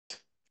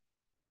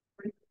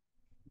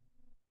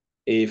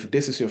If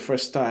this is your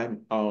first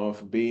time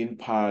of being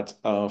part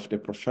of the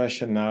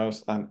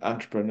Professionals and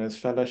Entrepreneurs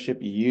Fellowship,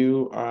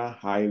 you are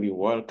highly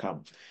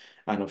welcome.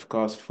 And of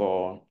course,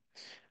 for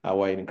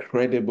our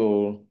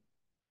incredible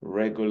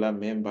regular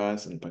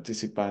members and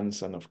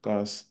participants, and of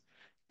course,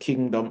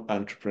 kingdom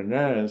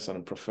entrepreneurs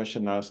and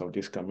professionals of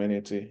this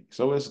community, it's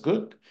always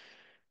good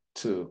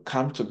to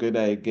come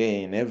together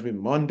again every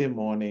Monday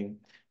morning,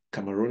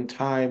 Cameroon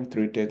time,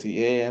 3:30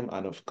 a.m.,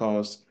 and of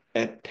course,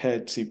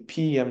 8:30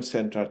 p.m.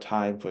 Central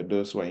Time for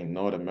those who are in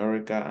North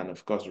America, and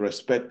of course,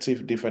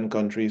 respective different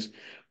countries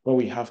where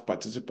we have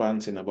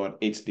participants in about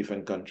 8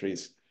 different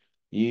countries.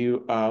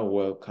 You are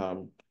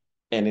welcome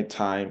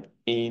anytime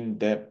in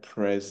the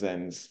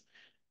presence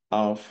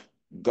of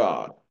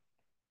God.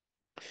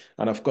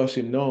 And of course,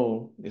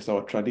 it's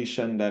our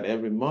tradition that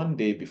every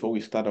Monday before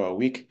we start our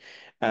week,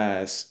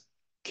 as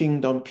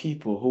kingdom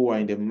people who are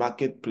in the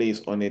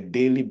marketplace on a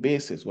daily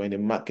basis, we're in the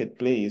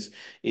marketplace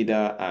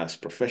either as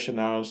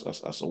professionals,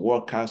 as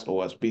workers,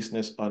 or as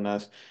business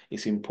owners,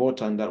 it's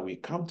important that we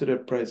come to the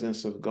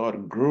presence of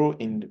God, grow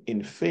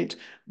in faith,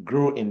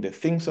 grow in the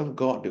things of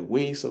God, the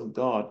ways of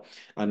God,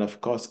 and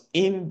of course,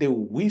 in the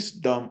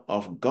wisdom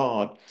of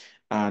God,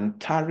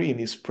 and tarry in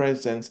his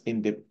presence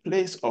in the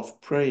place of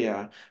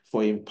prayer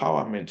for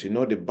empowerment.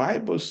 The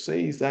Bible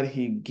says that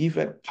he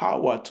giveth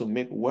power to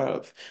make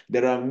wealth.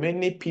 There are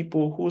many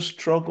people who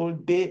struggle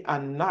day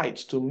and night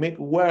to make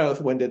wealth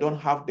when they don't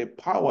have the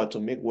power to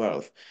make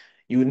wealth.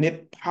 You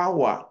need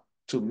power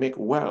to make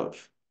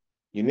wealth.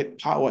 You need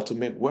power to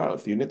make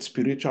wealth. You need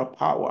spiritual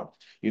power.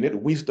 You need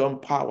wisdom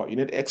power. You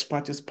need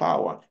expertise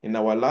power. In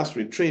our last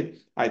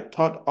retreat, I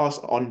taught us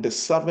on the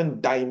 7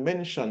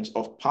 dimensions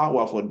of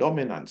power for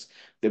dominance.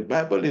 The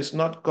Bible is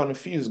not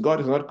confused.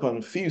 God is not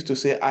confused to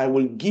say, I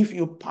will give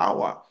you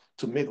power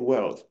to make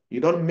wealth. You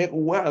don't make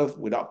wealth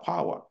without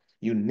power.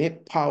 You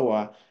need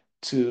power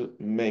to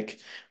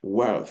make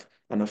wealth.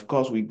 And of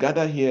course, we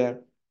gather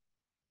here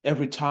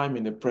every time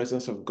in the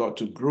presence of God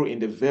to grow in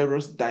the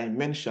various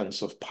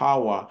dimensions of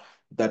power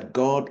that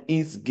God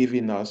is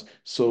giving us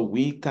so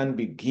we can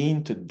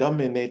begin to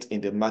dominate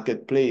in the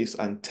marketplace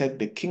and take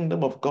the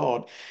kingdom of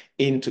God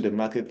into the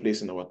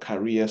marketplace in our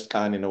careers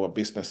and in our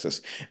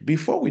businesses.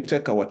 Before we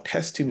take our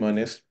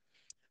testimonies,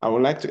 I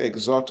would like to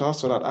exhort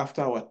us so that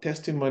after our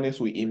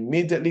testimonies, we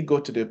immediately go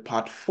to the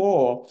part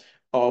 4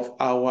 of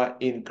our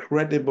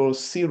incredible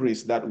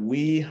series that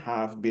we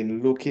have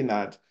been looking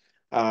at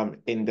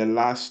in the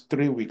last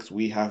 3 weeks.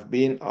 We have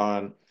been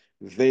on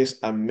this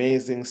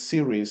amazing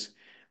series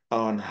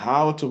on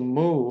how to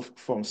move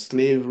from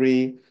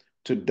slavery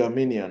to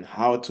dominion,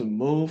 how to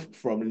move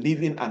from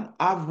living an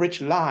average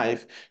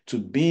life to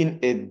being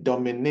a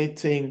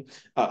dominating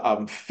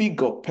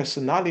figure,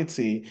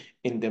 personality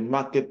in the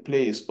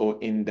marketplace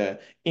or in the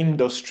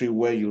industry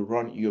where you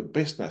run your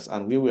business.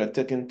 And we were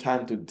taking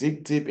time to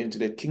dig deep into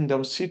the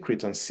kingdom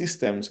secrets and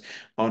systems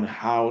on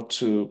how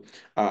to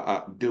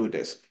do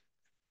this.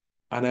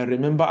 And I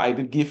remember I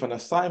did give an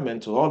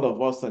assignment to all of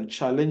us and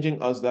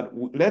challenging us that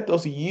let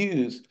us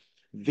use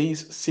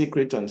these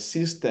secrets and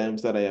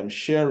systems that I am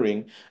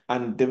sharing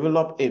and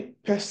develop a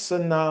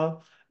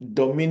personal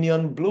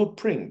dominion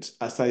blueprint.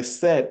 As I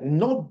said,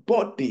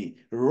 nobody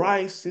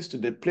rises to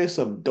the place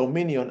of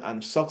dominion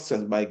and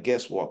success by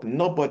guesswork.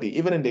 Nobody,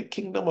 even in the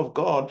kingdom of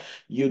God,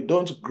 you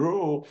don't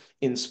grow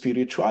in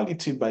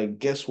spirituality by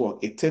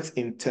guesswork. It takes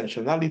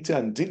intentionality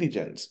and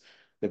diligence.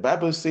 The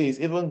Bible says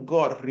even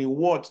God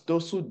rewards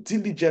those who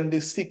diligently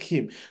seek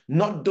him,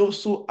 not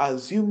those who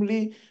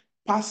assumely,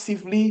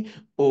 passively,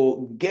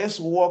 or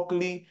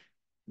guessworkly.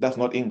 That's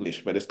not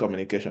English, but it's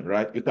communication,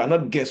 right? You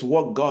cannot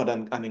guesswork God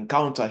and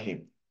encounter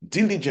him.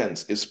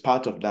 Diligence is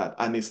part of that,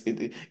 and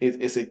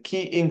it's a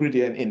key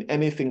ingredient in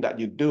anything that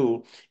you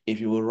do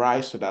if you will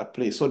rise to that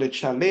place. So the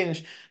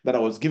challenge that I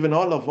was giving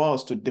all of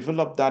us to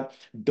develop that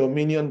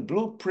dominion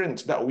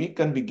blueprint that we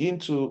can begin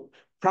to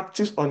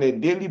practice on a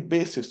daily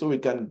basis so we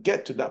can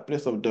get to that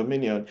place of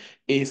dominion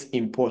is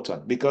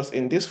important, because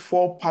in this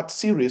 4-part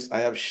series, I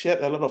have shared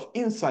a lot of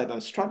insight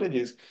and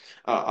strategies,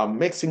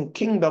 mixing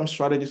kingdom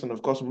strategies and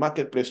of course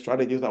marketplace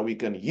strategies that we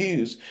can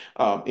use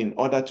in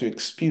order to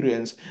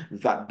experience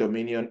that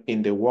dominion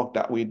in the work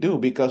that we do,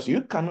 because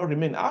you cannot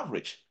remain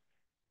average.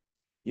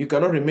 You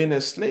cannot remain a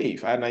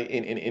slave. And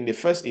in the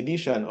first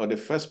edition or the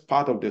first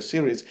part of the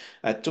series,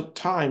 I took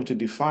time to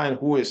define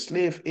who a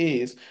slave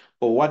is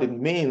or what it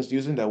means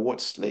using the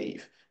word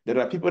slave. There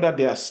are people that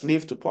they are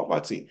slaves to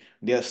poverty.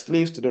 They are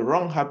slaves to the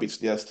wrong habits.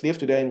 They are slaves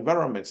to their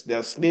environments. They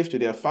are slaves to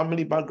their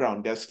family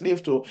background. They are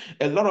slaves to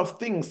a lot of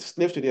things,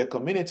 slaves to their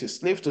community,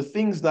 slaves to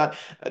things that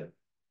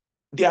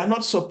they are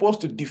not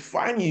supposed to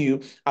define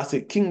you as a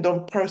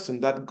kingdom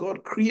person that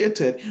God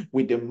created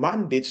with the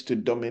mandate to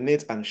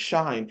dominate and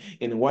shine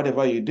in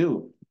whatever you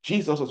do.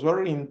 Jesus was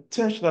very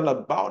intentional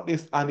about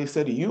this, and he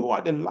said, you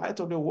are the light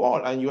of the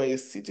world, and you are a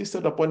city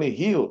set upon a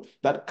hill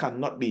that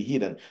cannot be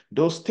hidden.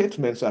 Those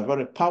statements are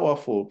very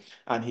powerful,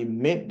 and he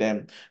made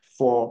them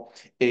for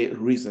a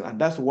reason. And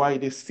that's why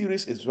this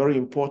series is very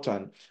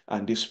important,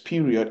 and this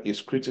period is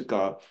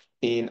critical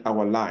in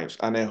our lives.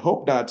 And I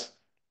hope that,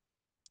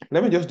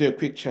 let me just do a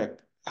quick check.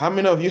 How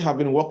many of you have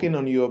been working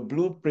on your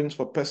blueprints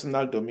for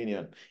personal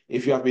dominion?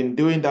 If you have been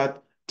doing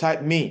that,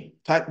 type me.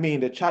 Type me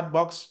in the chat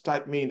box.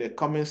 Type me in the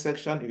comment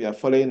section if you are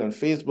following on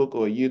Facebook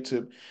or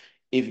YouTube.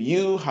 If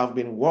you have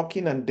been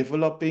working and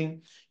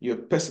developing your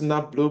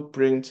personal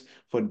blueprint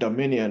for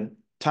dominion,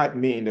 type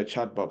me in the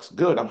chat box.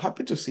 Good. I'm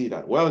happy to see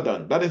that. Well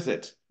done. That is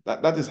it.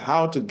 That is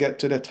how to get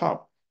to the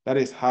top. That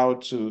is how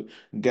to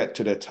get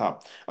to the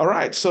top. All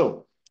right.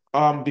 So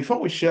before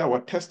we share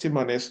our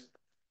testimonies,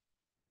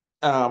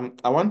 I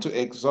want to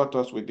exhort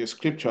us with the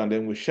scripture, and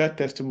then we share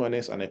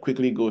testimonies, and I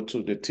quickly go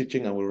to the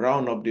teaching, and we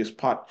round up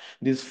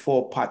this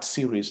four-part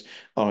series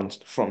on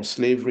from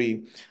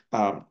slavery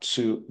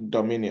to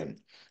dominion.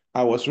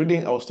 I was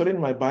studying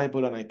my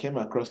Bible, and I came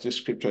across this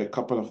scripture a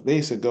couple of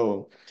days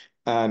ago,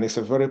 and it's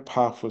a very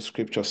powerful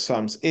scripture,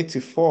 Psalms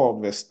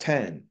 84, verse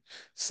 10.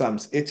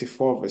 Psalms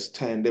 84, verse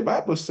 10. The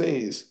Bible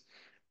says,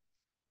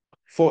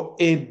 "For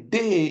a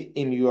day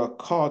in your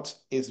court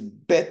is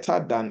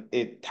better than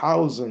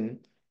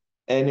 1,000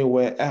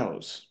 anywhere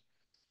else."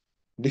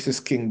 This is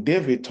King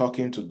David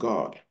talking to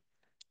God.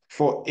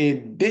 For a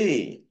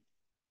day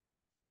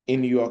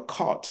in your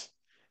court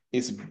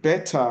is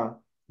better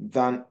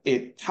than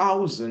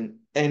 1,000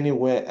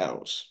 anywhere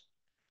else.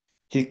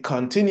 He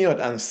continued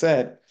and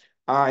said,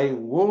 I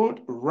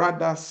would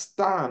rather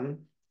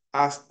stand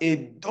as a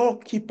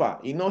doorkeeper.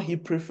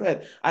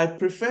 I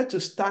prefer to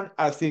stand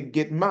as a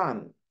gate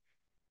man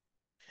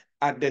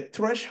at the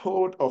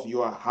threshold of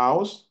your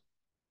house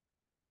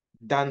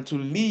than to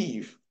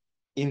live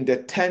in the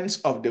tents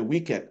of the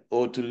wicked,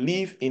 or to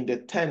live in the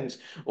tents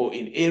or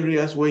in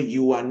areas where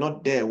you are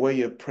not there, where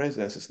your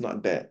presence is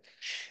not there.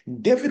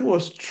 David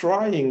was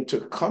trying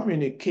to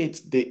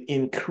communicate the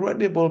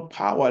incredible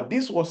power.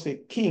 This was a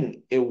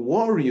king, a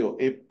warrior,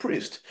 a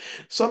priest,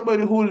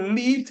 somebody who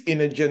lived in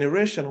a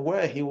generation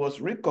where he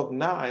was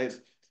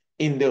recognized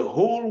in the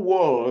whole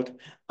world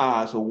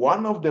as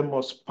one of the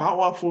most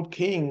powerful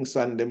kings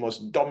and the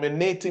most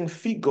dominating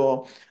figure,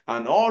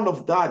 and all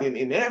of that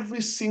in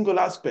every single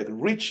aspect,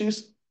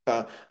 riches,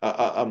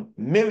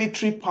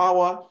 military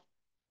power,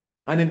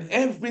 and in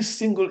every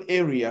single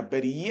area,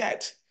 but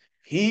yet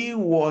he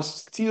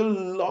was still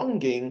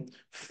longing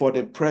for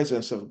the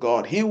presence of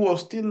God. He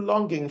was still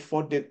longing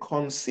for the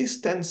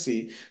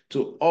consistency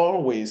to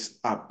always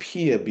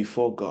appear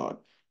before God.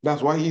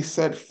 That's why he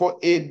said, for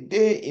a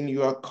day in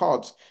your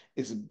courts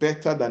is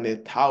better than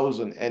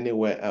 1,000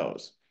 anywhere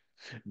else.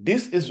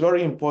 This is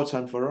very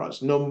important for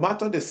us. No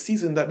matter the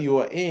season that you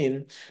are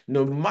in,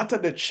 no matter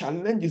the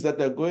challenges that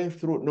they're going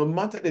through, no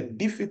matter the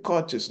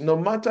difficulties, no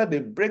matter the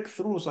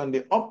breakthroughs and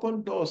the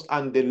open doors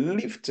and the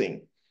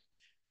lifting,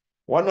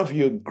 one of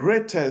your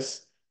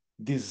greatest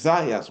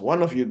desires,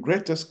 one of your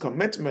greatest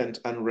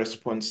commitment and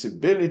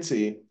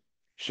responsibility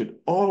should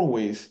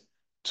always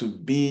to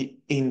be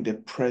in the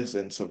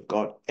presence of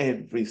God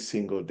every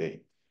single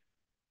day.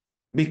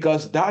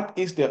 Because that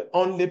is the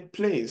only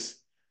place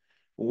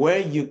where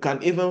you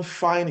can even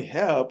find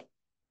help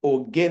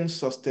or gain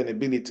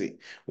sustainability.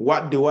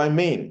 What do I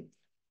mean?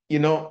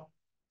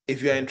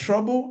 If you're in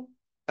trouble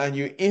and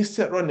you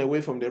instead run away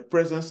from the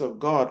presence of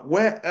God,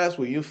 where else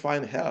will you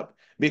find help?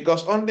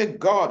 Because only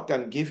God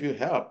can give you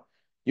help.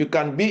 You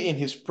can be in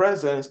his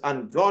presence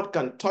and God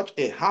can touch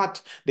the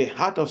heart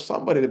of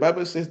somebody. The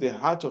Bible says the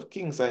heart of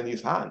kings are in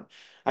his hand.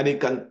 And he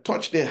can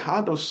touch the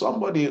heart of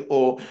somebody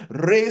or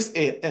raise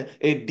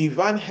a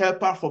divine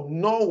helper from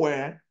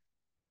nowhere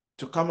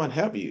to come and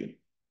help you.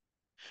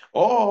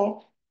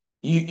 Or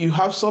you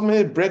have so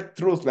many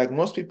breakthroughs like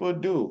most people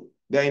do.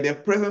 They're in the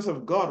presence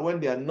of God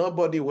when they are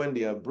nobody, when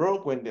they are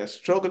broke, when they're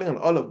struggling, and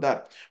all of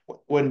that.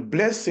 When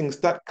blessings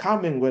start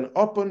coming, when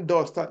open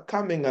doors start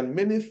coming, and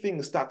many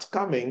things start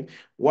coming,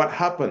 what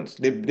happens?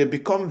 They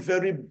become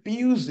very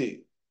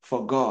busy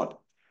for God.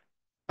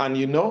 And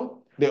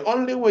the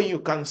only way you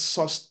can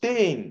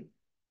sustain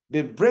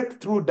the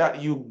breakthrough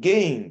that you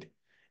gained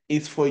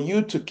is for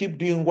you to keep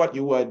doing what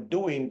you are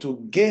doing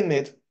to gain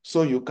it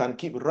so you can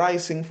keep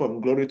rising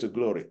from glory to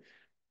glory.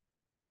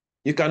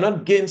 You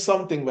cannot gain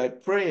something by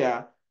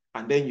prayer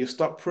and then you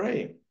stop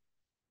praying.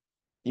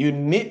 You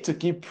need to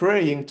keep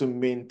praying to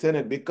maintain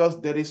it, because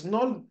there is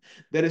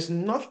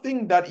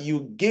nothing that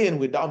you gain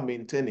without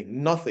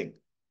maintaining. Nothing.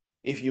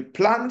 If you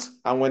plant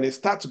and when it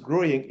starts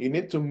growing, you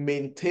need to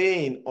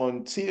maintain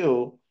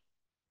until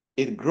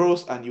it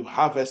grows and you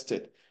harvest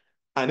it.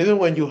 And even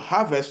when you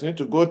harvest, you need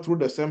to go through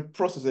the same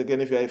process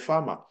again if you're a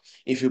farmer.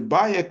 If you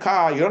buy a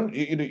car,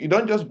 you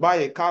don't just buy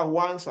a car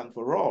once and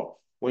for all.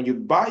 When you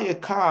buy a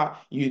car,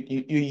 you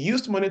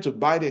use money to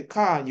buy the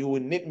car, you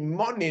will need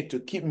money to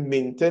keep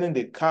maintaining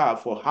the car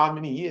for how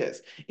many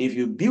years? If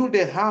you build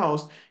a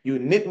house, you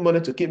need money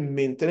to keep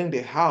maintaining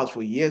the house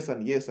for years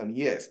and years and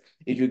years.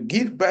 If you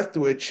give birth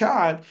to a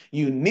child,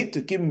 you need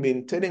to keep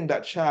maintaining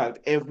that child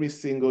every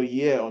single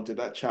year until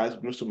that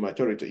child grows to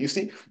maturity. You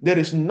see, there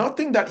is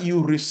nothing that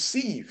you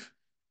receive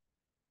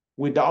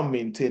without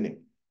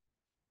maintaining.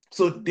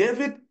 So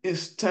David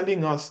is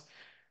telling us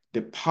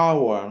the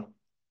power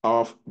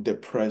of the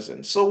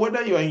present. So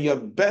whether you're in your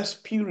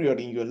best period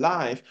in your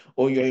life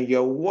or you're in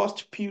your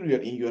worst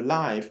period in your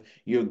life,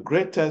 your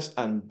greatest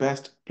and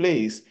best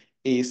place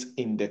is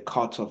in the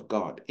court of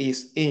God,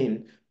 is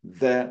in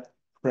the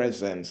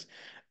presence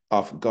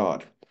of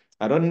God.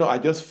 I don't know. I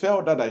just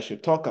felt that I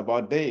should talk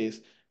about this.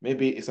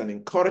 Maybe it's an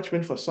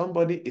encouragement for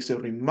somebody, it's a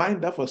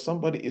reminder for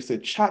somebody, it's a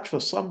charge for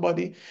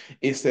somebody,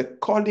 it's a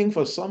calling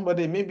for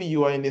somebody. Maybe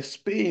you are in a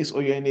space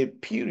or you're in a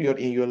period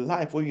in your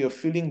life where you're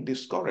feeling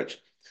discouraged.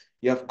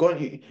 You're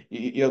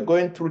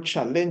going through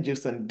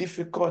challenges and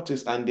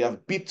difficulties, and they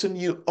have beaten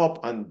you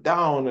up and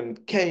down,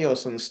 and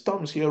chaos and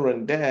storms here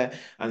and there.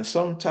 And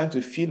sometimes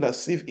you feel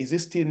as if, is it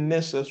still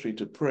necessary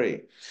to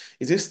pray?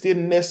 Is it still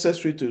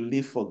necessary to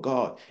live for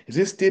God? Is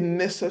it still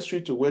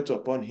necessary to wait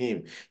upon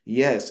Him?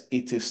 Yes,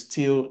 it is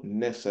still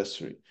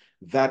necessary.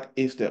 That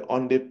is the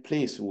only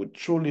place you would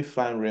truly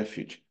find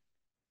refuge.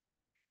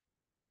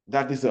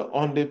 That is the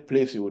only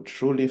place you would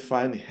truly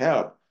find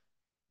help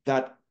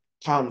that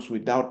comes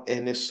without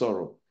any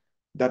sorrow,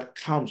 that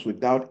comes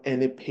without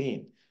any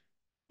pain.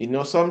 You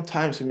know,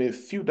 sometimes you may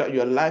feel that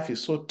your life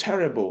is so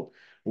terrible.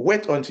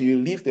 Wait until you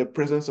leave the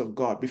presence of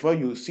God before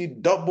you see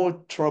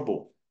double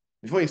trouble,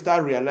 before you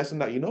start realizing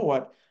that, you know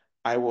what?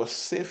 I was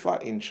safer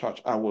in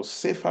church. I was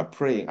safer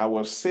praying. I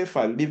was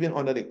safer living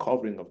under the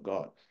covering of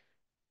God.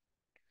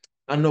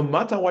 And no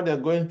matter what they're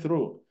going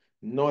through,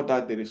 know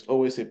that there is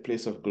always a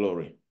place of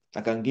glory.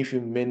 I can give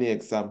you many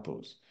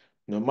examples.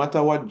 No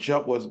matter what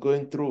Job was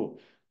going through,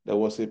 there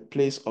was a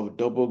place of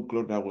double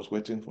glory that was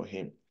waiting for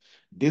him.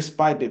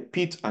 Despite the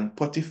pit and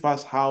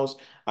Potiphar's house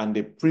and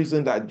the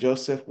prison that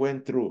Joseph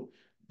went through,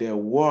 there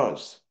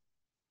was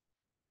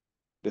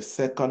the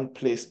second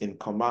place in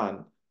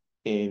command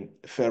in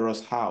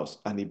Pharaoh's house,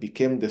 and he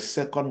became the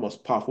second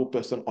most powerful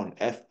person on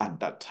earth at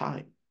that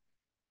time.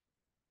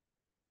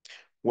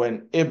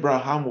 When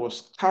Abraham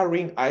was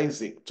carrying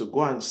Isaac to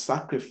go and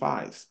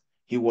sacrifice,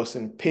 he was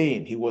in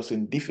pain, he was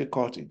in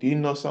difficulty. Do you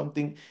know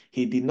something?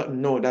 He did not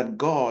know that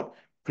God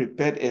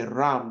prepared a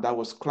ram that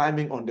was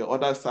climbing on the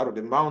other side of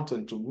the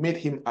mountain to meet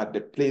him at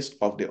the place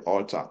of the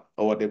altar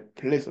or the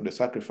place of the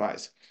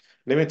sacrifice.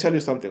 Let me tell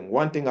you something.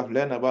 One thing I've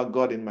learned about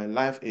God in my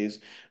life is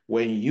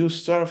when you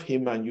serve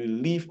Him and you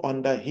live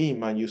under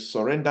Him and you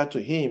surrender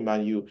to Him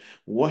and you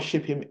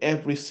worship Him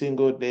every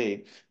single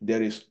day,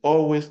 there is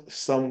always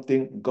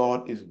something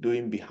God is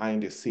doing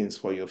behind the scenes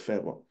for your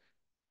favor.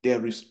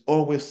 There is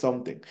always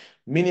something.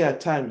 Many a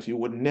times you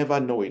would never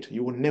know it.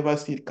 You would never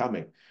see it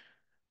coming.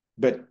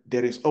 But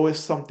there is always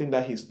something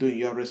that He's doing.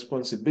 Your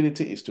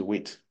responsibility is to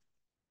wait.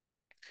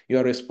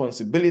 Your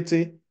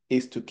responsibility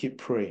is to keep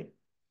praying.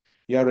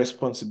 Your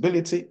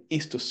responsibility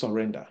is to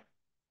surrender.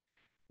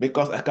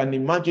 Because I can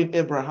imagine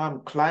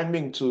Abraham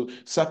climbing to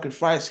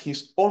sacrifice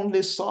his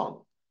only son.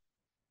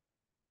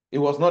 It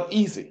was not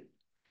easy.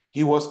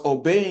 He was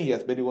obeying,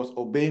 yes, but he was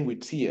obeying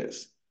with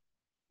tears,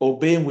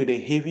 obeying with a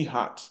heavy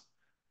heart,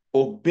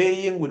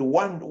 obeying with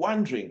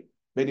wondering.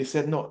 But he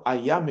said, no, I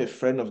am a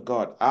friend of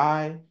God.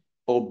 I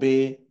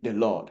obey the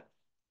Lord.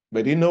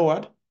 But you know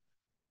what?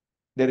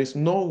 There is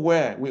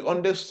nowhere we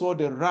understood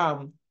the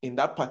ram in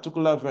that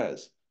particular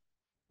verse.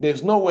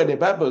 There's nowhere the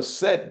Bible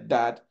said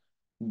that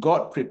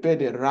God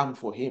prepared a ram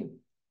for him.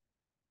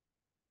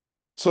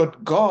 So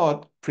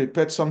God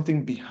prepared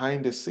something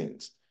behind the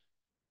scenes.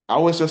 I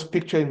always just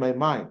picture in my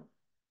mind,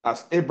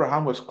 as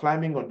Abraham was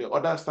climbing on the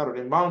other side of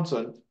the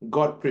mountain,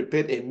 God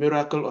prepared a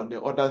miracle on the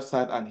other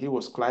side, and he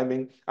was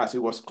climbing. As he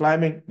was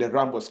climbing, the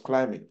ram was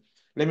climbing.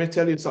 Let me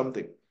tell you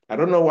something. I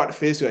don't know what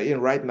phase you're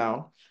in right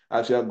now.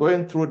 As you are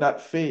going through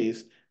that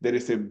phase, there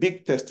is a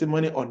big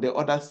testimony on the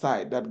other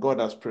side that God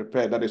has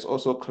prepared that is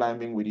also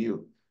climbing with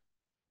you.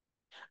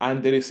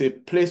 And there is a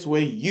place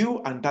where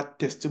you and that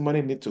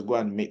testimony need to go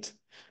and meet.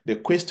 The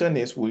question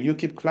is, will you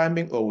keep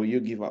climbing or will you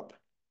give up?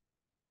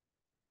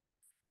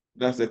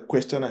 That's the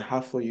question I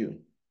have for you.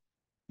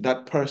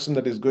 That person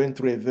that is going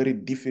through a very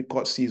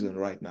difficult season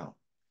right now.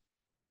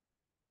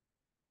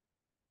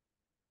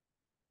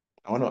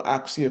 I want to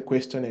ask you a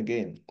question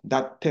again.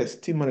 That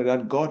testimony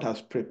that God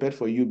has prepared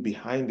for you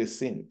behind the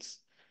scenes,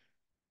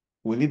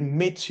 will it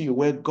meet you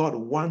where God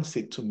wants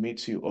it to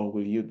meet you, or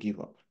will you give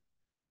up?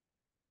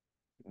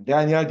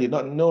 Daniel did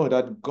not know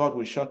that God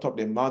would shut up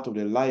the mouth of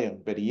the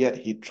lion, but yet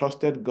he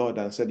trusted God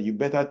and said, you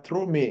better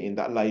throw me in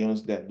that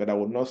lion's den, but I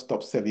will not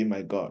stop serving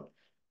my God.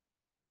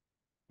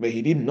 But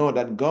he didn't know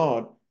that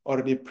God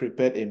already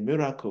prepared a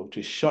miracle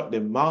to shut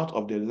the mouth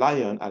of the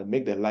lion and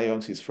make the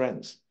lions his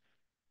friends.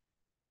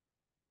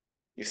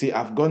 You see,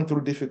 I've gone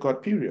through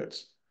difficult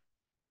periods.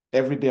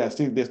 Every day I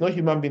still, there's no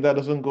human being that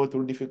doesn't go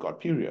through difficult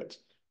periods.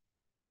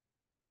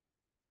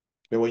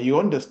 But when you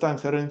understand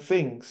certain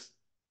things,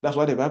 that's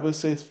why the Bible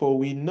says, for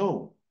we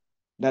know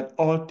that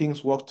all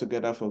things work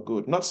together for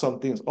good. Not some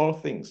things, all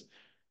things.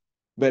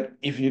 But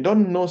if you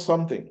don't know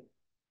something,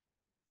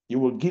 you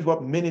will give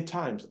up many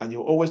times and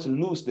you'll always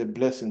lose the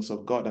blessings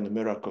of God and the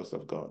miracles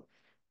of God.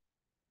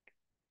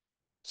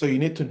 So you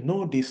need to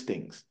know these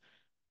things.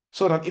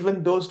 So that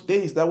even those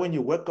days that when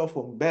you wake up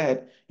from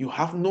bed, you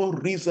have no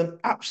reason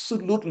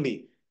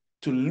absolutely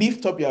to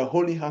lift up your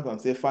holy hands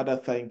and say, Father,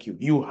 thank you.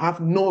 You have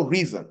no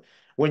reason.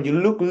 When you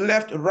look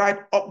left, right,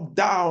 up,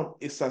 down,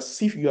 it's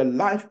as if your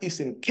life is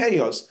in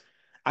chaos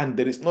and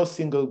there is no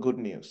single good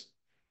news.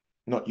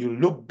 No, you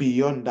look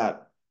beyond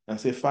that and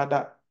say,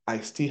 Father, I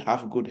still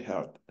have good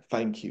health.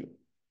 Thank you.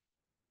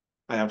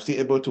 I am still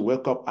able to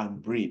wake up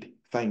and breathe.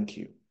 Thank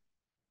you.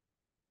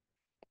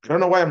 I don't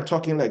know why I'm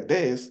talking like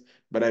this,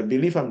 but I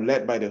believe I'm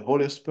led by the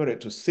Holy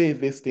Spirit to say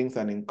these things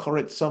and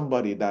encourage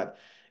somebody that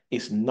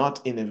is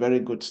not in a very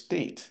good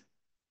state.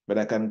 But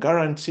I can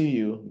guarantee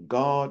you,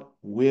 God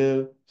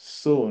will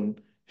soon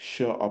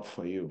show up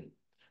for you.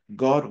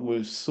 God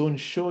will soon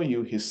show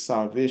you his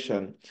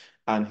salvation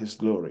and his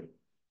glory.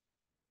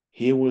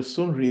 He will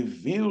soon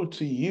reveal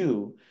to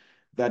you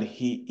that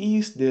he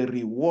is the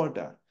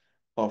rewarder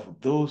of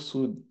those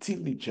who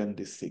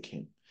diligently seek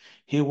him.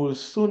 He will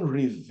soon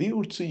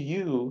reveal to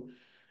you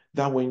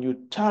that when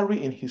you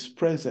tarry in his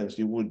presence,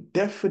 you will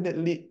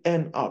definitely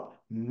end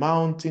up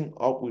mounting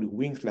up with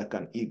wings like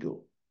an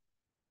eagle.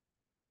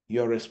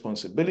 Your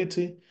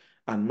responsibility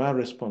and my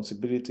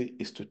responsibility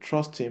is to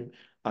trust him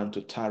and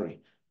to tarry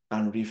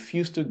and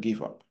refuse to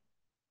give up.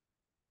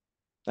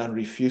 And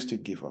refuse to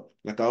give up.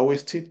 Like I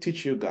always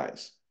teach you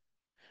guys,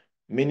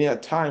 many a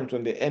times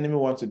when the enemy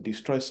wants to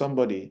destroy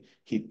somebody,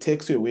 he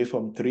takes you away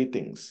from three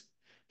things.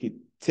 He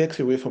takes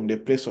you away from the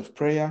place of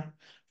prayer,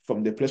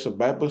 from the place of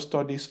Bible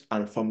studies,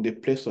 and from the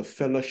place of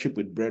fellowship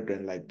with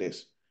brethren like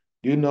this.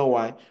 Do you know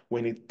why?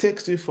 When it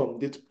takes you from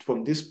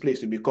this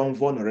place, you become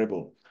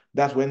vulnerable.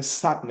 That's when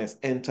sadness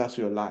enters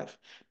your life.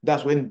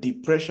 That's when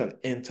depression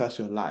enters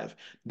your life.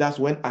 That's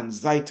when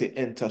anxiety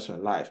enters your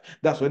life.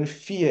 That's when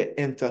fear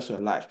enters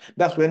your life.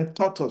 That's when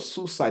thought of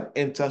suicide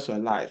enters your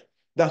life.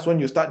 That's when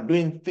you start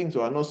doing things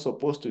you are not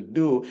supposed to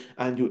do,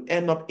 and you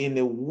end up in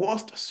a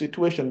worst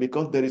situation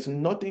because there is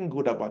nothing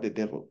good about the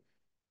devil.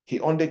 He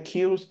only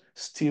kills,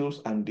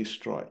 steals, and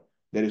destroys.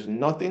 There is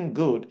nothing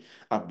good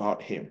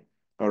about him.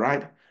 All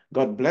right?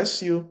 God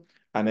bless you,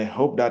 and I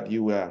hope that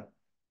you were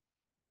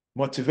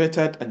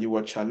motivated and you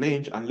were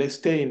challenged, and let's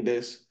stay in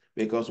this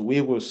because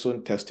we will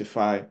soon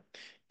testify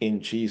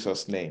in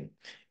Jesus' name.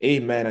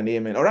 Amen and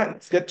amen. All right,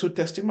 let's get two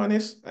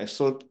testimonies. I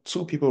saw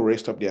two people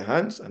raised up their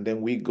hands, and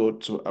then we go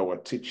to our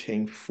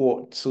teaching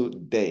for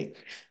today.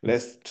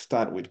 Let's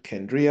start with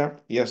Kendria.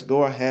 Yes,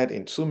 go ahead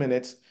in 2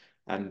 minutes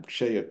and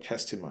share your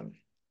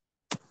testimony.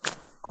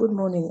 Good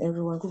morning,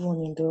 everyone. Good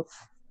morning, Doc.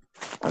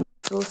 I'm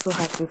so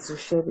happy to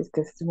share this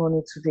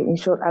testimony today. In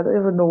short, I don't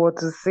even know what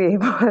to say,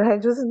 but I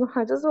just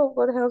hope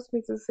God helps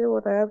me to say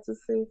what I have to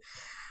say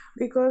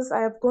because I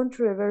have gone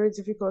through a very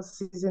difficult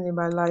season in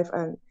my life,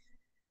 and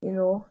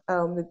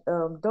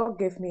Doc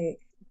gave me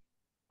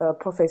a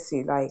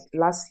prophecy like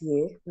last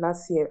year,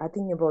 I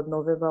think about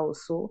November or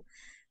so,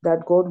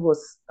 that God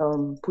was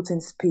putting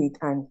speed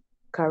and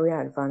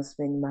career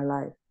advancement in my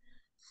life.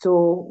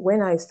 So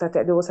when I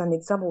started, there was an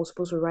exam I was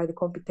supposed to write the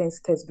competence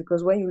test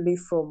because when you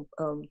leave from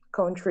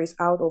countries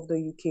out of the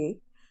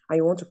UK and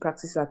you want to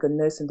practice like a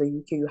nurse in the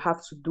UK, you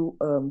have to do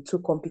two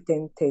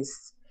competence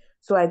tests.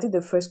 So I did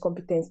the first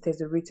competence test,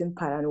 the written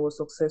part, and it was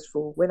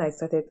successful. When I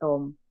started,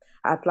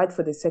 I applied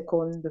for the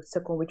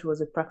second which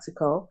was a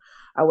practical.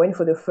 I went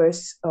for the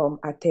first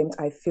attempt.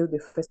 I failed the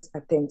first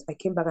attempt. I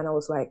came back and I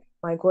was like,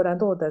 my God, I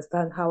don't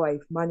understand how I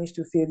managed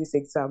to fail this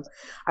exam.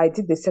 I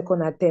did the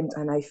second attempt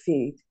and I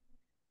failed.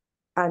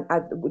 And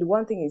the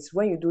one thing is,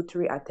 when you do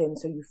three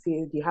attempts and you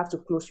fail, you have to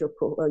close your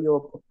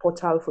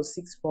portal for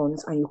 6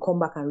 months, and you come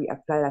back and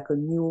reapply like a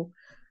new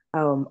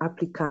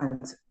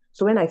applicant.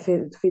 So when I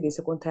failed the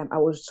second time, I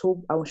was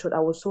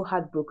so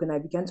heartbroken. I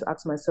began to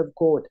ask myself,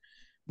 God,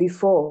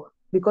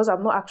 because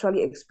I've not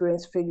actually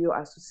experienced failure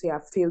as to say I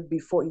failed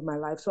before in my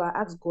life. So I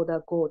asked God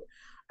that, God,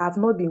 I've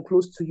not been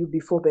close to you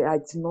before, but I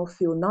did not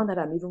fail. Now that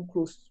I'm even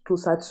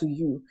closer to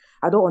you,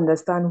 I don't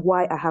understand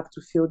why I have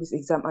to fail this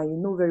exam. And you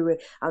know very well.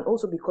 And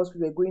also because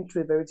we were going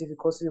through a very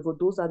difficult season. For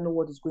those that know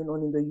what is going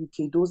on in the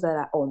UK, those that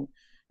are on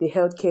the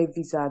healthcare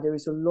visa, there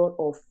is a lot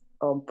of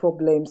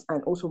problems.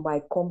 And also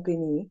my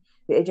company,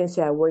 the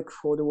agency I work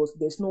for,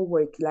 there's no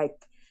work. Like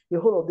the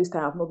whole of this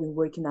time I've not been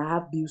working. I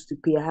have bills to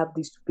pay. I have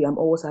this to pay. I'm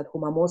always at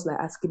home. I'm always like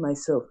asking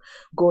myself,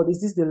 God,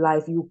 is this the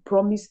life? You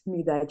promised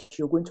me that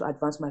you're going to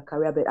advance my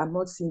career, but I'm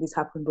not seeing this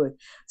happen. But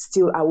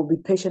still, I will be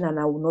patient and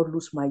I will not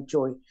lose my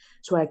joy.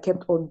 So I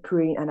kept on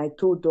praying, and I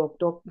told Doc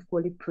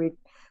equally prayed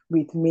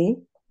with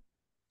me.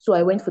 So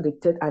I went for the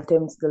third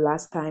attempt the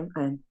last time,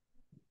 and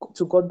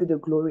to God be the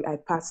glory, I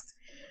passed.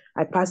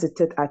 I passed the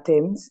third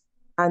attempt.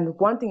 And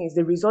one thing is,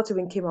 the result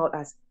even came out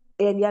as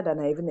earlier than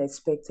I even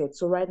expected.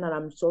 So right now,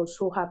 I'm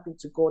so happy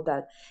to God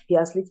that He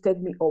has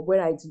lifted me up. Where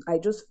I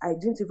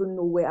didn't even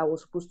know where I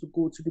was supposed to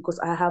go to, because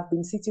I have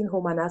been sitting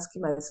home and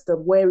asking myself,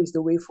 where is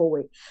the way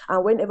forward?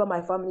 And whenever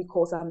my family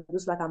calls, I'm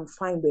just like, I'm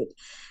fine, but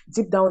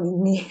deep down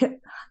in me,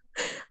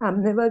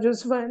 I'm never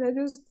just fine. I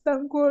just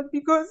thank God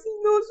because He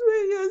knows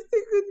where He has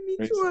taken me to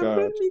Praise and God.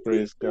 brought me to.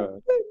 Praise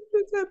God. I'm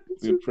just happy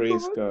We to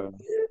praise God. God.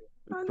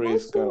 We And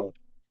praise also, God.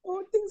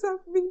 All things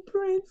I've been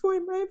praying for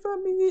in my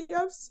family,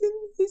 I've seen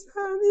his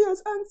hand. He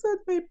has answered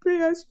my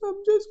prayers. So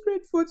I'm just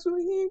grateful to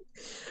him.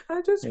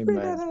 I just pray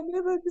that Amen. I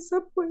never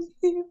disappoint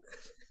him.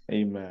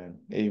 Amen.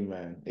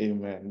 Amen.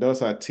 Amen.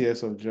 Those are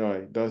tears of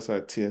joy. Those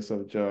are tears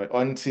of joy.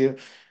 Until,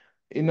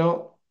 you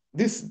know,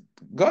 this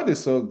God is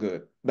so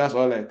good. That's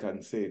all I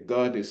can say.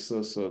 God is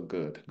so, so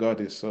good.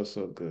 God is so,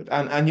 so good.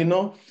 And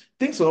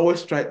things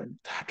always try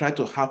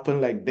to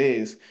happen like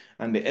this,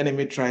 and the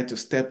enemy try to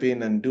step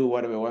in and do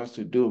whatever he wants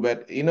to do.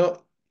 But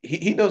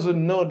he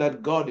doesn't know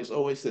that God is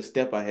always a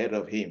step ahead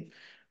of him,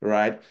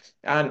 right?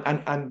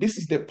 And this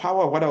is the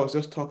power of what I was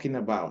just talking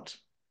about.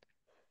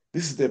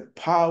 This is the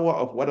power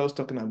of what I was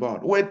talking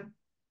about. When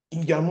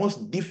in your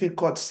most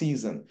difficult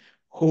season,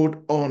 hold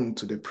on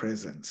to the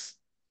presence.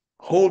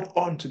 Hold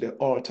on to the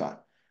altar.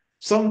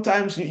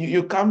 Sometimes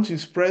you come to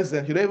his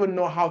presence, you don't even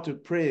know how to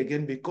pray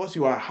again because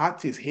your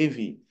heart is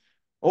heavy.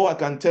 Oh, I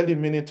can tell you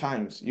many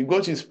times. You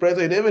go to his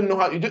presence, you don't even know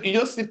how, you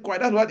just sit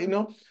quiet. That's what,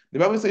 the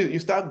Bible says you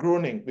start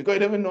groaning because you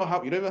don't even know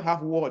how, you don't even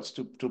have words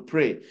to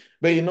pray.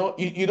 But you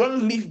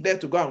don't leave there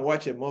to go and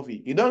watch a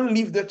movie. You don't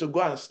leave there to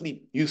go and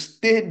sleep. You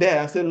stay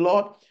there and say,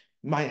 Lord,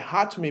 my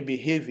heart may be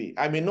heavy.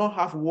 I may not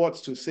have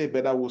words to say,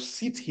 but I will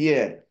sit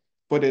here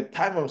for the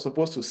time I'm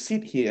supposed to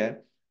sit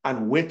here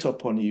and wait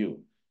upon you.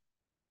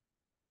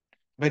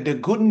 But the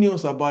good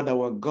news about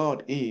our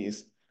God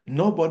is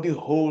nobody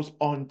holds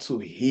on to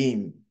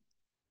him.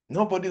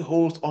 Nobody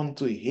holds on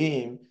to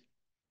him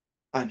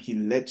and he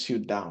lets you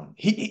down.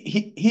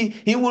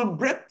 He will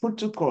break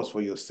protocols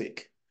for your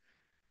sake.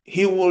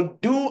 He will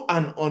do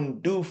and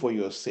undo for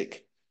your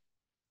sake.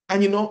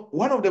 And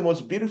one of the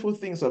most beautiful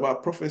things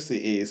about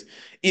prophecy is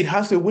it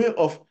has a way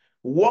of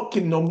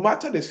working no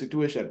matter the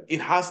situation.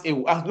 As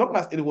long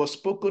as it was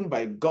spoken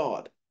by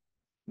God.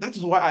 That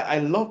is why I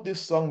love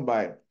this song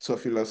by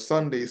Sophia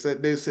Sunday. He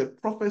said, there's a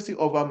prophecy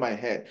over my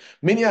head.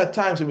 Many a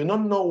times you may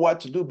not know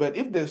what to do, but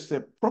if there's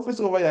a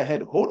prophecy over your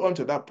head, hold on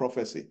to that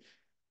prophecy.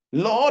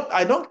 Lord,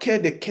 I don't care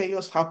the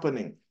chaos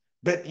happening,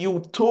 but you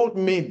told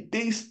me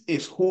this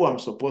is who I'm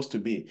supposed to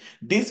be.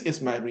 This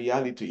is my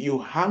reality. You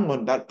hang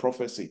on that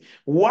prophecy.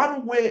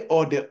 One way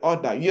or the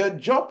other, your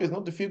job is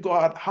not to figure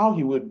out how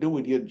he will do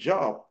it. Your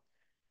job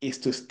is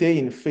to stay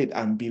in faith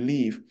and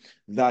believe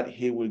that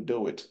he will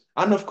do it.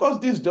 And of course,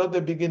 this is just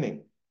the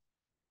beginning.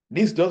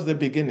 This is just the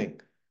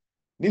beginning.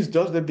 This is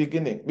just the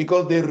beginning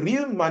because the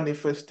real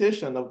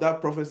manifestation of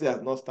that prophecy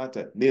has not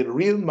started. The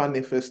real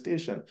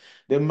manifestation,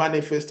 the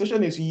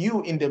manifestation is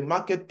you in the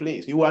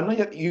marketplace. You are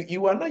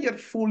not yet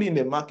fully in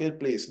the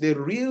marketplace. The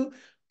real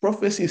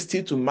prophecy is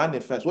still to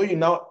manifest. When you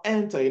now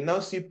enter, you now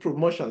see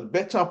promotions,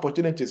 better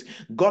opportunities,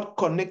 God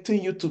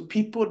connecting you to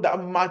people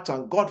that matter,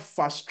 God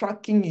fast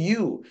tracking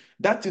you.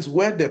 That is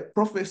where the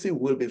prophecy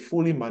will be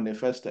fully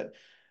manifested.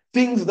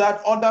 Things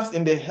that others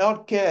in the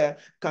healthcare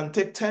can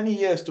take 10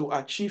 years to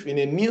achieve in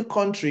a new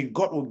country,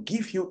 God will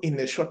give you in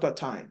a shorter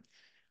time.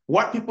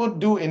 What people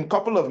do in a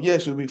couple of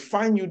years, we will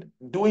find you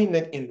doing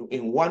it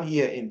in 1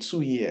 year, in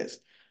 2 years.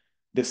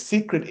 The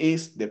secret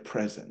is the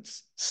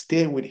presence.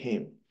 Stay with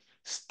him.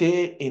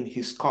 Stay in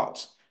his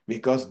court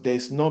because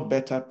there's no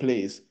better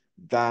place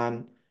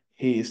than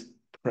his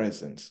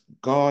presence.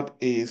 God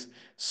is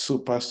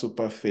super,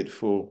 super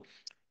faithful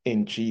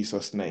in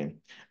Jesus' name.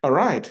 All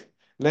right.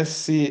 Let's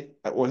see.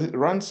 Was it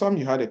Ransom?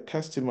 You had a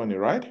testimony,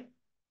 right?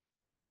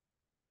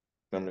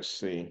 Let me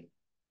see.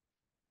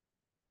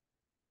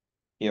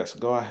 Yes,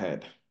 go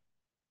ahead.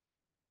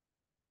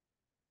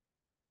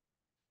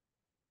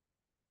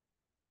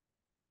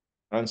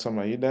 Ransom,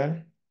 are you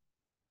there?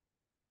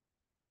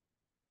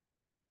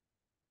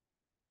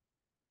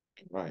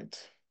 Right.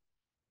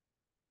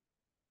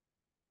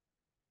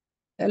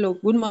 Hello,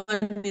 good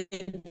morning,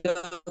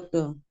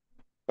 doctor.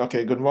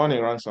 Okay, good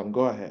morning, Ransom.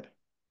 Go ahead.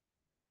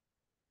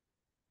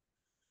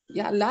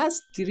 Yeah,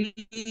 last 3,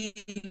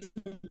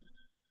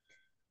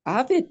 I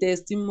have a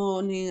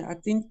testimony, I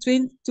think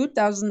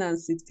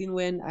 2016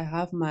 when I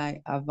have my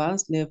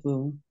advanced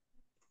level.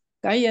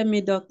 Can you hear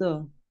me,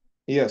 doctor?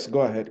 Yes, go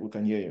ahead. We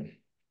can hear you.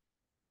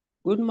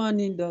 Good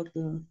morning,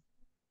 doctor.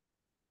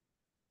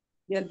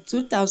 Yeah,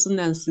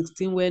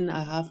 2016 when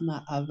I have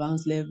my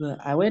advanced level,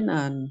 I went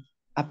and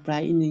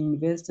applied in the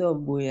University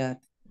of Boyard.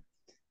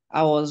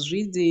 I was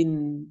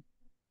reading,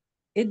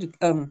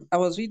 I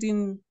was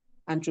reading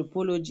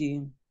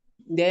anthropology.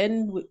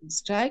 Then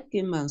strike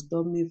came and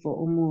stopped me for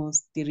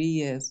almost 3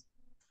 years.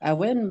 I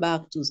went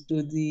back to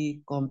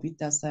study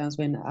computer science.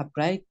 When I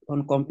applied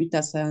on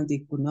computer science,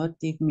 they could not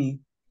take me.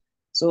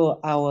 So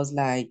I was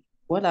like,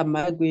 what am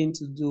I going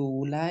to do?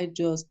 Will I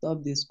just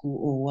stop the school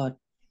or what?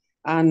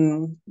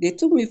 And they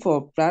took me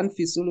for plant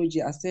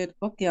physiology. I said,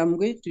 okay, I'm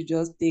going to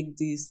just take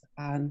this.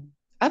 And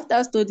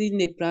after studying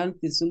the plant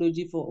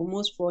physiology for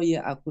almost 4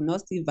 years, I could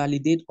not still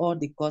validate all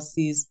the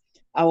courses.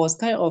 I was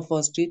kind of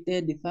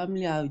frustrated. The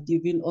family are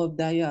giving up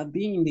that you have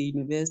been in the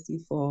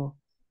university for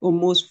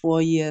almost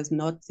 4 years,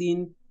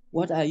 nothing.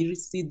 What are you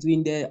still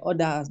doing there?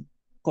 Others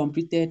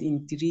completed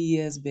in 3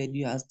 years, but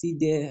you are still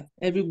there.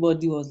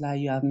 Everybody was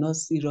like, you are not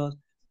serious.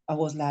 I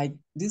was like,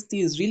 this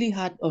thing is really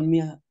hard on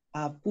me.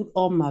 I put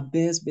all my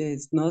best, but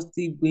it's not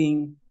still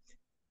going.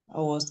 I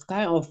was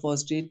kind of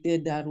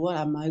frustrated that what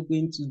am I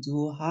going to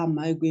do? How am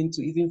I going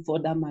to even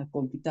further my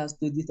computer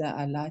studies that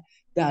I like,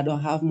 that I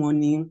don't have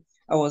money?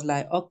 I was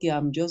like, okay,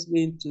 I'm just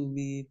going to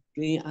be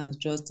praying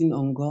and trusting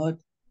on God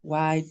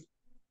while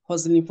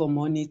hustling for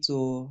money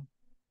to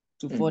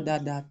further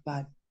that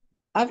part.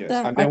 Yes. After,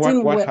 And I then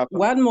think what happened?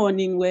 one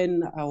morning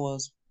when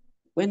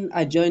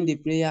I joined the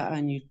prayer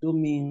and you told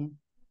me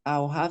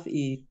I'll have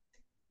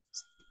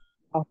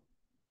uh,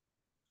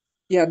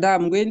 yeah, that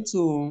I'm going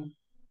to,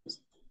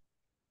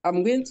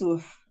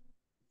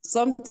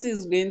 something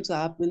is going to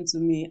happen to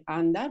me.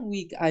 And that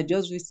week, I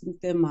just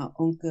visited my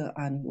uncle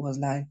and was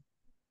like,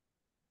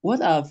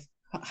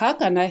 how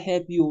can I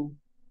help you?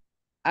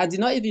 I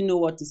did not even know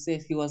what to say.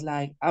 He was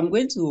like, can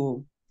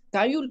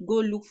you go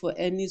look for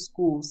any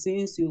school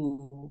since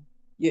your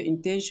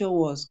intention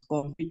was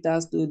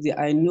computer study?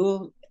 I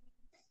know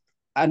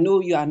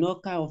you are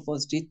not kind of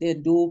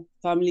frustrated, though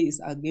family is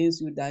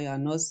against you, that you are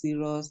not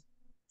serious.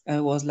 I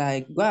was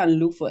like, go and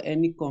look for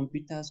any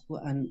computer school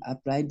and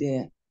apply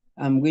there.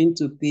 I'm going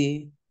to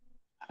pay.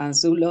 And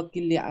so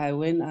luckily I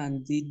went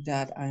and did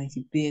that and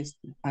he paid.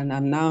 And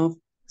I'm now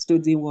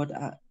studying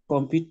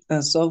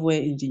computer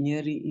software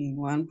engineering in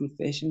one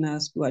professional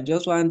school. I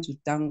just want to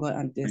thank God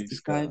and Praise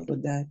testify God. for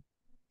that.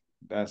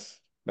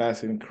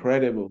 That's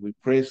incredible. We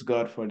praise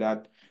God for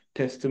that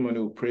testimony.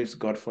 We praise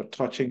God for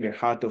touching the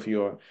heart of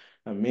your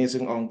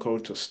amazing uncle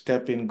to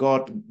step in.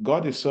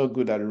 God is so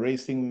good at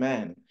raising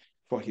men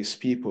for his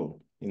people.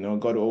 You know,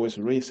 God always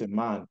raise a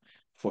man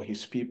for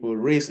his people,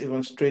 raise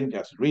even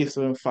strangers, raise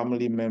even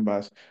family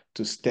members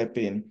to step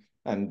in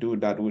and do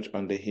that which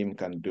only him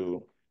can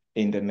do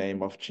in the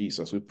name of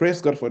Jesus. We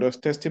praise God for those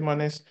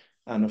testimonies.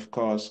 And of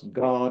course,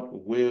 God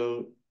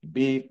will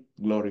be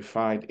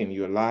glorified in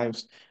your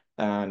lives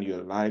and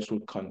your lives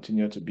will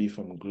continue to be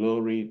from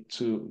glory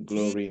to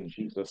glory in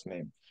Jesus'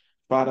 name.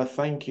 Father,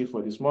 thank you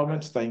for this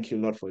moment. Thank you,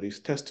 Lord, for these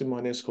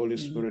testimonies. Holy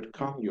Spirit,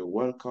 come. You're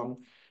welcome.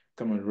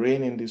 Come and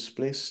reign in this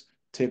place.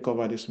 Take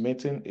over this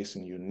meeting. It's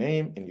in your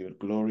name, in your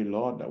glory,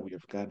 Lord, that we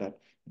have gathered.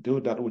 Do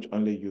that which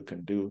only you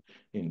can do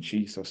in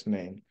Jesus'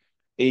 name.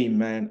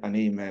 Amen and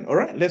amen. All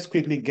right, let's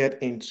quickly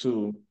get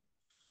into,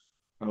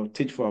 I'll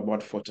teach for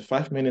about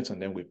 45 minutes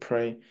and then we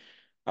pray.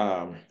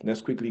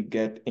 Let's quickly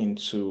get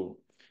into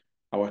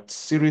our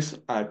series.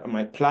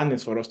 My plan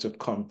is for us to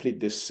complete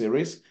this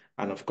series.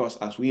 And of course,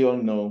 as we all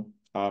know,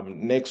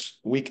 next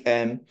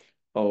weekend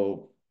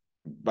or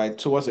by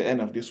towards the end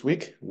of this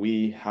week,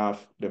 we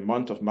have the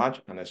month of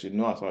March. And as you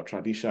know, as our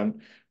tradition,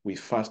 we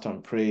fast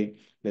and pray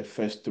the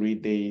first 3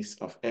 days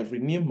of every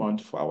new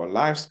month for our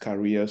lives,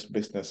 careers,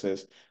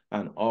 businesses,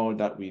 and all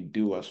that we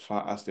do as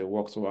far as the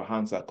works of our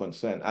hands are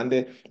concerned. And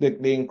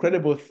the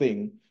incredible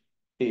thing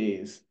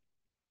is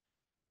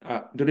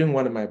during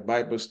one of my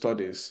Bible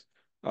studies,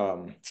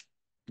 um,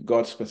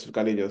 God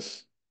specifically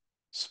just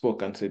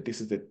spoke and said,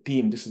 this is the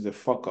theme, this is the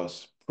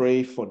focus.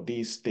 Pray for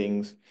these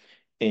things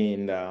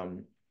in uh,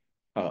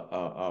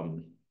 uh,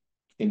 um,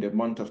 in the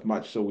month of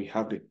March. So we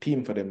have the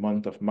theme for the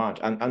month of March.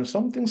 And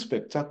something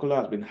spectacular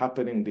has been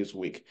happening this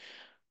week.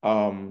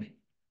 Um,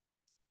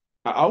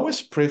 I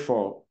always pray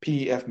for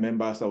PEF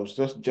members. I was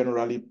just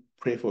generally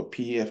pray for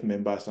PEF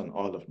members and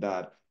all of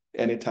that.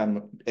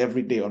 Anytime,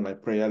 every day on my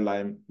prayer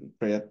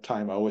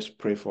time, I always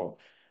pray for,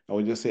 I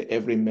would just say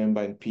every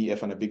member in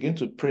PF and I begin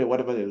to pray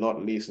whatever the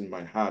Lord lays in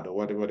my heart or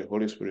whatever the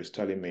Holy Spirit is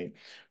telling me.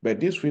 But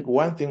this week,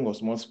 one thing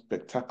was more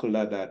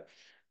spectacular that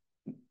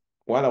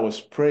while I was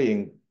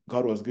praying,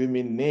 God was giving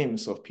me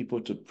names of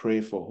people to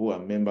pray for who are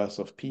members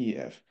of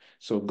PEF.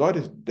 So God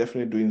is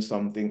definitely doing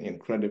something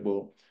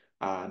incredible.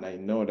 And I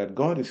know that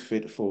God is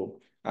faithful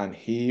and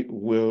he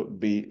will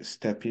be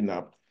stepping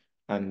up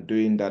and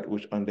doing that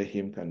which only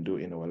him can do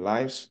in our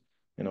lives,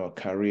 in our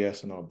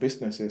careers, in our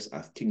businesses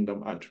as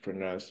kingdom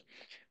entrepreneurs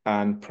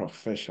and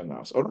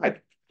professionals. All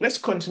right, let's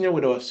continue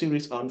with our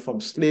series on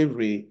From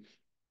Slavery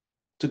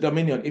to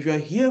Dominion. If you're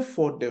here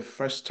for the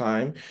first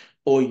time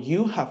or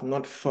you have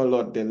not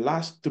followed the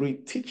last 3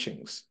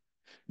 teachings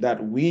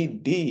that we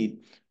did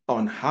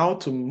on how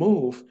to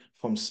move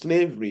from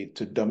slavery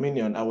to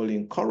dominion, I will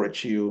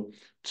encourage you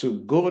to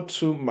go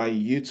to my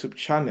YouTube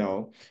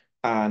channel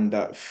and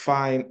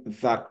find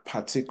that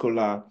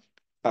particular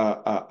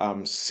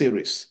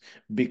series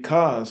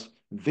because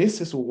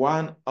this is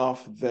one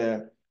of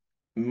the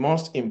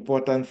most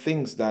important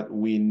things that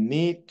we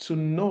need to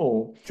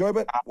know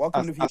Joybert,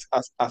 welcome to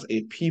as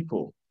a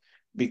people,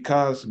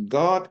 because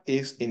God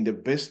is in the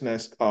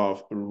business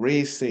of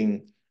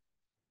raising,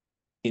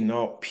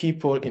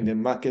 people in the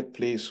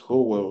marketplace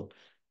who will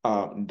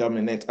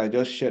dominate. I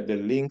just shared the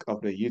link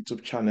of the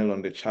YouTube channel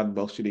on the chat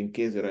box in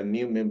case there are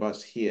new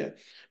members here,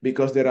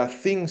 because there are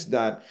things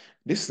that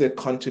this is a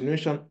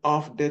continuation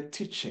of the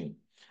teaching.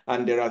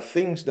 And there are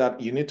things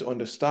that you need to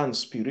understand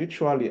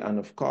spiritually and,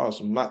 of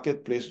course,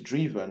 marketplace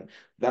driven,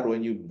 that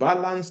when you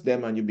balance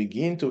them and you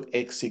begin to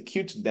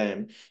execute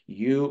them,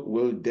 you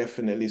will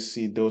definitely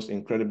see those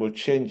incredible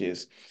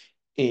changes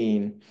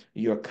in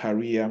your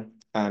career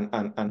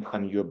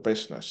and your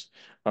business.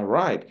 All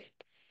right.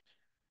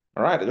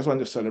 All right, I just want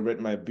to celebrate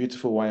my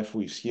beautiful wife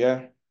who is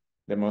here,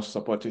 the most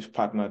supportive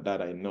partner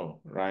that I know,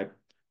 right?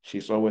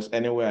 She's always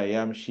anywhere I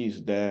am,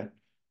 she's there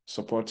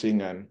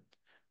supporting and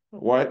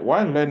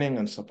while learning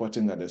and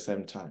supporting at the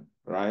same time,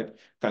 right?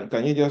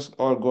 Can you just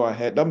all go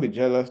ahead? Don't be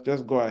jealous.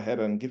 Just go ahead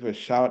and give a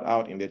shout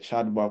out in the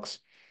chat box.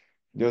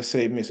 Just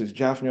say, Mrs.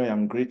 Javnyuy,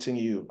 I'm greeting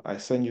you. I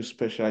send you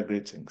special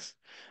greetings.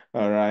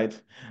 All right.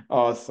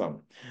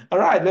 Awesome. All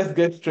right, let's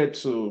get straight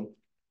to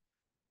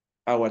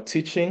our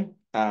teaching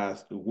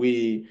as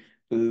we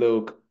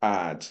look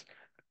at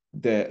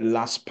the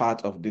last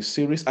part of this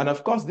series. And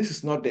of course, this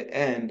is not the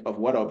end of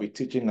what I'll be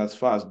teaching as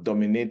far as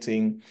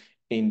dominating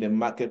in the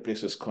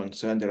marketplace is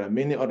concerned. There are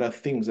many other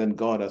things that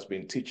God has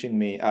been teaching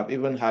me. I've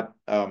even had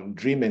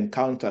dream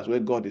encounters where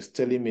God is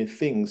telling me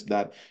things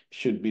that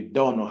should be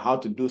done or how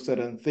to do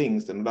certain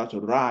things in order to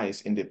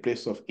rise in the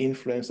place of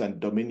influence and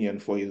dominion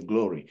for his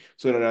glory.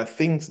 So there are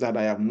things that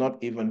I have not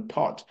even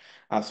taught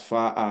as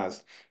far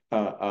as,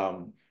 uh,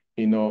 um,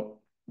 you know,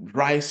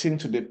 rising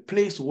to the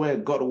place where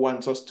God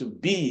wants us to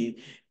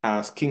be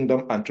as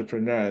kingdom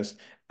entrepreneurs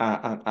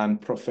and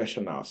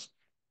professionals.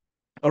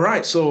 All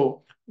right,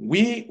 so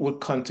we will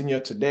continue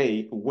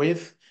today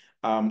with,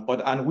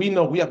 and we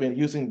know we have been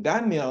using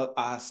Daniel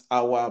as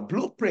our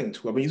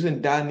blueprint. We've been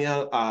using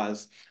Daniel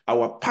as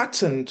our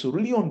pattern to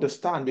really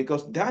understand,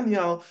 because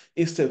Daniel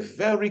is a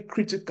very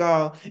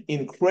critical,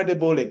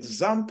 incredible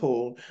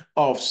example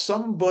of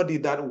somebody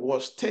that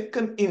was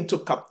taken into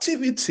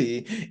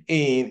captivity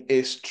in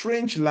a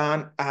strange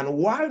land. And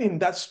while in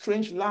that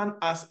strange land,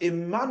 as a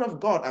man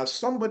of God, as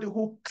somebody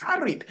who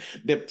carried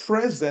the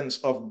presence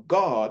of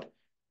God,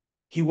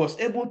 he was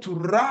able to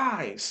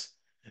rise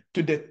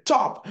to the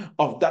top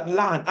of that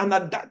land. And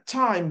at that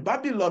time,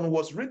 Babylon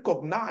was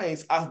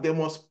recognized as the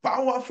most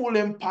powerful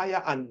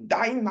empire and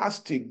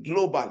dynasty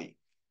globally.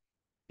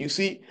 You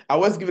see, I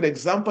always give an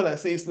example and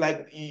say it's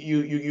like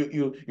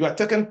you are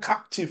taken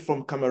captive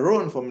from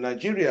Cameroon, from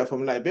Nigeria,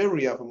 from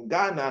Liberia, from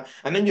Ghana,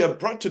 and then you are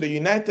brought to the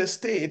United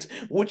States,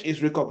 which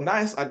is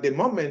recognized at the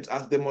moment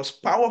as the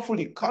most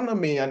powerful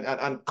economy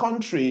and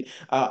country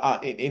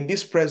in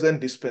this present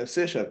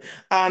dispensation.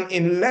 And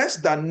in less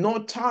than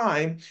no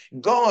time,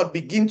 God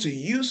begins to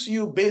use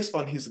you based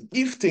on his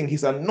gifting,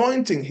 his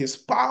anointing, his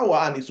power,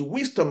 and his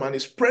wisdom and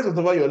his presence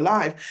over your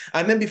life.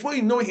 And then before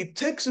you know it, he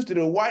takes you to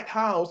the White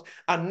House,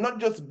 and not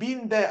just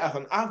being there as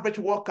an average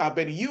worker,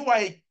 but you are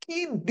a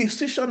key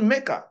decision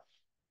maker.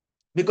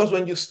 Because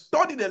when you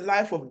study the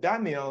life of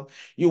Daniel,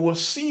 you will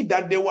see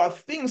that there were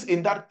things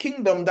in that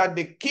kingdom that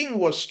the king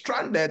was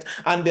stranded,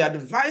 and the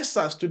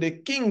advisors to the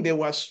king, they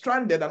were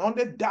stranded, and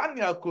only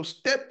Daniel could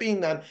step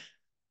in and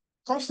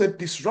cause a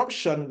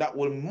disruption that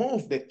will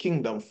move the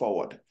kingdom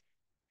forward.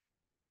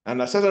 And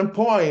at a certain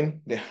point,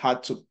 they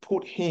had to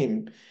put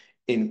him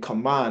in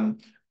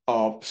command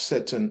of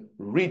certain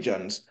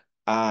regions.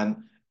 And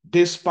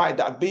despite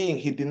that being,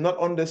 he did not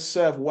only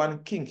serve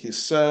one king, he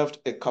served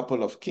a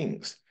couple of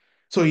kings.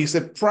 So he's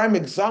a prime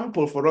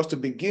example for us to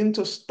begin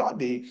to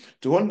study,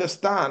 to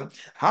understand,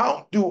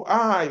 how do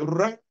I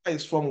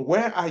rise from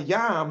where I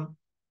am?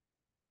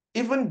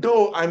 Even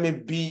though I may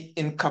be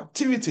in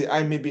captivity,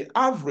 I may be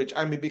average,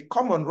 I may be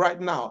common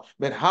right now,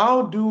 but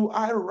how do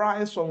I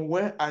rise from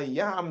where I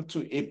am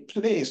to a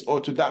place,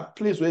 or to that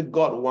place where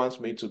God wants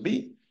me to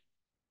be?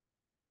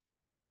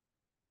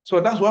 So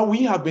that's why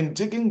we have been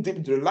digging deep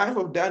into the life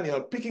of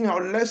Daniel, picking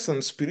out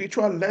lessons,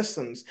 spiritual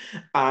lessons,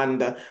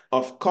 and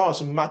of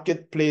course,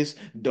 marketplace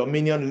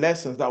dominion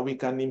lessons that we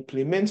can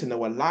implement in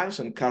our lives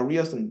and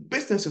careers and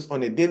businesses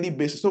on a daily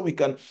basis, so we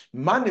can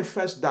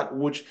manifest that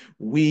which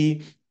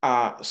we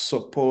are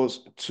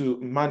supposed to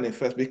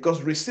manifest.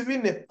 Because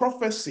receiving a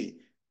prophecy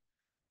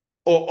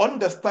or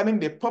understanding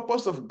the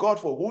purpose of God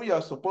for who you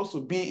are supposed to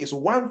be is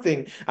one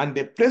thing, and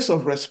the place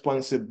of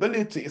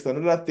responsibility is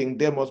another thing.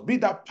 There must be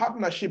that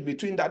partnership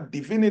between that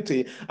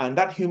divinity and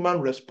that human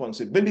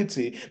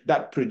responsibility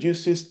that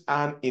produces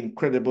an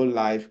incredible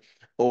life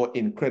or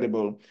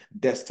incredible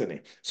destiny.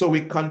 So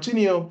we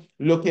continue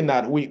looking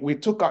at, we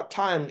took our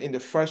time in the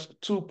first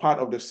two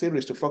parts of the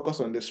series to focus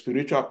on the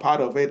spiritual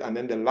part of it, and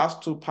then the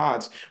last two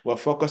parts were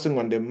focusing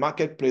on the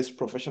marketplace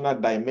professional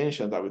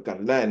dimension that we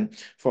can learn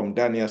from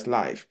Daniel's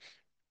life.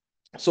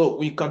 So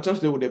we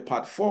continue with the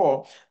part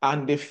 4,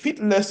 and the fifth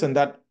lesson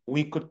that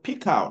we could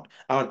pick out,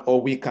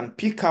 or we can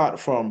pick out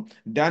from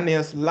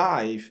Daniel's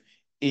life,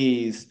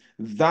 is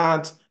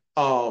that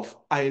of,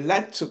 I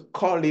like to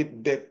call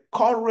it, the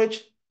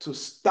courage to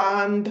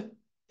stand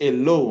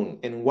alone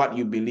in what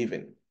you believe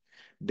in.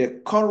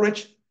 The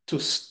courage to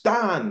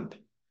stand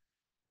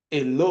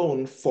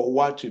alone for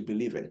what you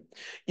believe in.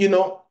 You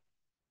know,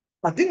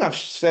 I think I've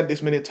said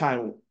this many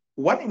times.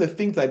 One of the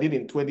things I did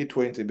in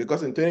 2020,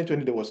 because in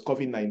 2020 there was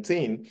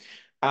COVID-19,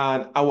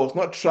 and I was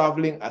not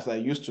traveling as I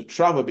used to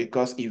travel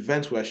because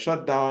events were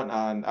shut down,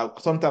 and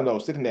sometimes I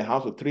was sitting in the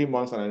house for 3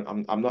 months and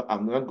I'm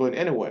not going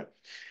anywhere.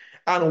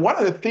 And one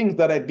of the things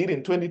that I did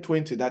in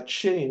 2020 that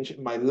changed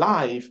my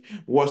life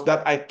was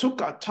that I took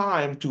a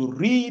time to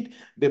read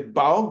the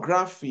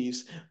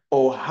biographies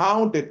or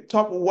how the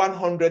top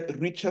 100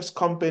 richest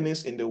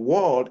companies in the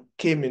world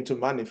came into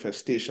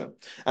manifestation.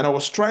 And I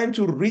was trying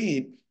to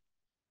read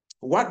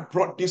what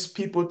brought these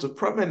people to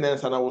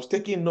prominence, and I was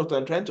taking notes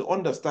and trying to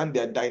understand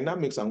their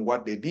dynamics and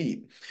what they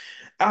did.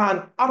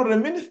 And out of the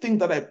many things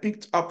that I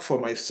picked up for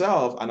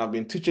myself, and I've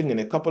been teaching in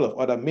a couple of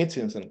other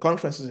meetings and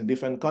conferences in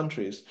different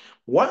countries,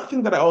 one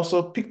thing that I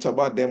also picked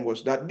about them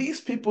was that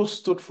these people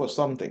stood for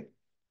something.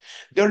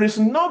 There is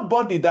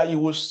nobody that you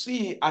will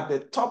see at the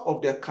top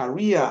of their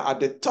career, at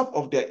the top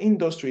of their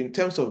industry in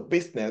terms of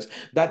business,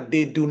 that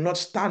they do not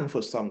stand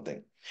for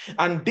something.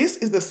 And this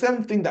is the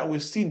same thing that we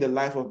see in the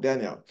life of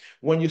Daniel.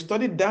 When you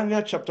study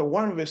Daniel chapter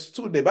 1, verse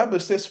 2, the Bible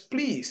says,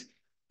 please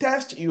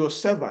test your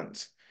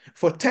servants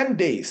for 10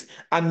 days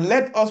and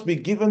let us be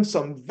given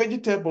some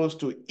vegetables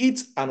to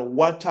eat and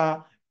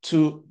water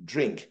to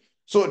drink.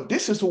 So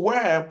this is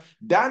where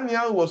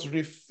Daniel was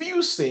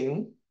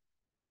refusing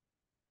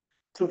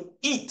to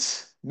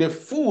eat the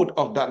food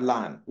of that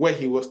land where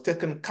he was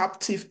taken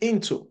captive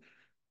into.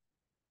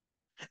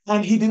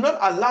 And he did not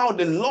allow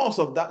the laws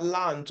of that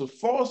land to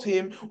force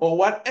him or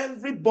what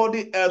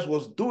everybody else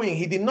was doing.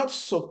 He did not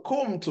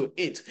succumb to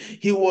it.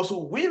 He was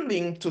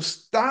willing to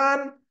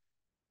stand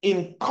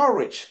in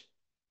courage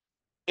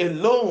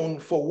alone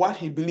for what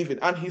he believed in.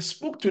 And he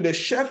spoke to the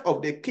chef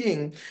of the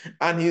king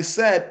and he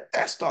said,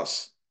 test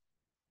us.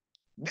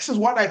 This is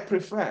what I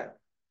prefer.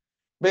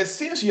 But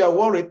since you are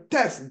worried,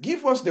 test,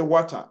 give us the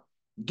water,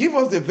 give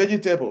us the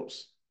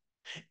vegetables.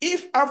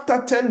 If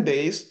after 10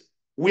 days,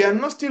 we are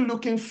not still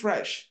looking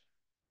fresh,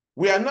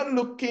 we're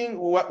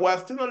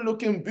still not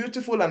looking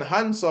beautiful and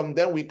handsome,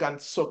 then we can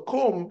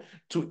succumb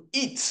to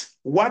eat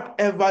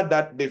whatever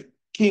that the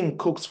king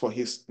cooks for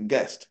his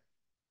guest.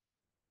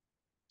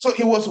 So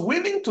he was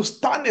willing to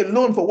stand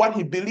alone for what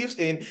he believes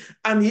in,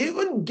 and he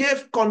even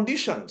gave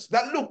conditions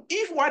that, look,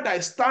 if what I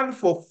stand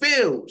for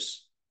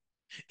fails,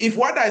 if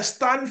what I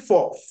stand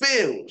for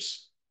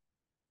fails,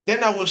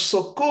 then I will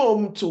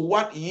succumb to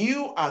what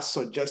you are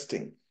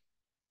suggesting.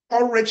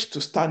 Courage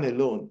to stand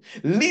alone.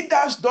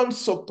 Leaders don't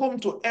succumb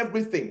to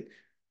everything.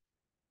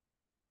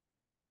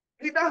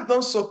 Leaders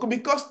don't succumb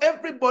because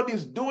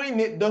everybody's doing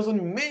it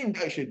doesn't mean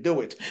they should do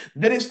it.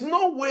 There is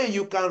no way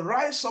you can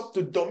rise up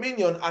to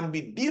dominion and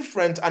be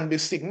different and be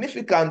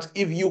significant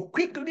if you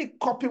quickly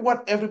copy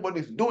what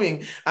everybody's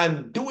doing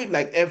and do it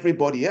like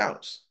everybody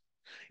else.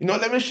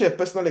 Let me share a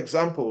personal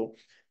example.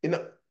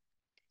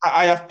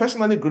 I have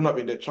personally grown up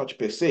in the church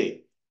per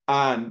se,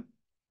 and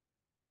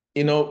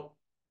you know,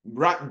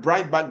 right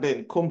back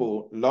then,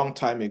 Kumbo, long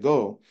time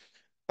ago,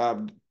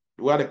 um,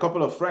 we had a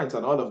couple of friends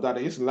and all of that.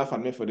 They used to laugh at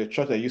me for the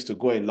church. I used to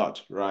go a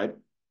lot, right?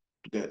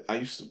 I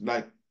used to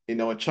like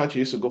in our church, I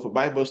used to go for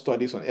Bible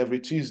studies on every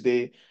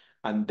Tuesday,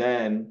 and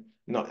then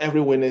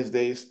every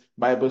Wednesdays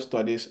Bible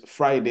studies,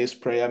 Fridays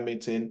prayer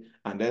meeting,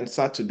 and then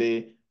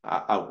Saturday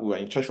we were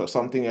in church for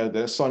something else.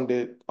 Then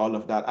Sunday, all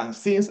of that. And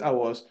since I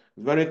was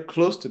very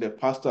close to the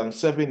pastor and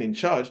serving in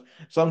church,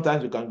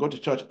 sometimes you can go to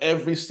church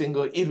every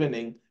single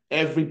evening,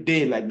 every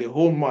day, like the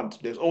whole month.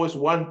 There's always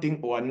one thing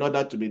or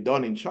another to be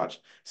done in church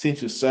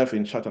since you serve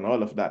in church and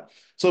all of that.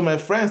 So my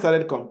friends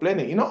started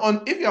complaining,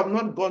 if you have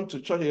not gone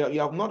to church,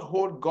 you have not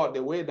heard God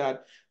the way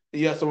that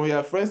some of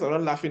your friends are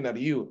not laughing at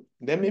you,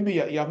 then maybe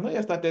you have not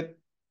yet started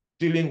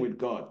dealing with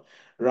God,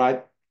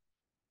 right?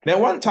 Then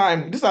one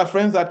time, these are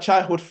friends that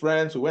childhood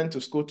friends who went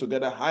to school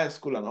together, high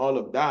school and all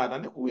of that.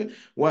 And we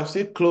were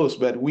still close,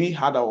 but we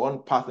had our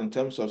own path in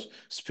terms of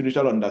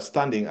spiritual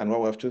understanding and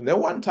what we've chosen. Then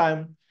one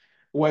time,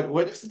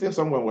 we're just sitting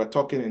somewhere, we're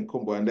talking in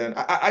Kumbo, and then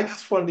I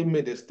just finally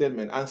made a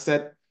statement and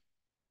said,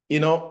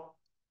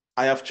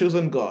 I have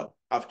chosen God.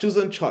 I've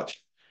chosen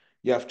church.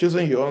 You have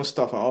chosen your own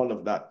stuff and all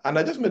of that. And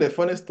I just made a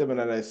funny statement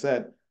and I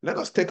said, let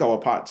us take our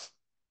parts.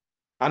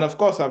 And of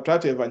course, I've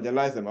tried to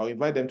evangelize them. I'll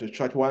invite them to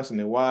church once in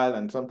a while,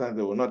 and sometimes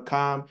they will not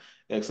come,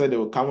 except they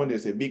will come when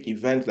there's a big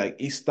event like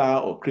Easter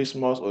or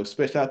Christmas or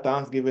special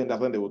Thanksgiving. That's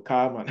when they will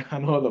come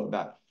and all of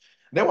that.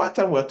 Then one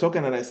time we were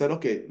talking and I said,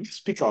 okay, let's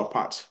pick our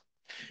parts.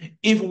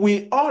 If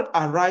we all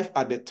arrive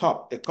at the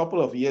top a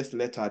couple of years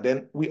later,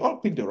 then we all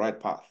pick the right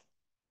path.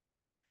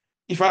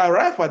 If I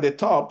arrive at the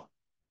top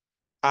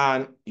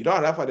and you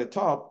don't arrive at the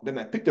top, then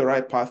I pick the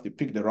right path, you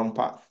pick the wrong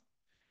path.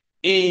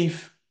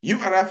 If you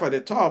arrive at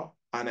the top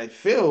and I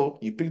fail,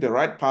 you pick the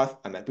right path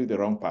and I pick the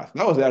wrong path.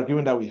 That was the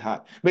argument that we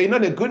had. But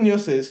the good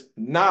news is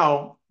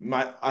now,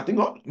 I think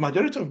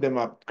majority of them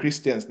are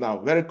Christians now,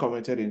 very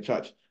committed in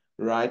church,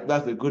 right?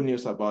 That's the good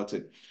news about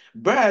it.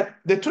 But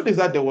the truth is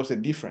that there was a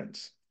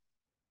difference.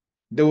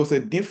 There was a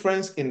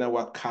difference in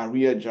our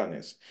career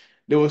journeys.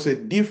 There was a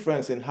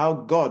difference in how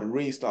God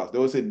raised us. There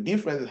was a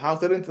difference in how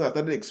certain things I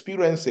started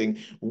experiencing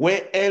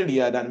way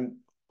earlier than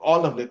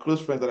all of the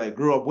close friends that I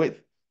grew up with.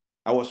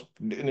 I was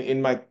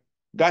in my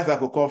guys I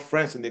could call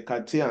friends in the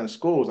cartier and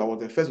schools. I was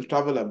the first to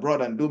travel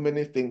abroad and do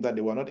many things that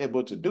they were not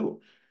able to do,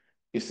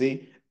 you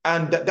see.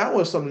 And that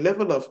was some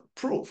level of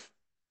proof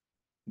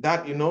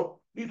that,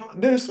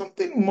 there is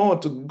something more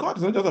to God.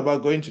 It's not just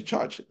about going to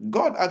church.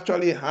 God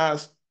actually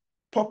has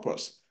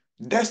purpose,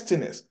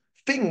 destinies,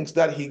 things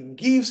that he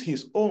gives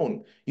his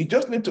own. You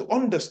just need to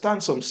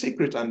understand some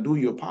secrets and do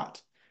your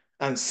part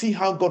and see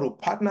how God will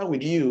partner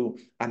with you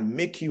and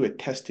make you a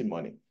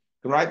testimony,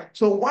 right?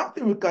 So one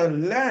thing we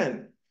can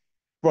learn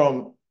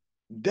from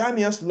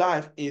Daniel's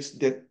life is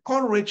the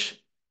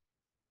courage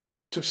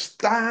to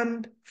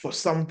stand for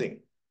something.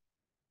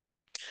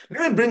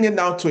 Let me bring it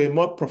down to a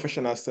more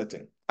professional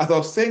setting. As I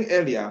was saying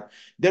earlier,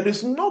 there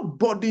is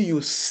nobody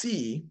you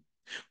see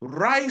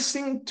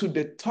rising to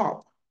the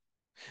top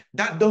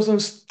that doesn't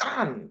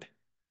stand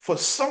for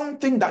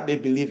something that they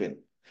believe in.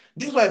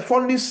 This is why I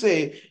fondly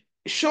say,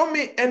 show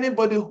me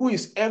anybody who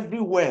is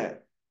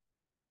everywhere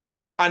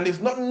and is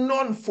not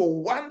known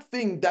for one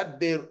thing that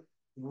they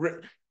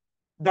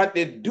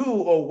do,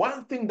 or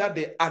one thing that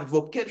they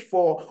advocate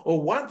for,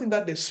 or one thing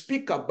that they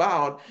speak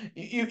about.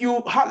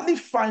 You hardly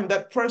find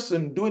that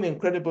person doing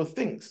incredible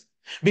things,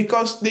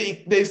 because there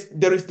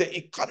is the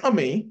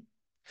economy,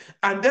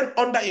 and then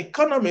under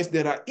economies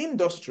there are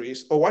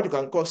industries, or what you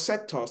can call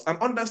sectors, and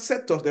under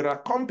sectors there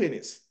are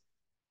companies,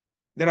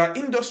 there are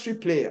industry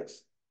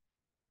players.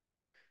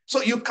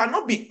 So you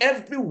cannot be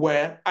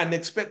everywhere and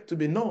expect to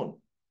be known.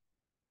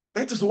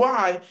 That is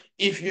why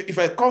if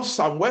I call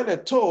Samuel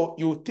Eto'o,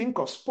 you think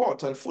of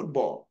sports and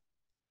football.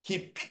 He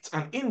picked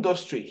an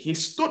industry. He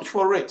stood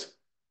for it.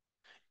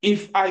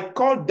 If I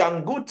call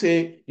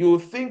Dangote, you will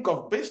think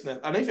of business.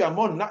 And if you are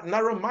more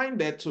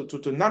narrow-minded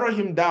to narrow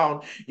him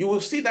down, you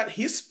will see that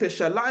he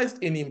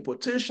specialized in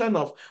importation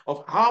of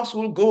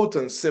household goods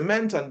and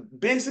cement and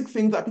basic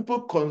things that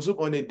people consume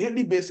on a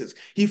daily basis.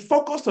 He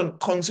focused on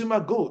consumer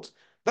goods.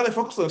 That he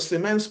focused on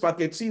cement,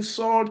 spaghetti,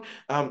 salt,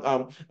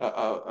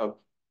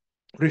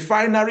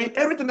 refinery,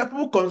 everything that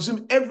people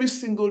consume every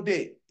single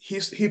day.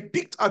 He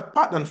picked a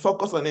part and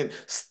focused on it.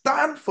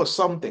 Stand for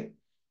something.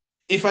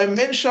 If I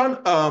mention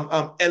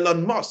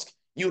Elon Musk,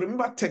 you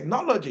remember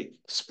technology,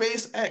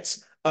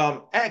 SpaceX,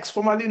 X,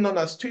 formerly known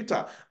as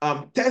Twitter,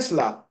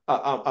 Tesla,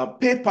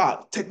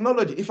 PayPal,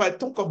 technology. If I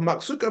talk of Mark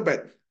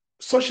Zuckerberg,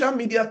 social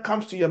media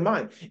comes to your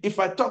mind. If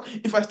I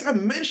start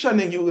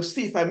mentioning, you will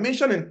see. If I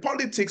mention in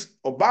politics,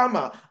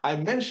 Obama, I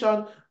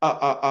mention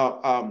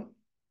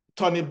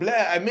Tony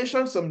Blair, I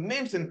mentioned some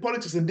names in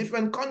politics in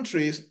different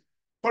countries,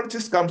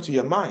 politics comes to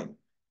your mind.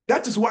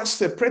 That is what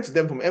separates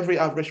them from every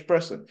average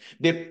person.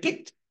 They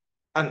picked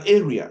an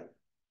area,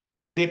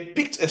 they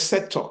picked a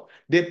sector,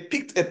 they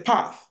picked a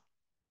path,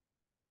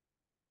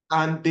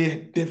 and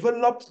they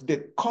developed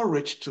the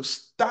courage to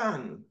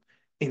stand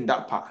in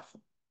that path.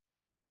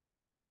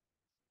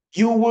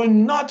 You will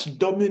not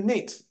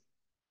dominate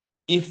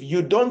if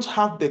you don't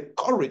have the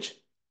courage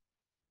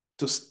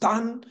to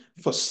stand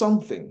for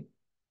something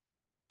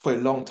for a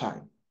long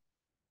time.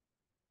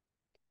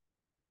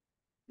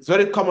 It's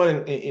very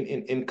common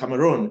in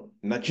Cameroon,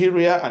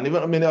 Nigeria, and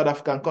even many other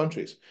African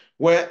countries,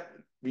 where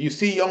you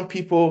see young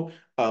people,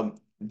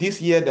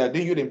 this year they're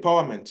doing youth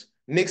empowerment.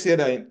 Next year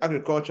they're in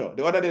agriculture.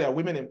 The other day they're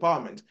women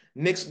empowerment.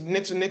 Next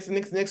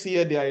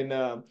year they are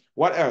in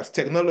what else?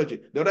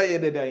 Technology. The other year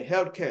they're in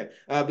healthcare.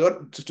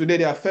 Today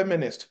they are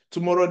feminists.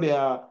 Tomorrow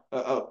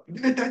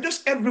they're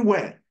just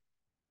everywhere.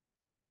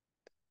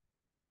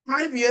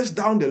 5 years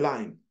down the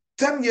line,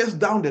 10 years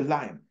down the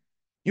line,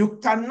 you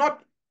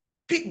cannot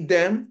pick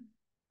them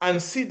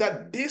and see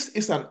that this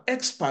is an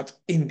expert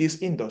in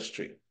this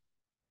industry.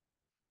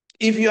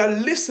 If you are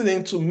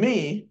listening to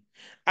me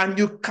and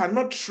you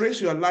cannot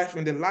trace your life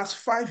in the last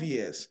 5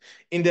 years,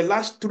 in the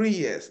last 3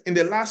 years, in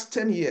the last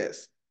 10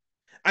 years,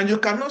 and you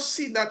cannot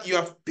see that you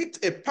have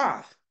picked a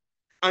path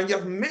and you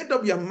have made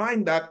up your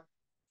mind that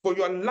for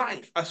your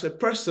life as a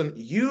person,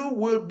 you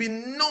will be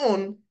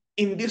known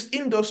in this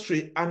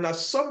industry and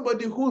as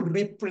somebody who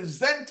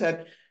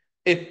represented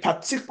a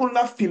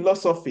particular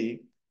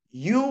philosophy,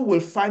 you will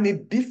find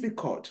it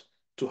difficult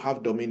to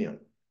have dominion.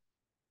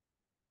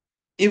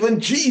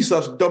 Even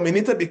Jesus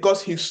dominated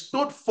because he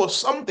stood for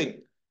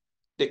something,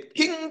 the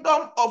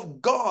kingdom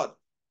of God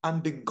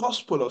and the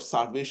gospel of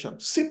salvation.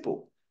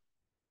 Simple.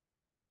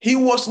 He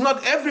was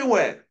not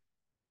everywhere.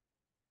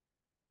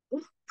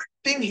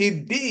 Thing he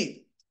did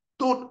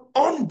stood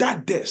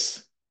under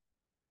this,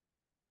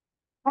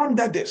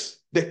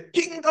 the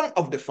kingdom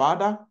of the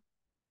Father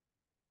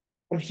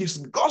and his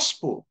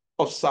gospel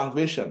of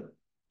salvation.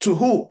 To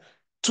who?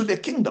 To the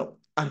kingdom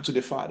and to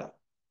the Father.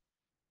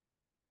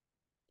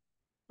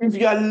 If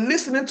you are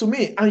listening to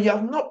me and you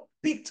have not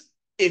picked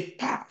a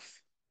path,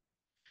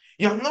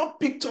 you have not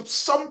picked up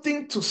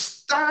something to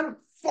stand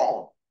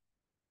for,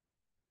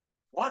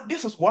 well,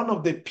 this is one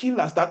of the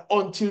pillars that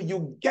until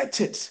you get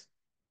it,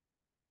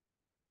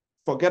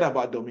 forget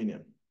about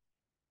dominion.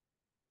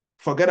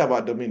 Forget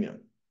about dominion.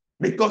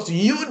 Because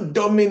you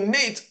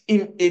dominate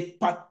in a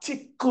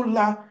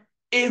particular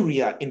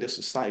area in the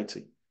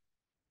society.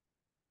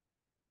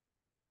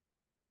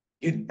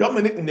 You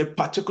dominate in a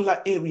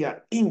particular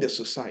area in the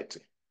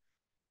society.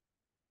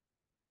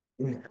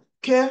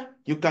 Okay,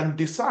 you can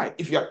decide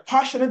if you're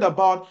passionate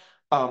about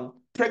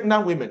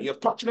pregnant women, you're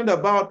passionate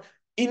about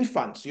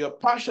infants, you're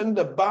passionate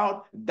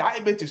about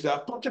diabetes, you're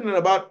passionate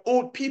about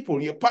old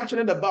people, you're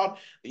passionate about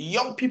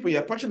young people,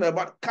 you're passionate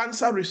about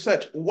cancer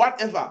research,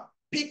 whatever.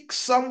 Pick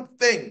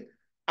something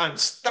and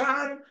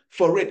stand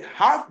for it.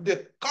 Have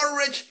the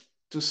courage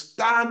to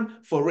stand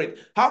for it.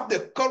 Have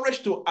the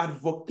courage to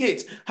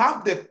advocate.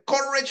 Have the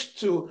courage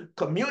to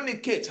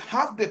communicate.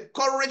 Have the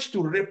courage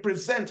to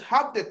represent.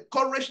 Have the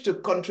courage to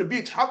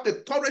contribute. Have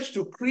the courage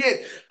to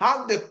create.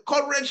 Have the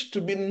courage to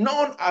be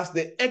known as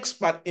the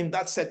expert in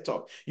that sector.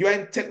 You are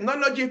in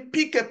technology,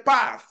 pick a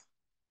path.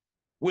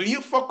 Will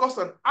you focus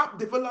on app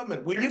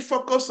development? Will you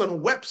focus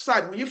on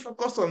website? Will you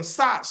focus on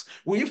SaaS?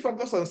 Will you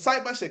focus on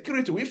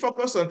cybersecurity? Will you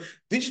focus on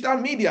digital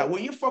media?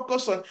 Will you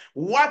focus on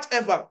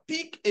whatever?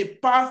 Pick a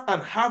path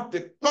and have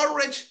the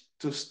courage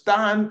to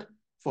stand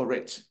for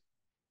it.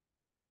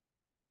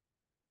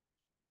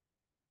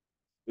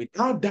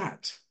 Without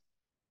that,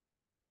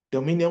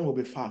 dominion will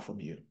be far from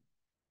you.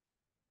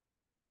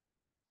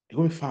 It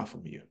will be far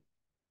from you.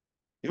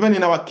 Even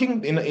in our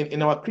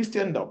in our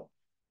Christendom,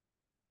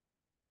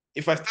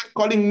 if I start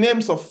calling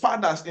names of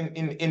fathers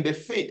in the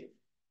faith,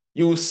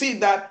 you will see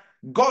that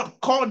God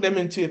called them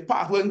into a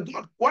path. When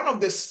God, one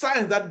of the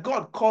signs that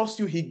God calls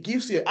you, he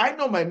gives you. I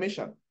know my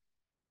mission.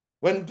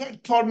 When God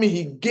called me,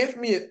 he gave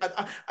me, and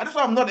that's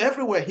why I'm not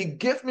everywhere. He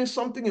gave me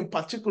something in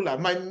particular.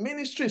 My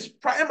ministry is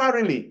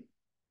primarily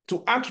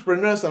to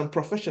entrepreneurs and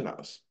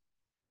professionals.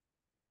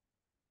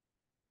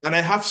 And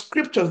I have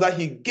scriptures that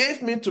he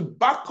gave me to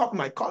back up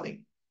my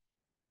calling.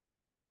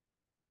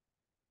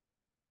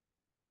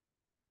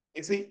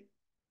 You see,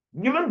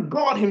 even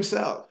God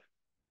himself,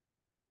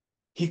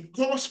 he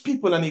calls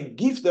people and he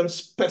gives them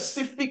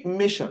specific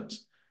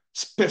missions,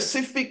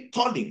 specific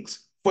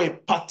callings for a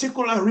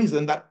particular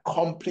reason that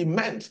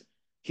complement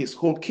his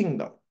whole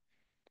kingdom.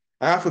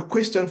 I have a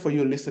question for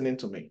you listening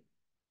to me.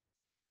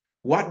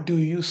 What do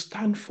you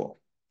stand for?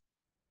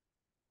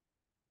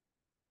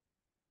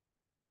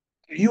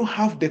 Do you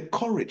have the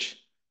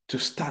courage to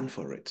stand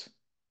for it?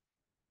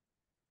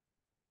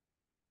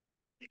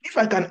 If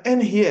I can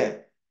end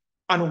here,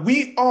 and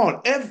we all,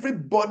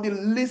 everybody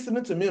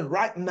listening to me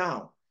right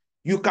now,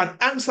 you can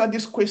answer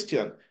this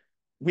question,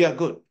 we are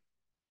good.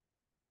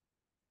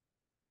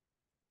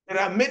 There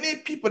are many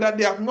people that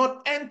they have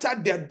not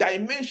entered their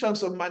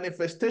dimensions of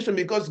manifestation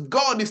because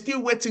God is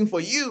still waiting for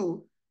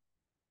you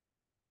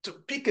to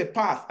pick a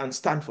path and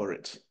stand for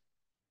it.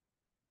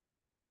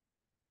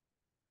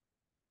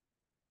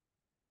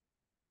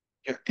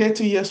 You're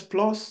 30 years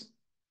plus,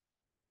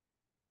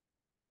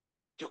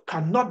 you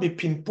cannot be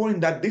pinpointed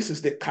that this is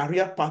the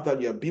career path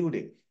that you're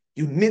building.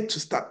 You need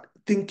to start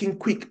thinking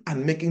quick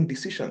and making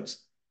decisions.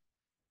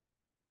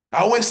 I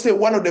always say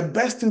one of the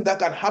best things that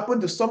can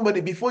happen to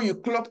somebody before you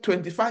clock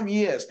 25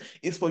 years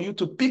is for you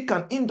to pick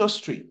an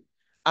industry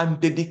and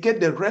dedicate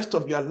the rest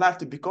of your life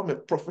to become a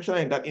professional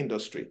in that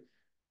industry.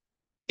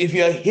 If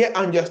you're here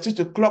and you're still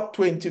to clock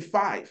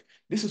 25,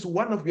 this is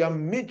one of your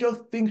major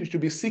things you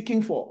should be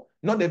seeking for,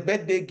 not a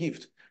birthday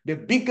gift. The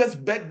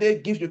biggest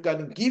birthday gift you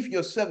can give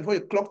yourself before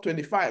you clock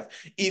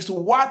 25 is,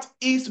 what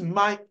is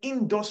my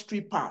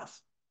industry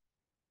path?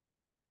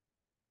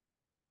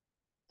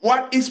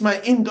 What is my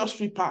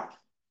industry path?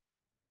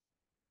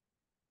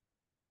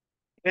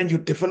 And you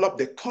develop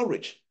the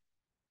courage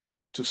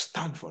to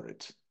stand for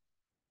it.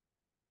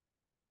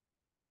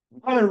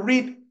 Go and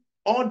read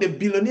all the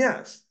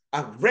billionaires.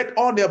 I've read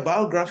all their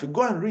biography.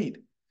 Go and read.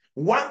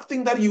 One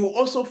thing that you will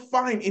also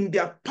find in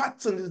their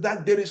patterns is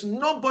that there is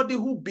nobody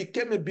who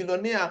became a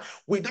billionaire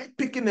without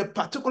picking a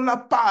particular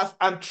path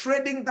and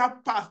trading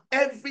that path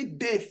every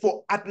day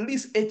for at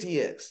least 8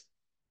 years.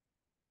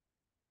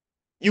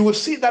 You will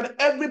see that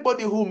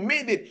everybody who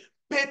made it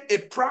paid a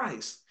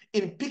price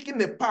in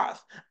picking a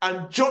path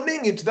and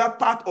journeying into that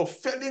path of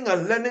failing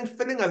and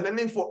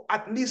learning for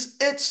at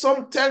least 8,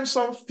 some 10,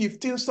 some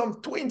 15,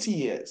 some 20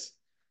 years.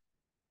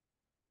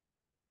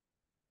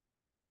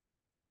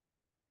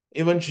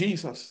 Even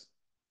Jesus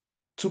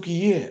took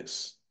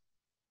years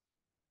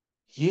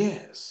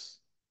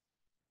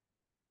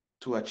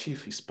to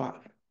achieve his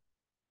path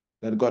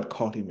that God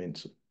called him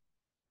into.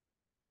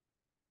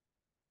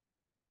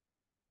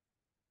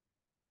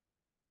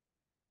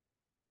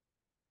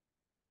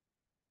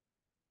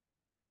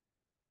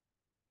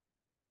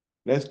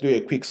 Let's do a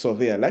quick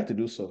survey. I like to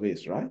do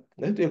surveys, right?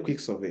 Let's do a quick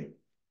survey.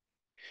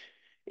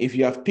 If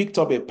you have picked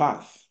up a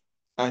path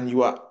and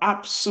you are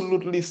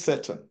absolutely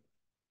certain,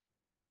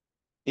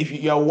 if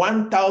you are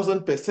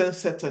 1000%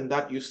 certain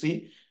that you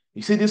see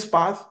this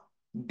path,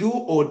 do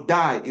or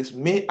die is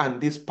me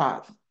and this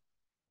path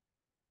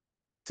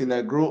till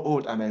I grow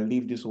old and I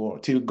leave this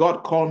world, till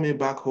God call me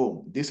back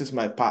home. This is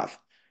my path.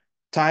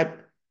 Type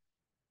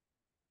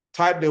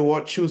the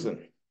word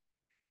chosen.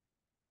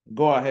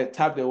 Go ahead,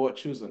 type the word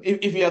chosen.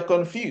 If you are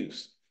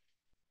confused,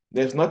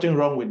 there's nothing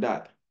wrong with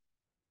that.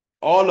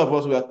 All of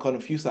us were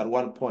confused at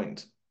one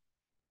point.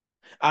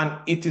 And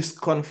it is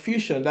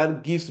confusion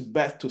that gives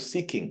birth to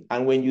seeking.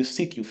 And when you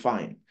seek, you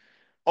find.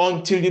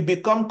 Until you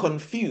become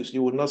confused,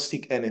 you will not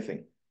seek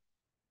anything.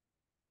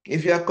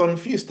 If you are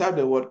confused, type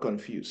the word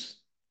confused.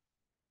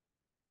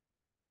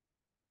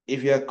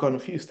 If you're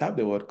confused, type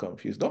the word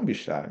confused. Don't be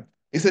shy.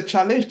 It's a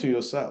challenge to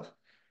yourself.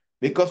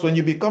 Because when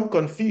you become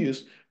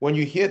confused, when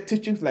you hear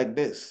teachings like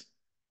this,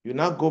 you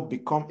now go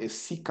become a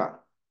seeker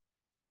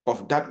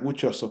of that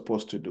which you're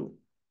supposed to do.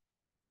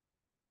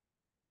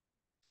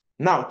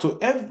 Now, to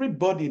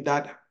everybody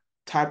that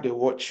typed the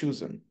word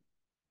chosen,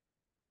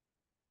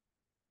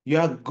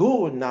 your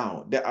goal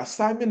now, the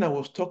assignment I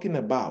was talking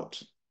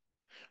about,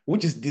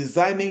 which is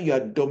designing your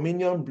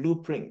dominion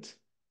blueprint,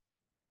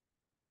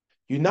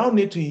 you now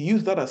need to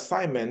use that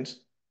assignment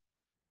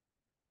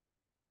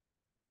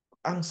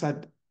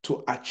answered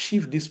to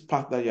achieve this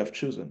path that you have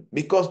chosen.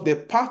 Because the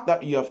path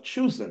that you have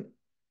chosen,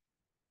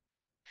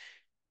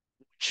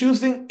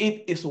 choosing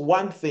it is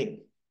one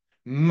thing.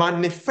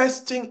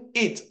 Manifesting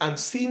it and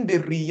seeing the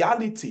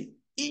reality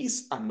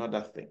is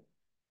another thing.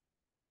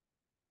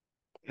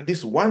 And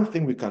this one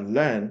thing we can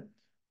learn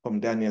from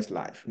Daniel's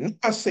life.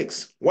 Number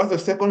 6, what's the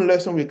second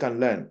lesson we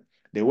can learn?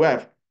 The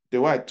way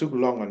I took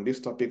long on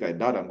this topic, I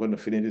doubt I'm going to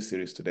finish this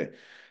series today.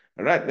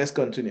 All right, let's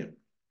continue.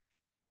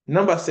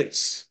 Number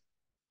 6.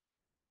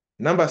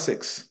 Number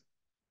 6.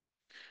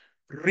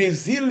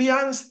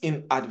 Resilience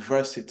in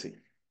adversity.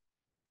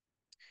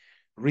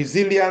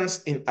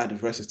 Resilience in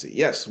adversity.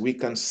 Yes, we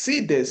can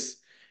see this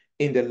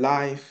in the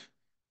life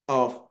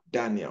of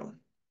Daniel.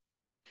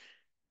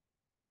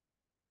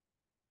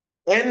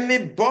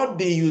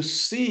 Anybody you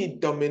see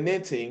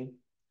dominating,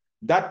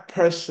 that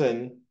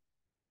person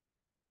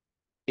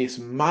is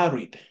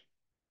married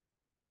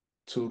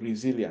to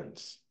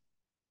resilience.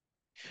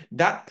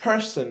 That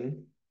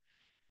person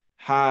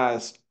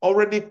has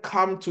already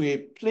come to a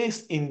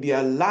place in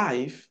their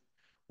life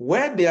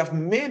where they have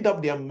made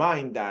up their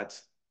mind that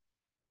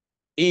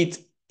it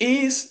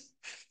is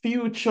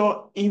future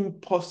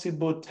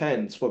impossible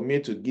tense for me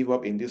to give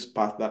up in this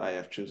path that I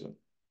have chosen.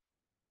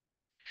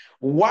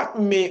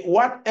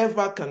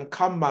 Whatever can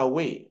come my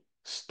way,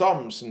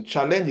 storms and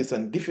challenges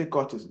and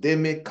difficulties, they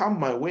may come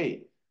my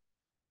way.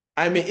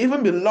 I may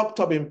even be locked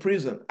up in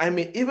prison. I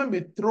may even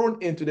be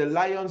thrown into the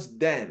lion's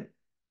den.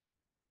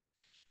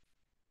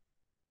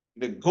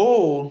 The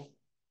goal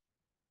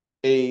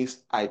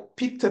is I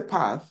picked a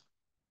path.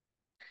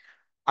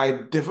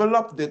 I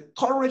developed the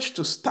courage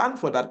to stand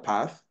for that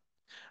path.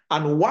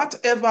 And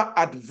whatever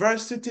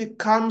adversity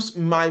comes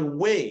my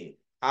way,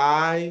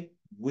 I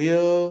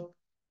will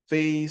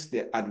face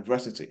the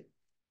adversity.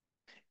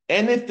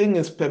 Anything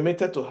is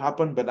permitted to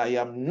happen, but I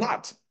am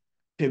not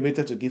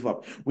permitted to give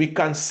up. We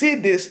can see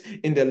this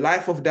in the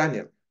life of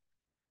Daniel.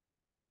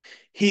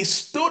 He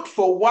stood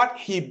for what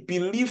he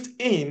believed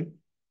in,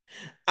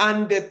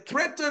 and they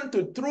threatened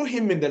to throw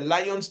him in the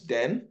lion's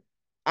den,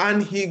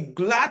 and he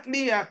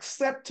gladly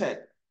accepted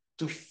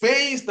to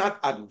face that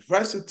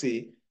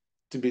adversity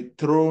to be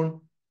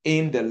thrown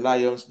in the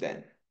lion's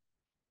den.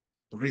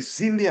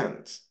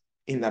 Resilience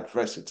in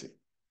adversity.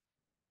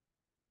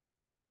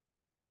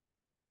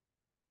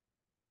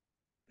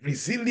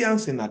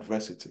 Resilience in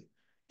adversity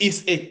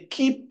is a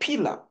key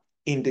pillar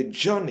in the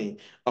journey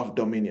of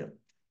dominion.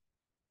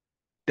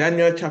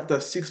 Daniel chapter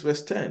 6,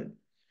 verse 10.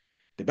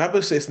 The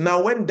Bible says,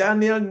 now when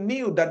Daniel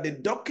knew that the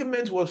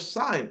document was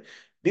signed,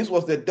 this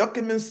was the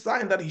document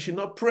signed that he should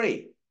not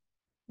pray.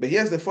 But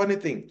here's the funny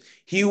thing.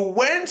 He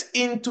went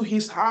into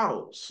his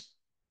house.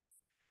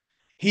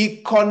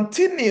 He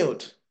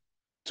continued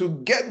to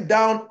get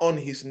down on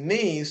his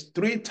knees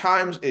 3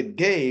 times a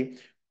day,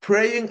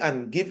 praying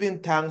and giving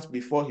thanks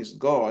before his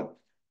God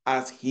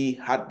as he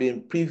had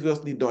been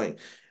previously doing.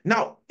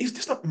 Now, is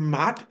this not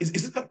mad? Is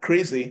this not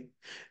crazy?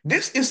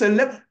 This is a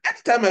level.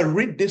 Anytime I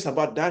read this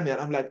about Daniel,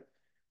 I'm like,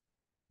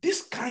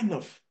 this kind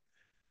of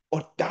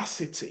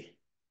audacity.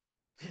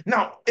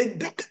 Now, a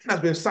document has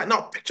been signed.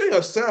 Now, picture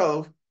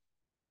yourself.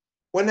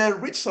 When I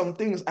read some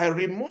things, I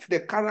remove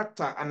the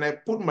character and I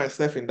put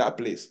myself in that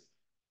place.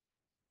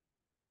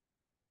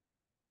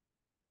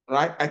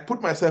 Right? I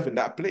put myself in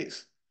that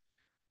place.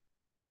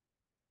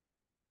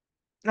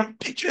 Now,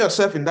 picture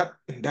yourself in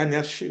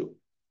Daniel's shoe.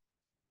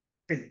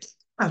 It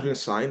has been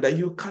signed that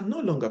you can no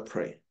longer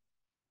pray.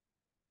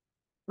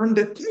 And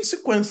the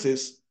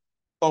consequences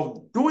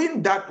of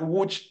doing that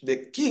which the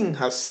king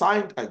has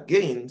signed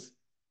against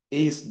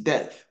is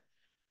death,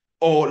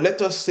 or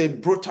let us say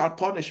brutal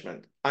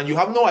punishment. And you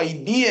have no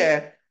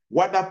idea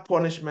what that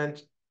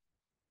punishment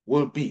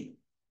will be.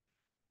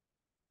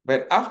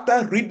 But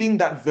after reading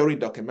that very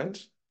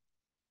document,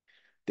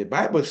 the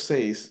Bible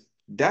says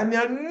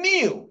Daniel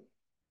knew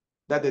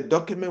that the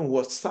document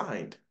was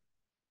signed.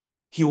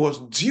 He was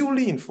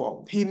duly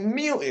informed. He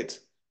knew it.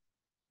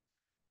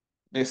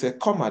 There's a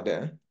comma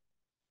there.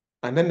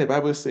 And then the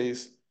Bible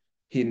says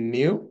he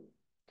knew.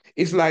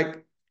 It's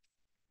like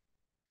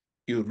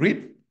you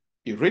read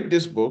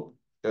this book,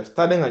 you're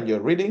studying and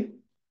you're reading,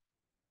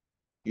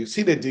 you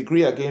see the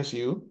degree against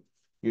you,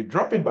 you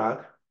drop it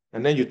back,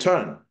 and then you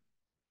turn.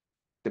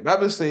 The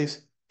Bible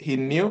says he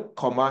knew,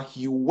 comma,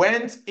 he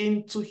went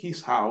into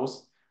his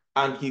house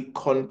and he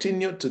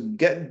continued to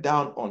get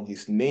down on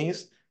his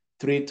knees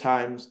 3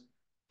 times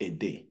a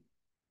day.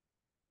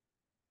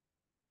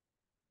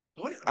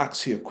 I want to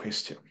ask you a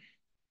question.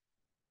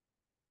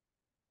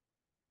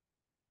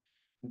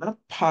 that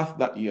path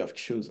that you have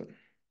chosen,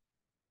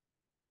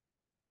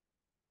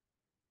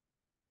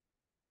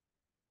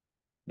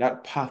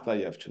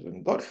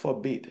 God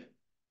forbid,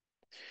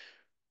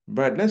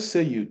 but let's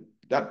say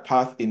that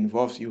path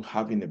involves you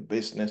having a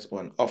business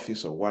or an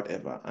office or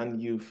whatever,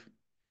 and you've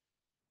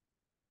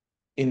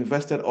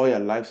invested all your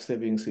life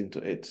savings into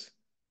it,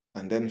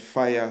 and then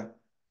fire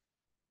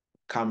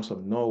comes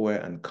from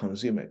nowhere and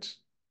consume it.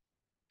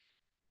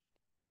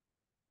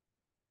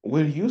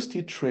 Will you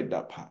still trade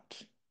that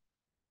path?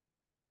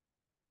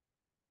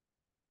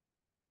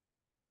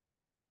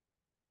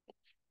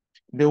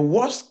 The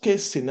worst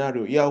case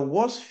scenario, your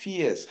worst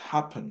fears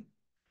happen.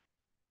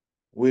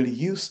 Will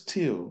you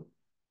still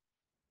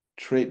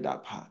trade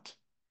that path?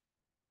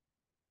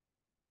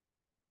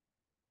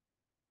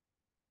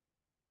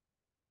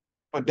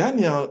 But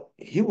Daniel,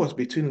 he was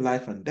between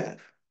life and death.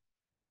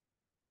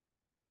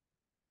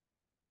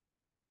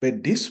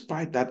 But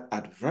despite that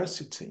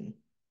adversity,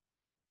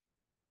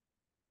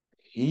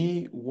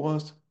 he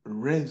was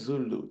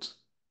resolute.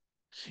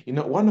 You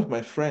know, one of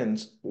my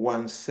friends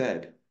once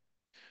said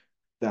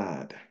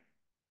that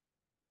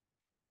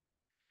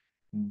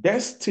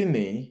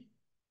destiny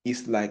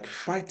is like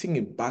fighting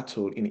a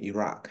battle in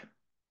Iraq.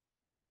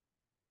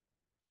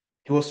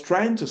 He was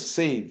trying to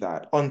say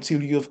that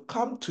until you've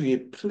come to a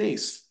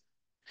place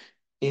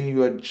in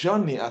your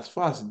journey as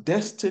far as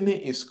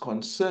destiny is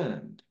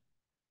concerned,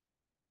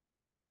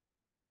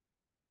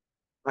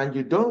 and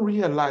you don't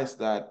realize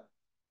that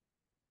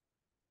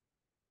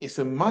it's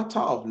a matter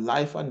of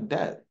life and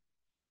death.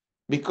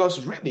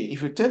 Because really,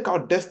 if you take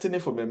out destiny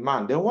from a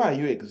man, then why are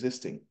you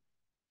existing?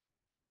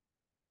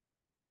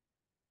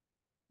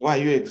 Why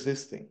are you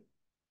existing?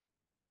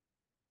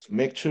 To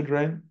make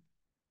children,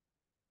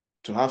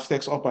 to have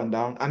sex up and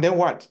down, and then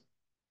what?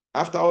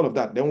 After all of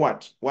that, then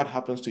what? What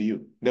happens to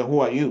you? Then who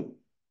are you?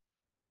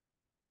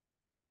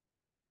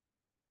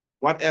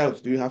 What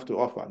else do you have to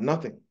offer?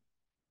 Nothing.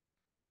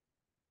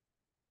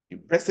 You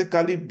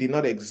basically did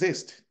not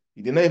exist.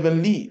 You did not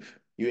even live.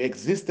 You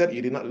existed,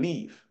 you did not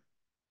live.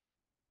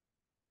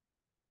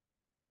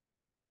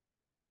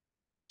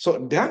 So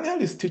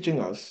Daniel is teaching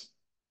us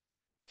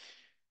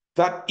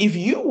that if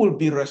you will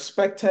be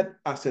respected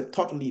as a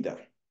thought leader,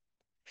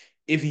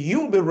 if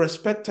you will be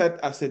respected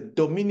as a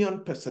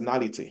dominion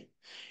personality,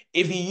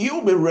 if you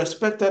will be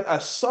respected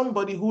as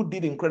somebody who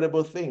did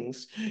incredible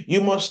things,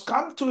 you must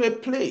come to a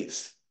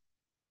place,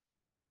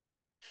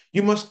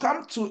 you must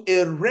come to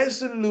a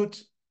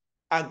resolute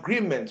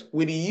agreement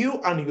with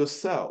you and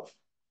yourself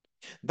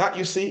that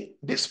you see,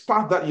 this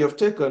path that you have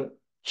taken,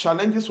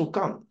 challenges will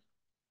come,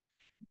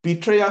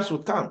 betrayals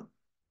will come,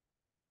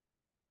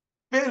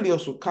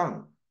 failures will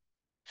come,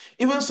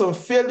 even some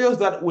failures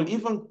that will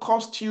even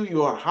cost you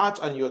your heart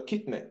and your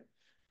kidney.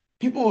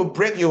 People will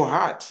break your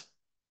heart.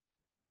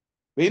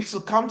 We need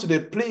to come to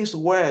the place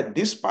where,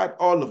 despite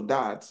all of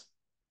that,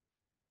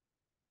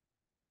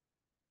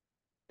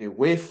 the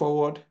way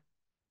forward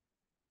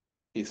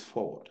is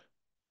forward.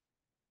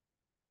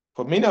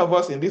 For many of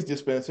us in this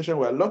dispensation,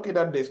 we're lucky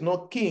that there's no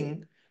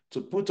king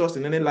to put us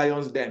in any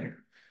lion's den.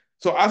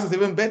 So us is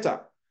even better.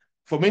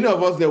 For many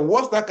of us, the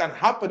worst that can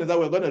happen is that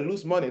we're going to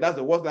lose money. That's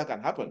the worst that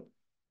can happen.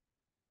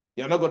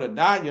 You're not going to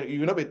die.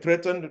 You will not be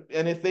threatened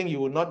anything. You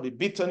will not be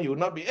beaten. You will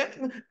not be,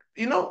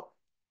 you know.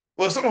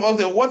 Well, some of us,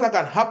 the worst that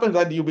can happen is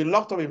that you'll be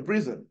locked up in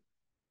prison.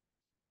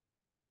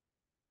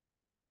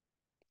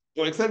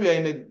 So except you're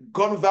in a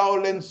gun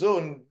violence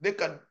zone, they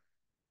can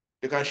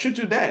shoot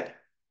you dead.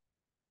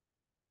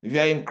 If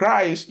you're in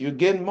Christ, you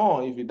gain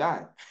more if you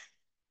die.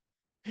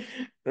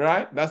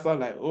 Right? That's not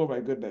like, oh my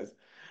goodness.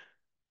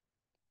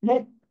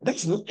 No,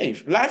 that's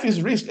life. Life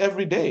is risked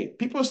every day.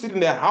 People sit in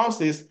their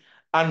houses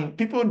and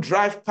people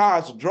drive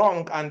cars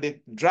drunk and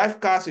they drive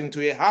cars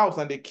into a house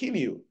and they kill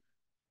you.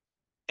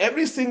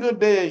 Every single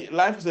day,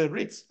 life is a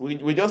risk.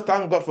 We just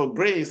thank God for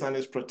grace and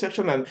his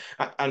protection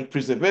and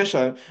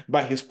preservation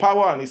by his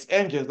power and his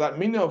angels that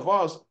many of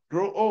us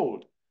grow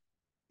old.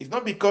 It's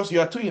not because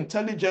you are too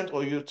intelligent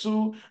or you're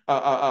too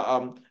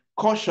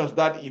cautious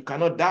that you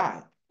cannot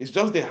die. It's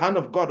just the hand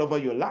of God over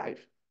your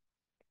life.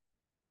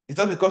 It's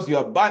not because you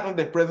abide in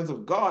the presence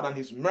of God and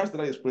his mercy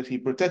that he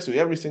protects you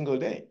every single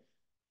day.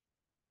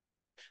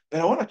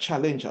 But I want to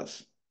challenge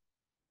us.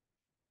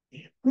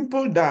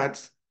 People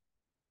that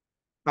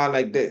are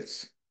like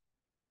this,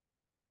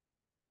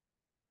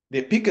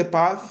 they pick a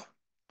path.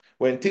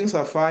 When things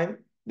are fine,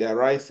 they are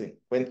rising.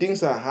 When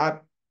things are hard,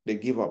 they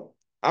give up.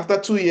 After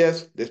 2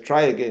 years, they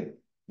try again.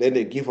 Then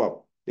they give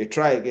up. They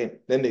try again.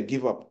 Then they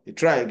give up. They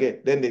try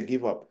again. Then they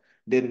give up.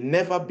 They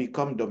never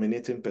become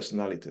dominating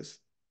personalities.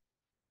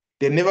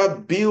 They never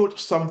build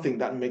something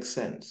that makes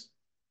sense.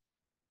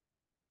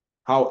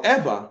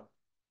 However,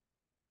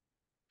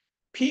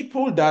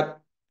 people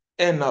that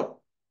end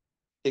up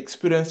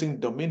experiencing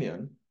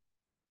dominion,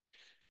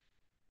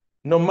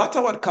 no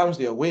matter what comes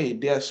their way,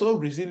 they are so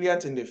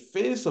resilient in the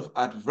face of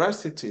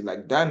adversity,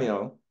 like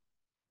Daniel,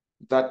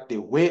 that the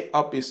way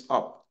up is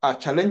up. Are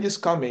challenges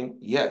coming?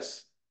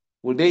 Yes.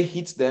 Will they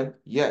hit them?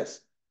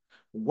 Yes.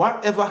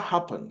 Whatever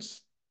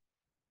happens,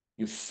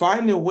 you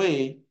find a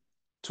way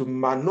to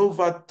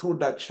maneuver through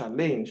that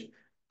challenge,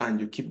 and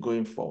you keep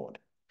going forward.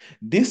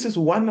 This is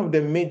one of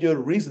the major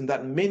reasons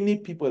that many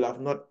people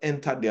have not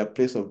entered their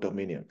place of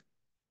dominion.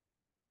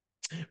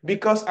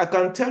 Because I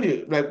can tell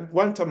you, like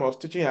one time I was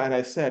teaching and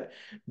I said,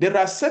 there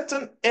are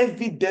certain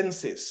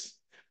evidences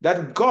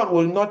that God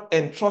will not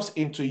entrust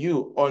into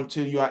you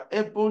until you are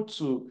able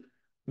to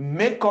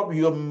make up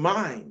your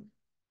mind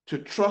to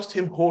trust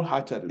him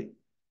wholeheartedly.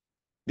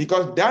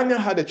 Because Daniel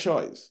had a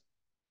choice.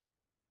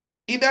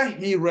 Either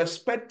he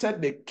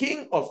respected the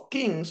king of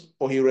kings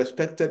or he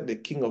respected the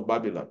king of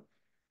Babylon.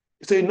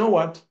 He said, you know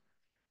what?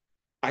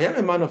 I am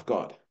a man of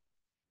God.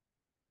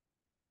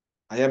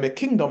 I am a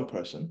kingdom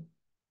person.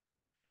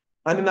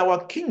 And in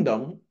our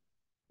kingdom,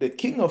 the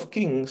king of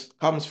kings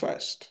comes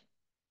first.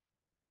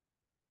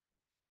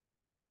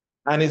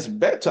 And it's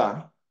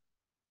better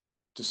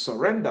to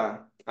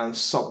surrender and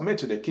submit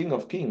to the king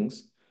of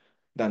kings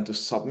than to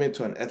submit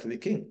to an earthly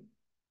king.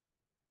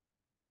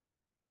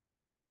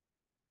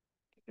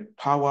 The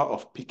power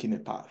of picking a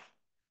path.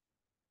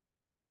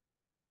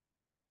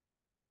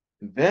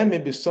 There may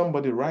be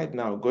somebody right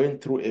now going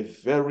through a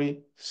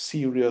very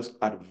serious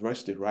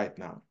adversity right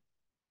now.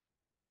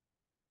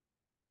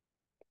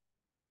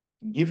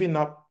 Giving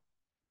up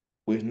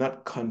will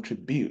not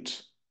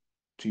contribute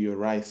to your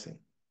rising.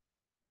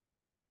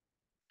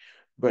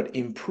 But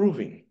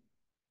improving,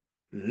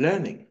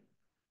 learning,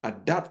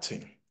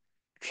 adapting,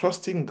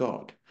 trusting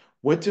God,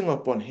 waiting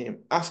upon him,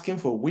 asking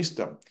for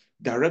wisdom,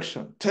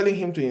 direction, telling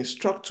him to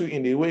instruct you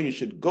in the way you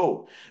should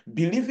go,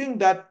 believing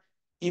that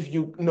if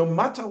you, no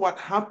matter what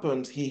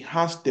happens, he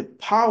has the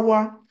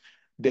power,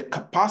 the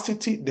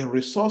capacity, the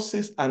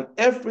resources, and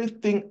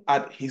everything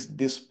at his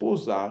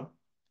disposal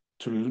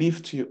to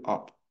lift you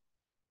up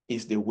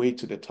is the way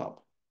to the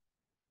top.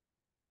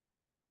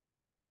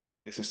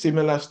 It's a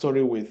similar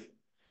story with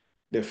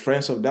the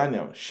friends of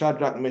Daniel,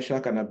 Shadrach,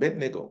 Meshach, and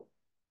Abednego.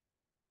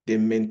 They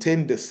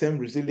maintained the same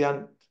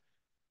resilient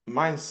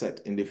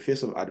mindset in the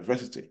face of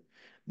adversity.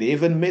 They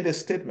even made a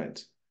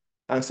statement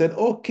and said,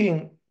 "Oh,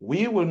 king,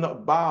 we will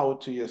not bow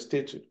to your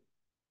statue.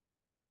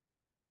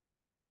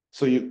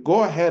 So you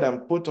go ahead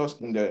and put us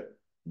in the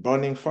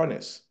burning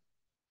furnace."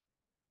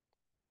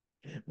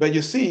 But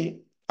you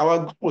see,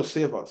 our God will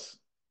save us.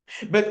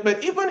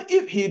 But even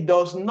if he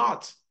does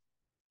not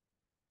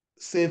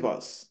save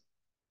us,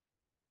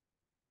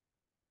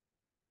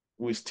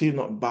 we still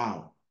not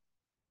bow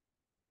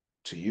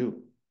to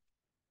you.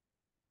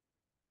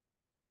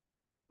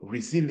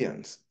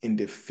 Resilience in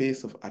the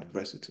face of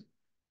adversity.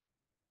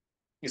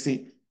 You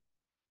see,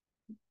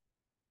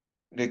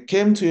 they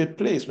came to a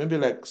place, maybe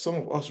like some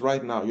of us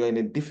right now, you're in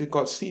a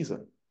difficult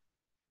season.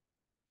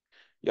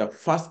 You have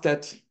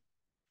fasted,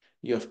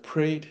 you have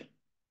prayed,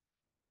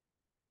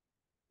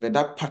 but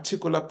that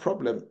particular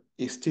problem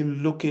is still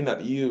looking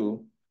at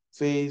you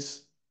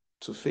face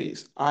to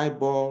face,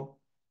 eyeball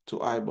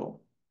to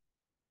eyeball.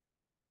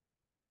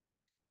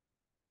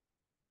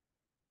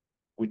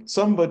 With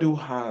somebody who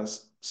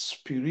has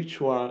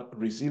spiritual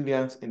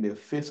resilience in the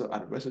face of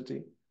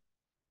adversity,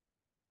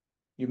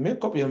 you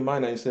make up your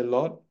mind and you say,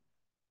 Lord,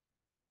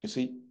 you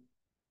see,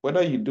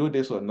 whether you do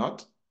this or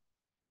not,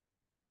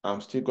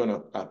 I'm still going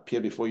to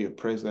appear before your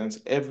presence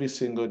every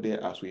single day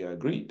as we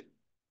agreed.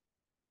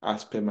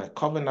 As per my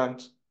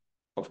covenant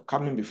of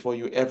coming before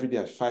you every day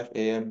at 5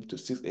 a.m. to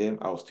 6 a.m.,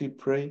 I will still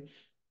pray.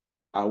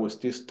 I will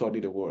still study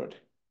the word.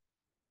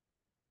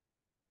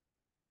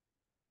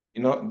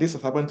 You know, this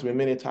has happened to me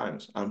many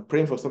times. I'm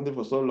praying for something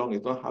for so long,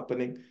 it's not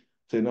happening.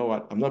 So you know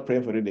what? I'm not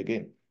praying for it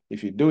again.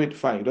 If you do it,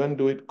 fine. You don't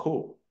do it,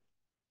 cool.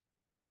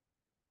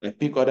 I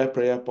pick other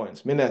prayer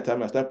points. Many a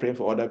time I start praying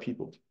for other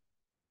people.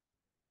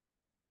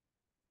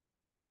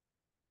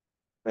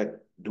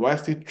 But do I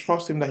still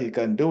trust him that he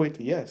can do it?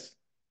 Yes.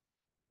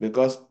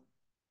 Because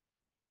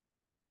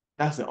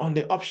that's the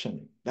only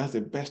option. That's the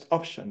best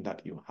option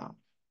that you have.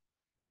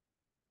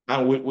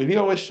 And will he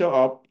always show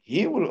up?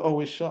 He will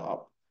always show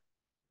up.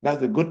 That's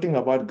the good thing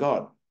about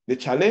God. The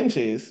challenge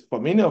is,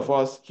 for many of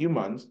us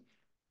humans,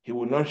 he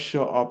will not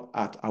show up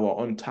at our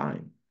own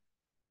time.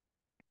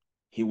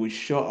 He will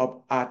show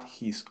up at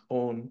his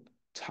own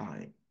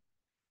time.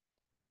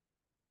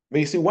 But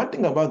you see, one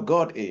thing about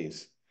God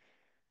is,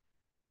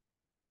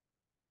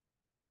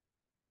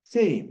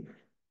 same.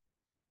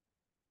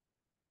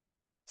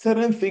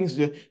 Certain things,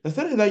 the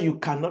certain things that you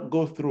cannot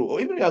go through, or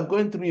even if you are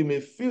going through, you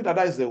may feel that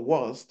is the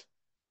worst,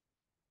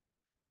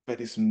 but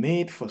it's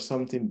made for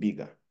something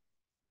bigger.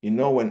 You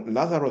know, when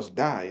Lazarus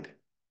died,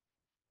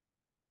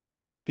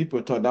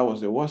 people thought that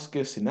was the worst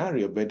case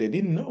scenario, but they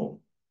didn't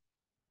know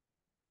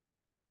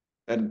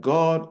that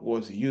God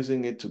was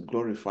using it to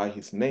glorify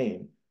his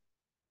name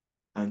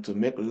and to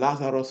make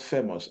Lazarus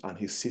famous and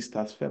his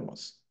sisters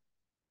famous.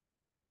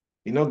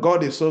 You know,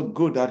 God is so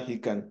good that you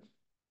can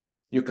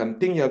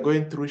think you're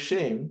going through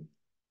shame,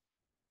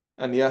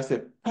 and he has a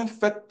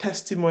perfect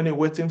testimony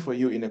waiting for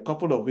you in a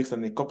couple of weeks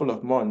and a couple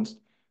of months,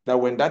 that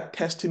when that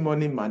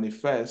testimony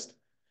manifests,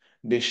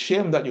 the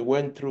shame that you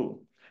went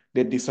through,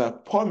 the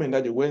disappointment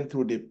that you went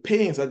through, the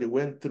pains that you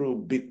went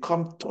through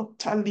become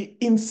totally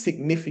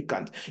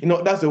insignificant.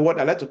 That's the word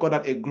I like to call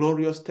that a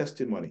glorious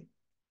testimony.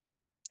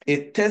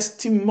 A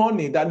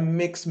testimony that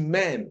makes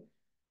men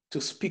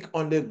to speak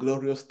only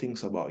glorious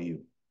things about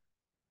you.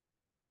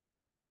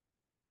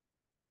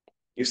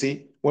 You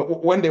see,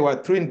 when they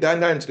were throwing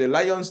Daniel into the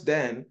lion's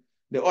den,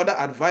 the other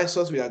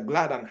advisors were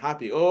glad and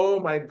happy. Oh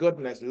my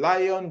goodness,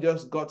 lion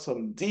just got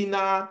some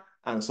dinner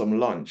and some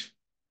lunch.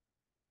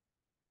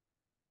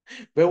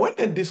 But when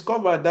they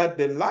discovered that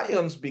the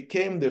lions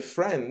became the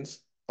friends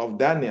of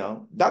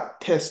Daniel,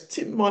 that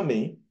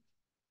testimony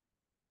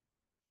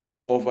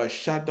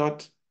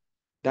overshadowed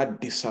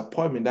that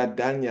disappointment that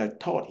Daniel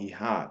thought he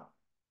had,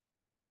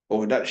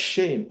 or that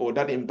shame, or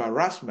that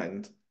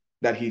embarrassment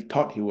that he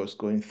thought he was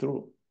going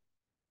through.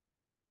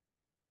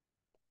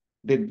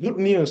 The good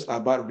news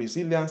about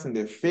resilience in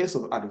the face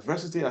of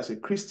adversity as a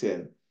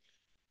Christian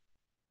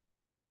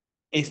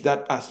is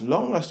that as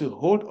long as you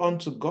hold on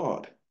to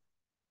God,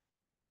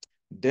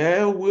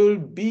 there will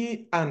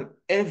be an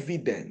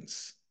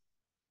evidence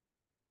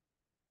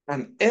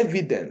that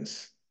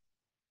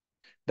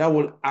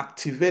will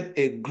activate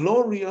a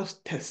glorious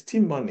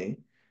testimony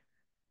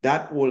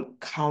that will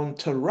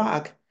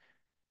counteract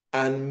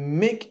and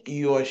make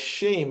your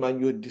shame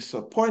and your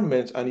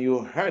disappointment and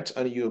your hurt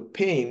and your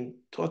pain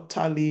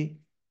totally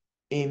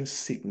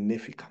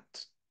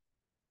insignificant.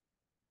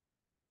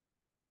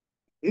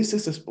 This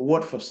is a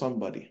word for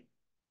somebody,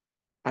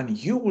 and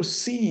you will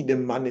see the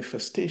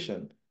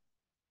manifestation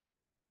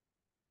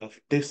of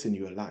this in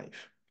your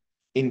life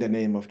in the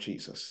name of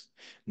Jesus.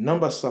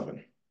 Number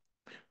 7,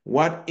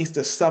 what is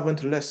the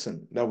 7th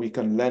lesson that we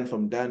can learn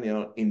from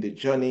Daniel in the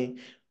journey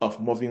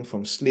of moving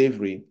from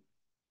slavery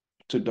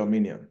to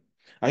dominion?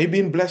 Are you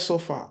being blessed so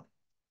far?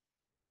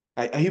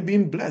 Are you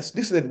being blessed?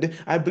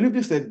 I believe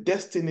this is a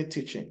destiny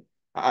teaching.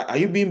 Are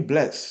you being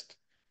blessed?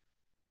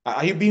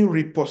 Are you being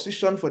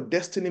repositioned for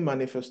destiny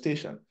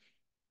manifestation?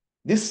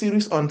 This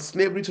series on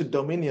slavery to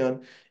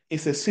dominion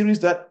is a series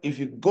that if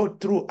you go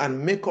through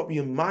and make up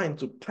your mind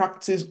to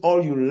practice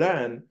all you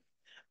learn,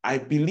 I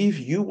believe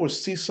you will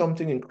see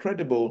something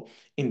incredible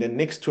in the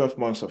next 12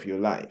 months of your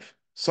life,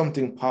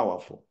 something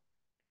powerful.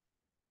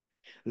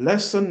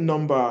 Lesson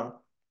number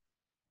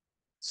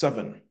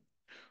 7.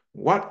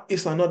 What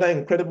is another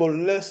incredible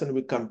lesson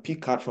we can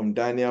pick out from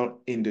Daniel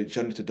in the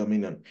journey to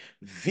dominion?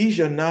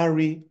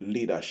 Visionary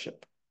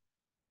leadership.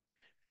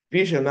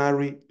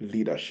 Visionary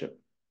leadership.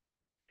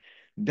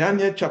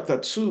 Daniel chapter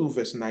 2,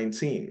 verse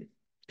 19.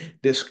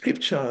 The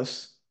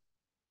scriptures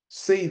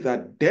say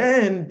that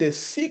then the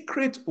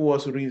secret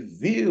was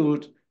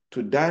revealed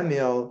to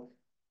Daniel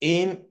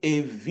in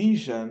a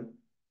vision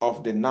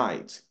of the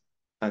night,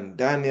 and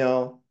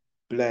Daniel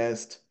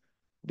blessed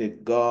the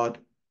God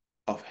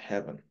of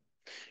heaven.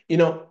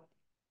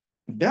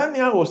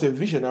 Daniel was a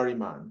visionary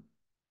man.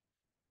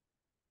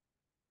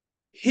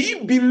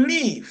 He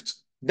believed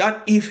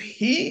that if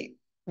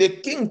the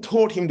king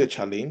told him the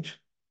challenge,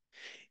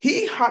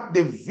 he had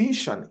the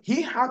vision,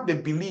 he had the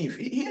belief,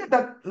 he had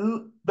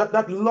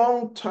that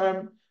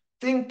long-term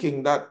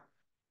thinking that,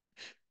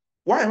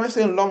 why am I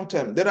saying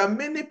long-term? There are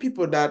many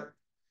people that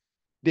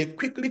they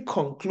quickly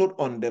conclude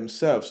on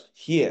themselves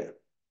here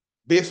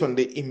based on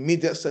the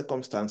immediate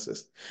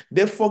circumstances.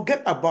 They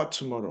forget about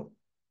tomorrow.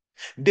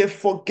 They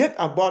forget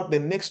about the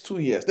next 2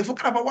 years. They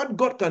forget about what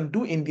God can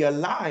do in their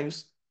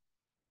lives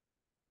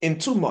in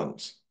 2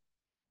 months.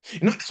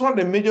 That's one of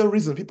the major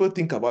reasons people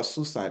think about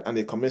suicide and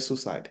they commit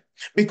suicide.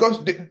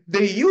 Because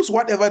they use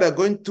whatever they're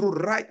going through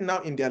right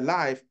now in their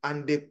life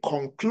and they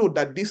conclude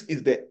that this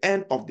is the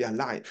end of their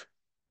life.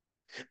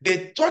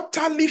 They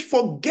totally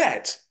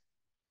forget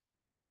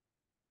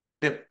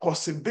the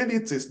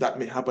possibilities that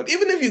may happen.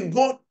 Even if you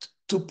go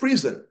to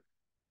prison,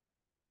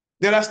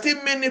 there are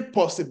still many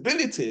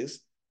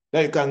possibilities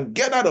that you can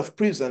get out of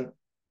prison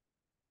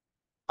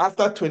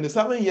after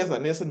 27 years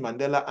of Nelson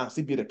Mandela and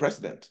still be the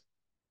president.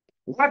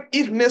 What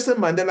if Nelson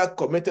Mandela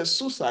committed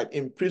suicide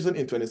in prison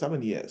in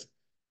 27 years?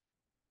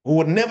 We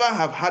would never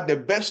have had the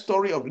best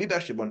story of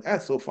leadership on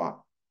earth so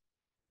far.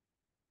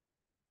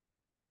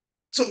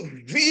 So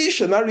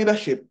visionary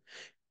leadership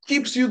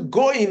keeps you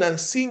going and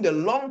seeing the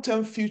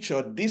long-term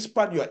future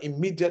despite your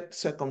immediate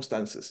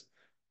circumstances,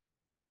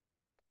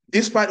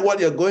 despite what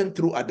you're going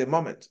through at the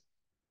moment.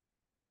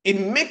 It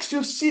makes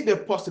you see the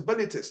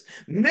possibilities.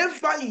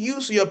 Never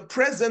use your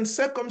present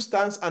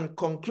circumstance and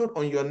conclude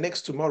on your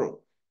next tomorrow.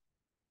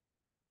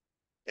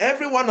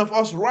 Every one of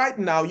us right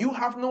now, you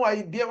have no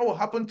idea what will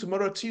happen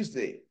tomorrow,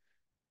 Tuesday.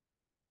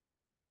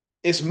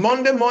 It's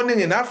Monday morning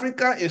in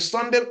Africa, it's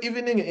Sunday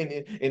evening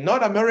in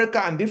North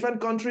America and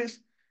different countries.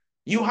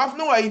 You have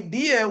no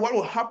idea what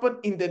will happen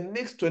in the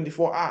next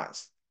 24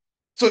 hours.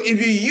 So if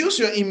you use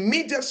your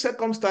immediate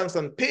circumstance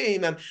and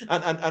pain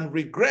and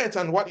regret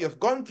and what you've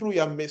gone through,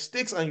 your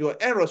mistakes and your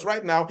errors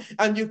right now,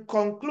 and you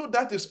conclude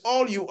that is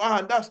all you are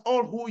and that's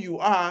all who you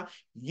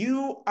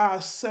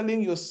are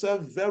selling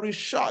yourself very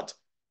short.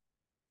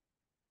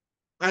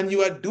 And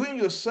you are doing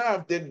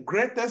yourself the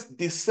greatest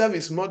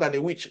disservice more than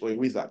a witch or a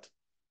wizard.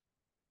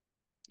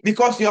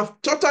 Because you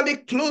have totally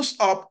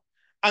closed up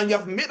And you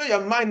have made up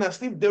your mind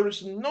as if there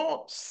is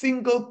no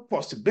single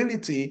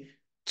possibility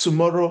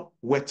tomorrow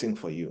waiting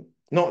for you.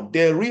 No,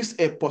 there is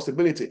a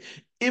possibility.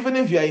 Even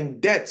if you are in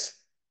debt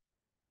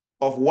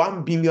of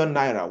 1 billion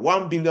naira,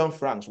 1 billion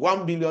francs,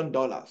 $1 billion,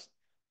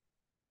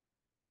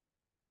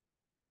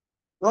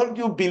 don't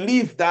you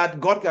believe that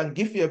God can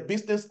give you a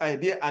business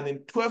idea and in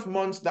 12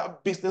 months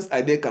that business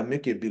idea can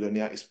make you a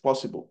billionaire? It's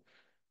possible.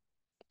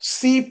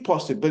 See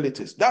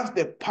possibilities. That's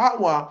the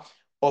power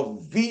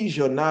of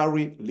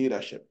visionary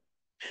leadership.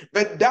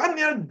 But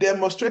Daniel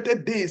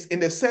demonstrated this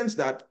in the sense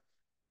that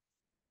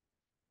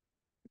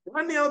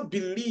Daniel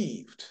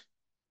believed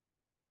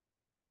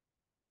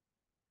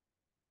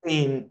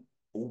in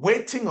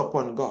waiting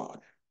upon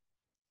God.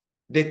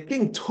 The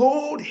king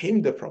told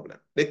him the problem.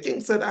 The king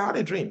said, I had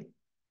a dream.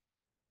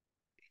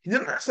 He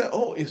didn't say,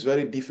 oh, it's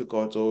very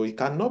difficult or it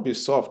cannot be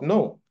solved.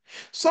 No.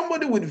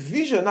 Somebody with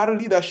visionary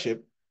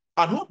leadership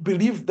and who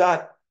believes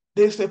that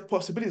there's a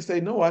possibility to say,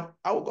 you know what,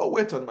 I will go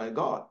wait on my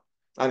God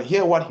and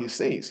hear what he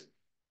says.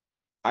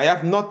 I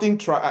have nothing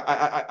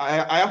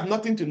I have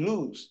nothing to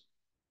lose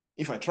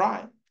if I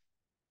try.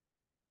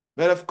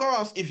 But of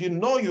course, if you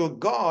know your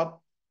God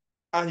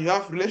and you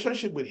have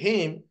relationship with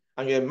him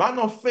and you're a man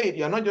of faith,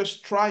 you're not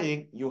just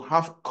trying, you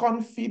have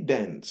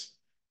confidence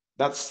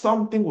that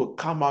something will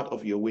come out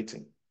of your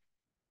waiting.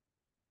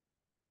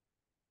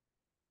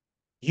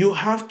 You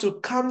have to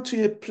come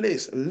to a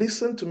place,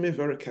 listen to me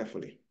very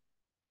carefully.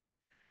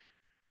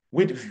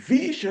 With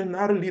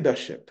visionary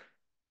leadership,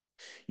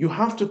 you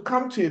have to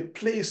come to a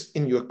place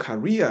in your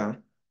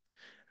career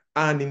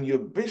and in your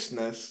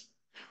business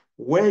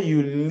where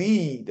you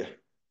lead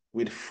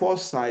with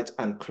foresight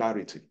and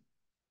clarity.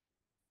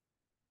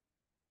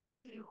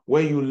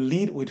 Where you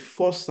lead with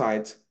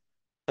foresight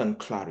and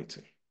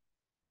clarity.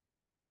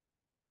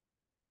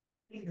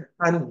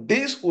 And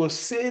this will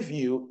save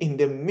you in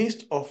the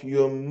midst of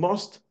your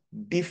most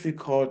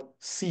difficult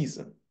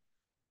season.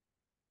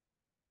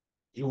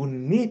 You will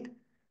need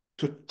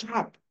to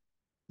tap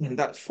in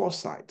that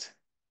foresight.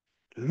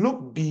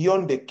 Look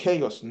beyond the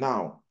chaos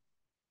now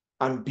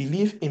and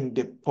believe in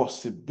the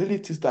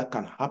possibilities that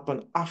can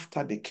happen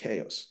after the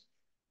chaos.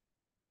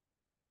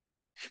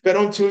 But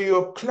until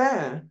you're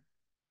clear,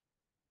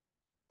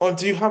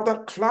 until you have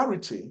that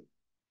clarity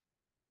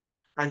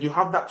and you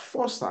have that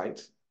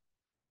foresight,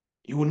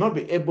 you will not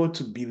be able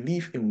to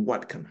believe in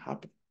what can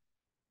happen.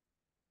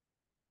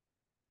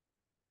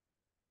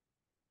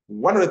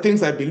 One of the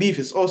things I believe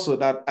is also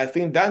that I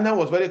think Daniel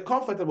was very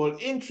comfortable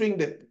entering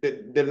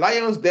the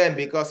lion's den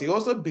because he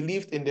also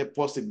believed in the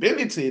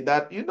possibility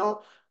that,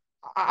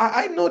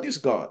 I know this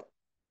God.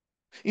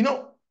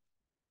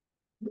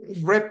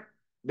 I've read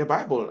the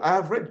Bible. I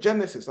have read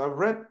Genesis. I've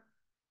read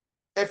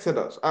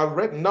Exodus. I've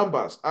read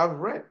Numbers. I've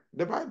read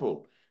the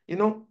Bible.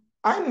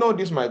 I know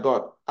this, my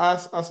God.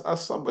 As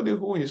somebody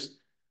who is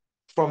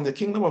from the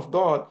kingdom of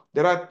God,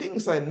 there are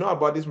things I know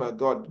about this, my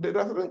God. There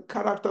are certain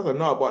characters I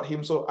know about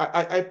him. So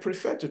I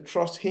prefer to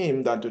trust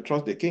him than to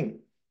trust the king.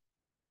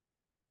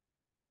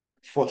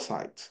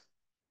 Foresight,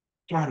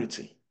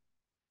 clarity.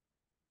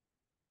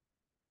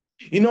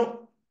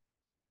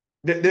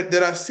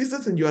 There are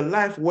seasons in your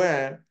life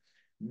where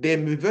they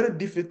may be very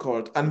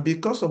difficult. And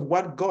because of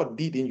what God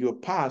did in your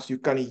past, you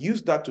can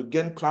use that to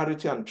gain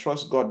clarity and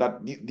trust God that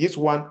this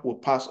one will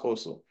pass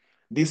also.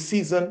 This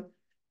season,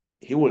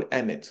 he will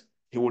end it.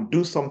 He will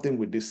do something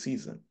with this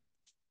season.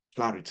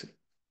 Clarity.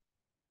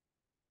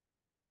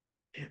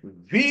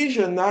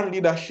 Visionary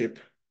leadership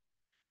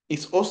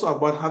is also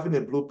about having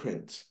a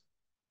blueprint.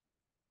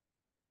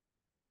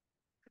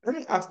 Let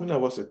me ask you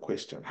a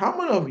question. How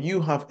many of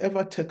you have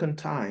ever taken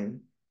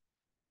time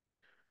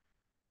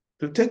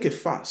to take a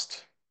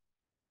fast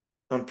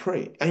and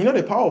pray? And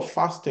the power of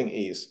fasting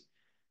is,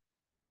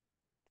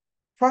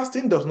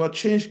 fasting does not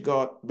change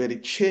God, but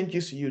it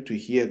changes you to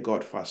hear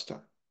God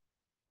faster.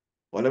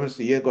 Or let me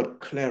say, hear God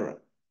clearer.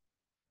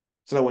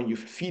 So that when you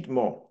feed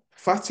more,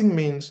 fasting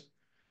means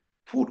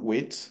food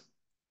weight,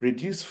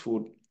 reduce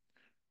food,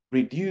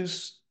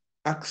 reduce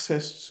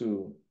access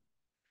to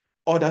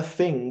other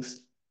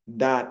things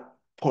that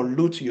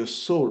pollute your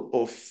soul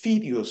or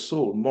feed your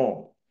soul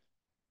more,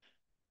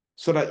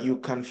 so that you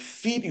can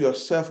feed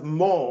yourself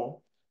more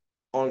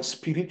on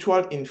spiritual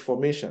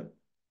information,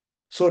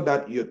 so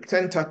that your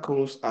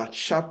tentacles are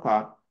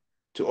sharper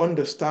to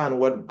understand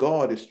what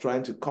God is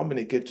trying to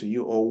communicate to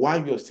you or why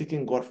you're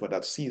seeking God for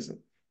that season.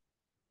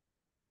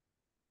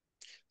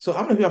 So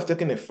how many of you have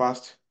taken a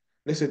fast?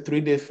 Let's say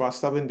 3-day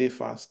fast, 7-day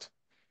fast.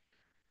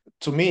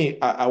 To me,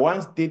 I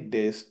once did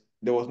this.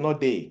 There was no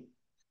day.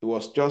 It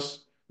was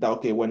just that,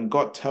 okay, when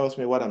God tells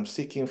me what I'm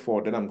seeking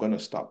for, then I'm going to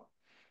stop.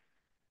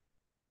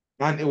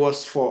 And it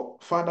was for,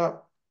 Father,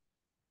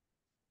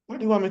 what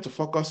do you want me to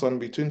focus on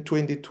between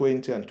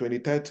 2020 and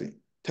 2030?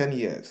 10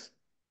 years.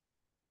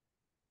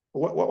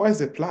 What is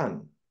the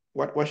plan?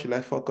 What should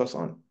I focus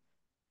on?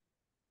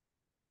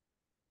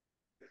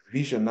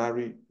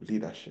 Visionary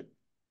leadership,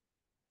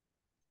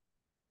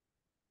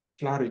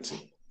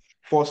 clarity,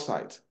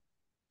 foresight.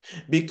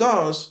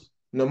 Because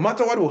no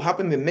matter what will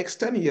happen in the next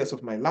 10 years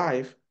of my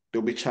life,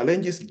 there'll be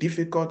challenges,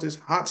 difficulties,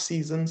 hard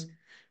seasons.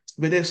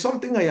 But there's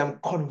something I am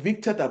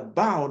convicted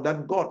about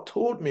that God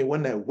told me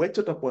when I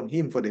waited upon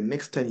him for the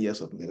next 10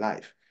 years of my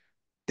life.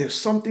 There's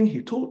something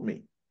he told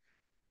me.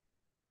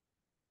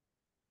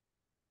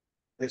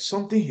 There's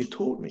something he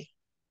told me.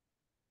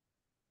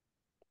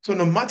 So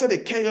no matter the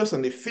chaos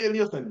and the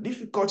failures and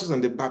difficulties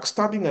and the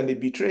backstabbing and the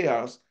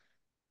betrayals,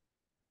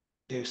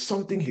 there's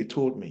something he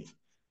told me.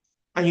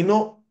 And you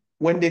know,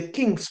 when the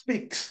king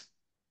speaks,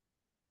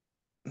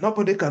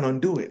 nobody can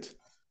undo it.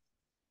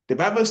 The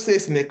Bible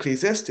says in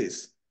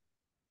Ecclesiastes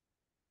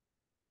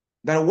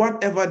that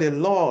whatever the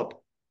Lord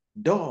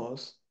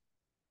does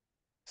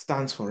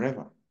stands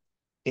forever,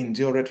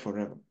 endureth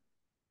forever.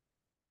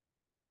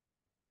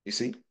 You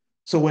see?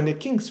 So when the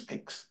king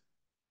speaks,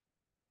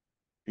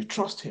 you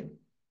trust him,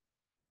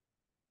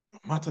 no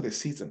matter the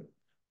season.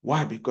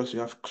 Why? Because you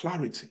have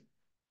clarity.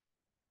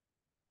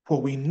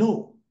 For we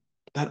know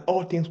that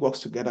all things work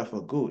together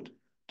for good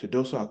to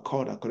those who are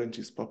called according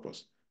to his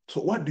purpose.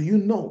 So what do you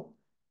know?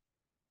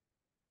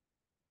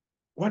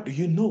 What do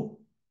you know?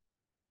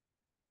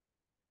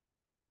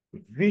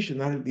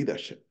 Visionary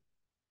leadership.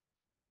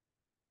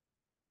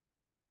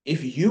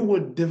 If you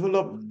will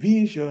develop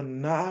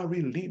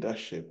visionary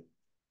leadership,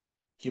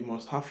 you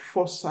must have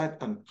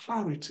foresight and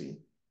clarity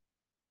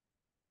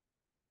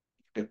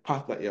the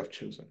path that you have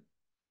chosen.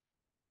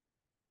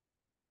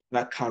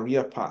 That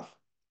career path.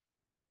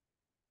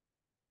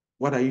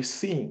 What are you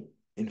seeing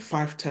in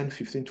 5, 10,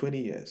 15,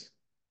 20 years?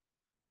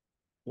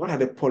 What are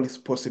the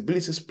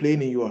possibilities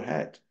playing in your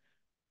head?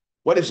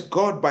 What is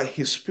God by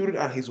his spirit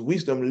and his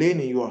wisdom laying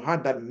in your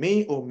heart that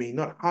may or may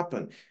not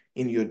happen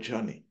in your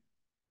journey?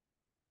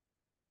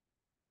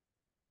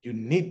 You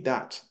need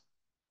that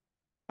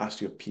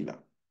as your pillar.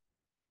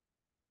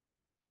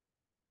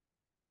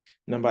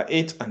 Number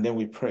 8, and then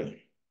we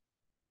pray.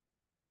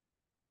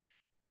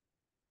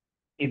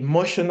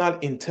 Emotional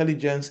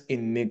intelligence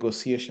in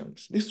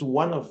negotiations. This is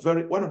one of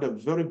the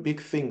very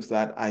big things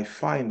that I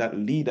find that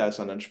leaders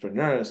and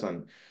entrepreneurs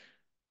and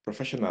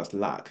professionals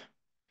lack.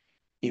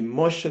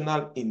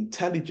 Emotional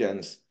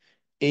intelligence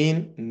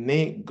in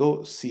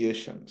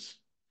negotiations.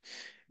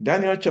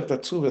 Daniel chapter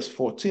 2, verse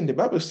 14, the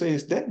Bible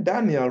says, Then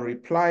Daniel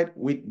replied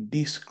with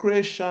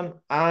discretion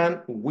and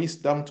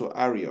wisdom to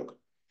Arioch,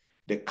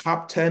 the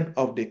captain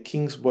of the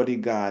king's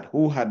bodyguard,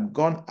 who had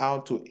gone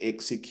out to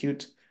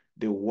execute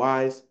the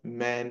wise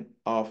men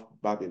of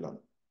Babylon.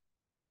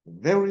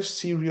 Very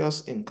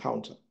serious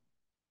encounter.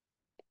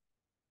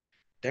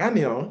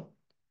 Daniel,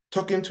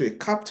 talking to a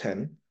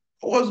captain,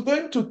 who was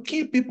going to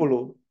kill people,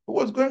 who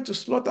was going to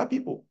slaughter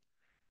people.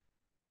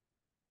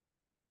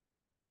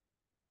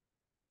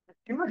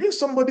 Imagine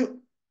somebody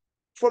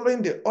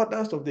following the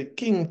orders of the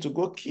king to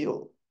go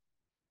kill.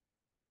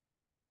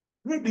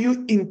 Where do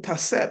you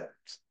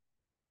intercept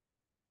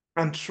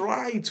and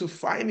try to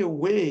find a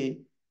way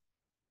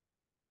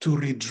to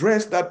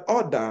redress that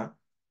order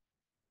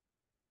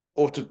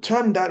or to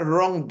turn that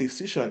wrong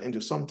decision into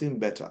something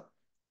better?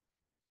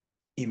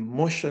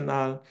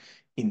 Emotional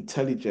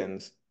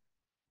intelligence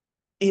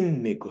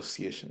in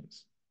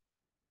negotiations.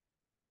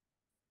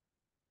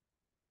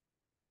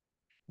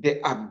 The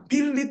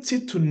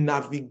ability to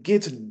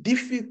navigate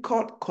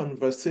difficult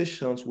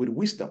conversations with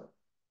wisdom.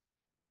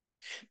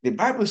 The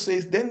Bible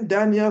says, then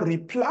Daniel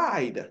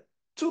replied,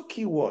 2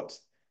 key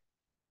words.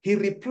 He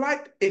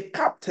replied, a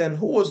captain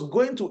who was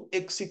going to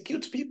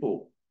execute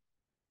people,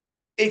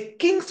 a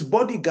king's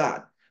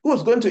bodyguard who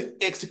was going to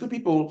execute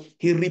people.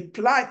 He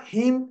replied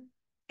him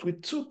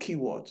with 2 key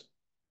words,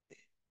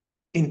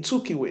 in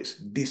 2 key ways,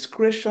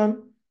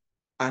 discretion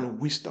and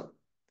wisdom.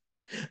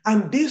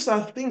 And these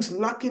are things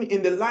lacking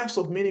in the lives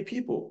of many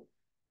people.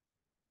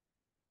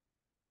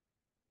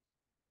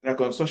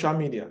 Like on social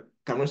media,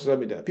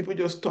 people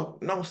just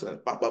talk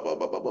nonsense, blah, blah, blah,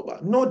 blah, blah, blah, blah.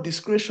 No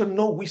discretion,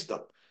 no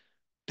wisdom.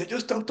 They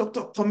just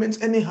talk,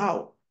 comments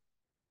anyhow.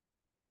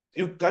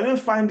 You can even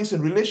find this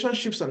in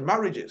relationships and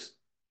marriages.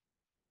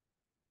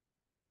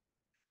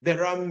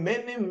 There are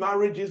many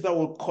marriages that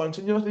will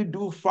continuously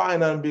do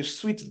fine and be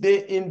sweet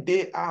day in,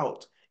 day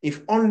out,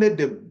 if only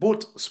the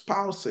both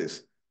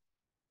spouses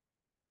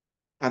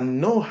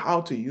and know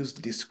how to use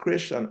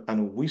discretion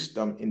and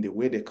wisdom in the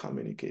way they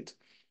communicate.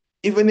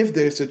 Even if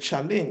there is a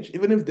challenge,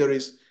 even if there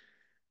is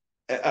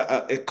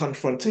a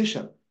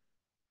confrontation,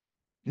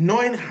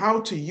 knowing how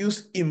to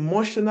use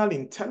emotional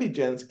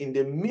intelligence in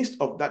the midst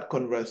of that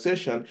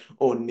conversation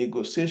or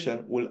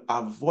negotiation will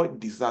avoid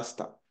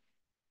disaster.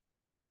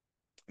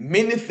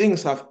 Many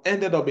things have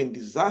ended up in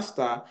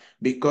disaster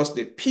because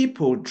the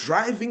people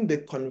driving the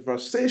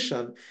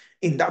conversation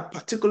in that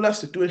particular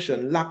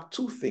situation lack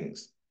 2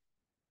 things,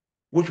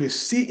 which we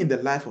see in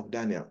the life of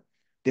Daniel.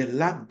 They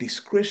lack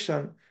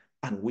discretion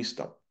and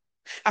wisdom.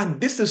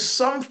 And this is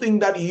something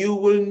that you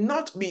will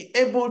not be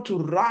able to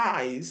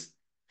rise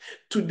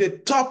to the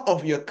top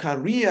of your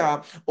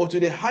career or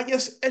to the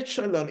highest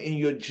echelon in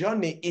your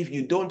journey if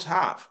you don't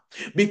have.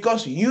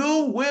 Because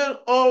you will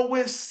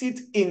always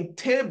sit in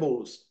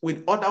tables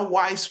with other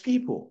wise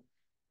people.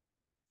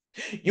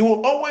 You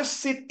will always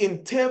sit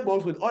in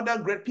tables with other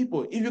great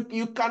people. If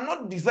you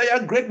cannot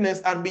desire greatness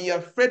and be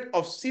afraid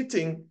of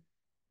sitting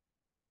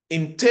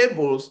in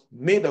tables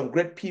made of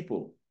great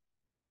people.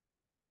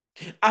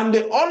 And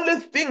the only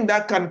thing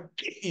that can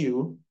keep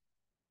you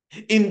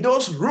in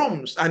those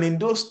rooms and in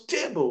those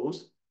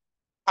tables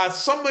as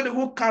somebody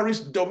who carries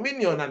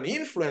dominion and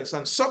influence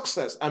and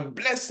success and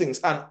blessings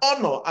and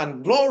honor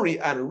and glory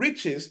and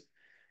riches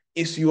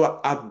is your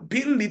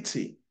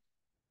ability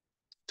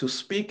to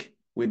speak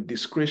with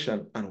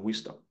discretion and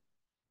wisdom.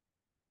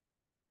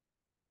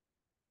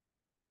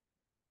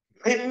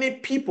 Many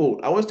people,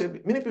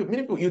 many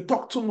people, you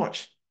talk too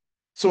much.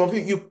 Some of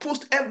you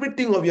post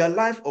everything of your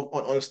life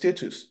on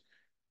status.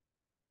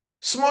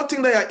 Small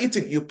thing that you're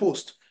eating, you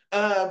post.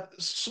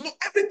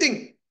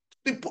 Everything.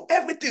 You put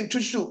everything to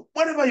show.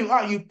 Wherever you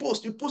are, you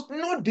post. You post.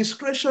 No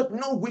discretion,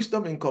 no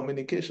wisdom in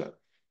communication.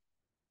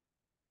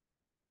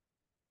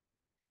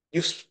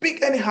 You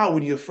speak anyhow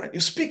with your friend. You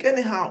speak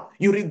anyhow.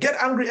 You get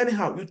angry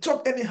anyhow. You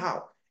talk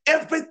anyhow.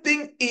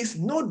 Everything is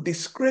no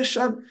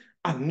discretion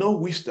and no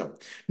wisdom.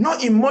 No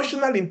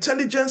emotional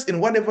intelligence in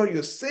whatever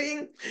you're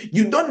saying.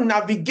 You don't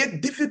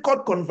navigate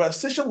difficult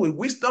conversation with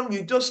wisdom.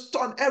 You just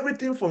turn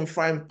everything from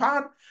frying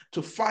pan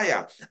to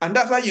fire. And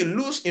that's why you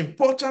lose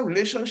important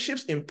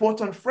relationships,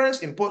 important friends,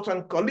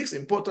 important colleagues,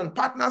 important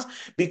partners,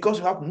 because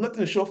you have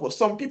nothing to show for.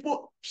 Some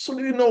people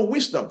absolutely no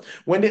wisdom.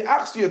 When they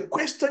ask you a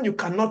question, you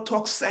cannot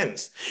talk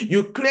sense.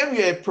 You claim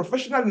you're a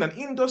professional in an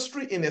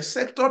industry, in a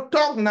sector.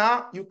 Talk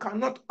now. You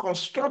cannot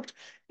construct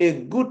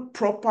a good,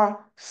 proper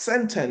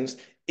sentence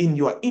in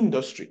your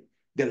industry.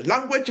 The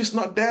language is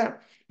not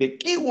there. The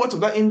keywords of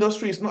that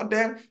industry is not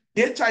there.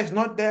 Data is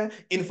not there.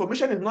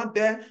 Information is not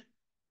there.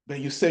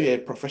 But you say you're a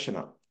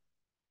professional.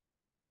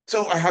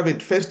 So I have a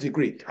first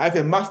degree. I have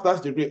a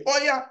master's degree. Oh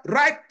yeah,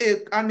 write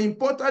an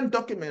important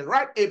document.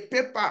 Write a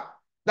paper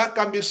that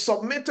can be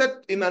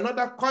submitted in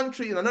another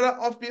country, in another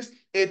office,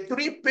 a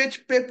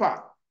 3-page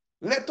paper.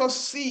 Let us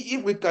see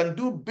if we can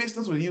do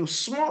business with you.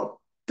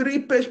 Small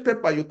 3-page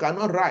paper you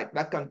cannot write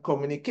that can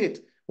communicate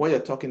what you're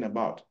talking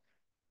about.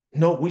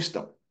 No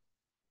wisdom.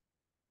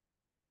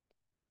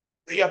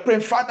 You're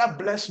praying, Father,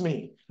 bless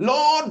me.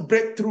 Lord,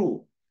 breakthrough.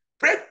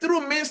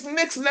 Breakthrough means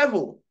next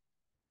level.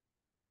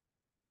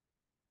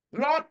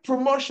 Lord,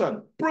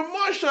 promotion.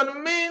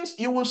 Promotion means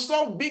you will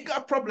solve bigger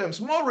problems,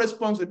 more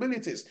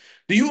responsibilities.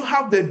 Do you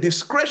have the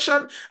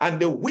discretion and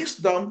the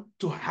wisdom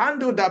to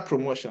handle that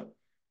promotion?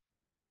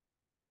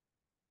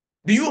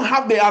 Do you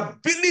have the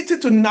ability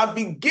to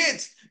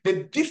navigate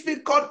the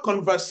difficult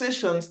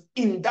conversations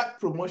in that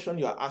promotion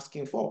you are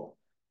asking for?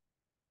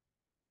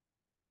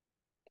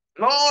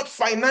 Lord,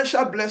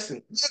 financial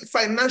blessing, Lord,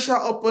 financial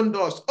open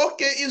doors.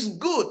 Okay, it's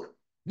good.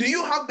 Do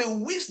you have the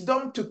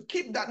wisdom to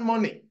keep that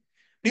money?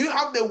 Do you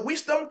have the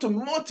wisdom to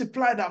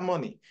multiply that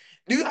money?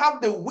 Do you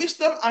have the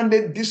wisdom and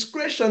the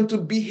discretion to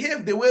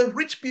behave the way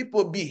rich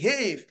people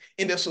behave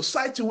in the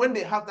society when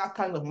they have that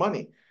kind of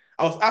money?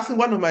 I was asking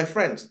one of my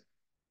friends,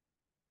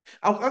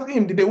 I was asking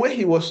him the way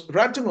he was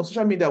ranting on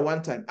social media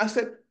one time. I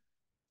said,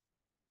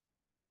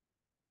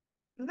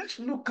 let's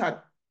look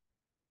at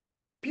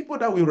people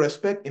that we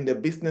respect in the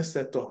business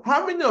sector.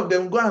 How many of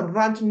them go and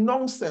rant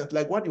nonsense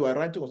like what you are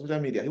ranting on social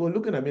media? He was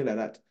looking at me like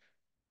that.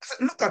 I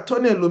said, look at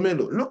Tony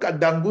Lumelo, look at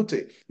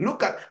Dangote,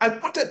 I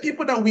quoted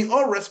people that we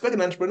all respect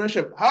in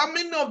entrepreneurship. How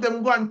many of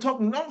them go and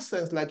talk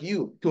nonsense like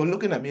you? He was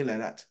looking at me like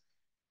that.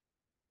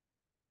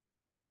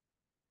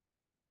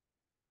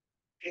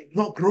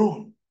 Not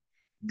grown.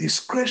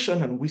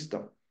 Discretion and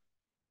wisdom.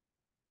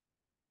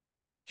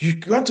 You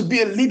want to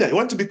be a leader. You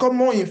want to become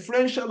more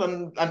influential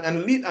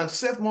and lead and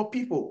serve more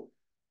people.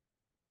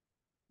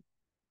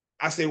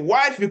 As a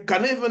wife, you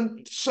can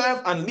even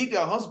serve and lead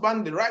your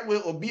husband the right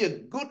way or be a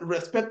good,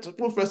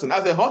 respectable person.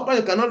 As a husband,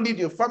 you cannot lead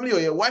your family or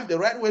your wife the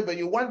right way, but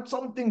you want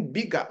something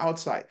bigger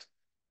outside.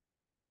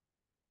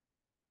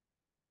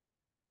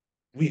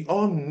 We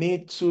all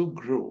need to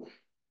grow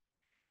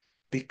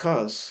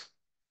because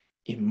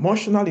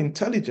emotional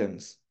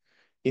intelligence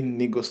in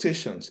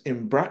negotiations,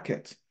 in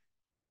bracket,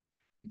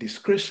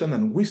 discretion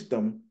and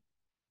wisdom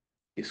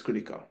is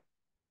critical.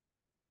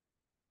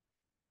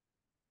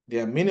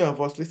 There are many of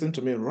us listening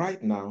to me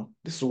right now.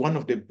 This is one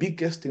of the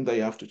biggest things that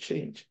you have to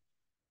change.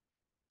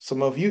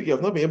 Some of you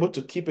have not been able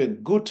to keep a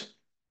good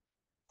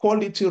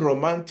quality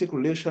romantic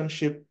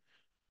relationship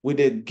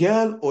with a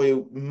girl or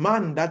a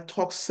man that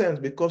talks sense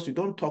because you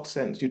don't talk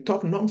sense. You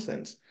talk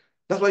nonsense.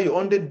 That's why you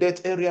only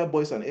date area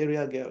boys and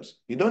area girls.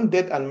 You don't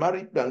date and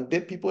marry and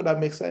date people that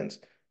make sense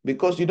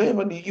because you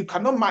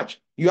cannot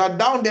match. You are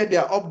down there, they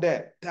are up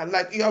there. They're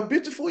like, you are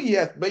beautiful,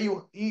 yes, but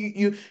you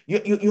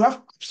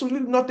have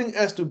absolutely nothing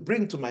else to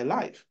bring to my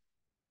life.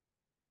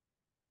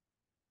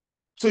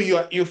 So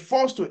you're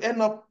forced to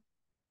end up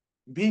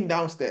being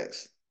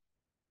downstairs.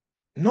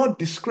 No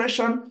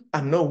discretion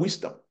and no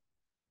wisdom.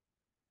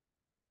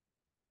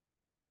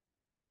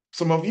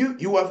 Some of you,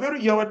 you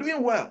are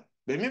doing well,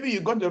 but maybe you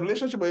got the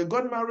relationship or you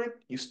got married,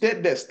 you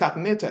stayed there,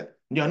 stagnated.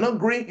 You're not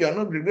growing, you're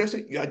not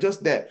regressing, you are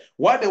just there.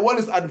 While the world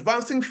is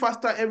advancing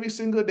faster every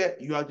single day,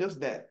 you are just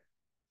there.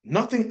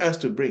 Nothing else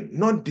to bring.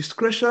 No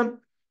discretion,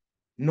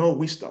 no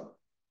wisdom.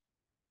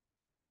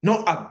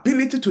 No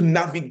ability to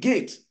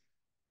navigate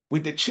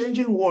with the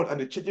changing world and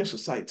the changing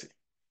society.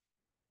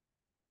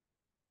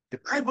 The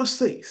Bible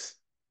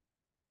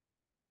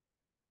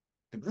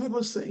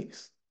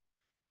says,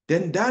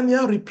 then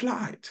Daniel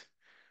replied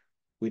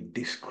with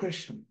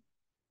discretion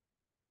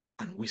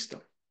and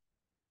wisdom.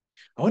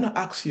 I want to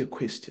ask you a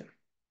question.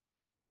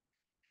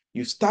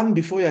 You stand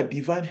before your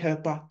divine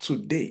helper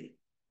today.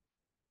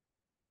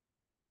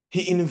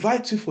 He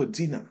invites you for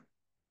dinner.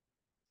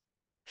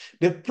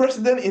 The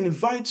president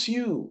invites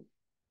you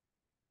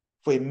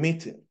for a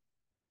meeting.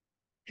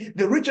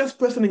 The richest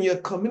person in your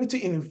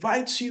community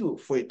invites you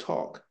for a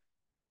talk.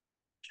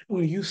 What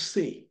will you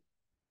say?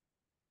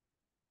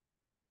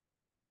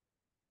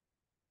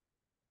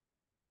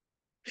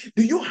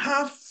 Do you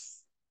have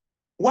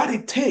what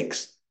it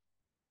takes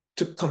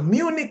to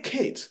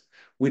communicate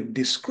with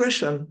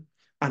discretion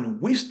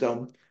and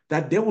wisdom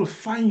that they will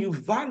find you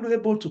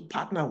valuable to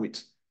partner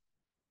with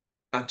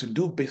and to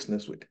do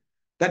business with?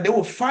 That they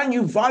will find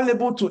you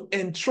valuable to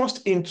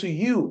entrust into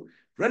you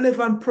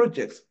relevant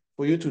projects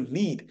for you to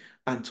lead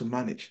and to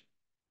manage?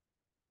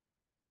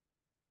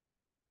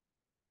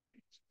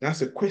 That's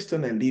the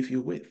question I leave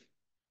you with.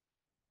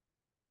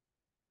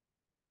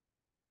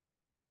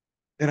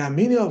 There are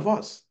many of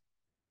us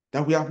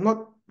that we have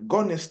not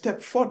gone a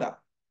step further.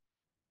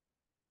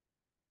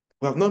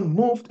 We have not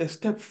moved a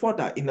step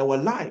further in our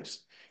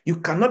lives. You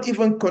cannot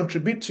even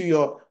contribute to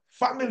your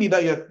family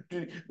that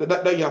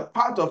you're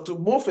part of to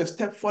move a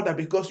step further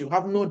because you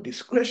have no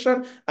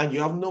discretion and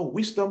you have no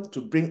wisdom to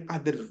bring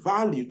added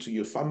value to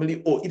your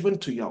family or even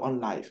to your own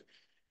life.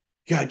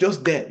 You are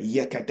just there.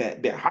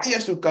 The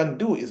highest you can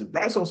do is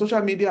browse on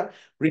social media,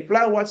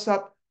 reply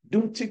WhatsApp,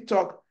 do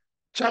TikTok,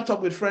 chat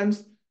up with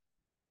friends,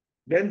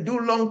 then do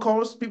long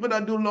calls. People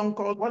that do long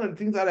calls, one of the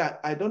things that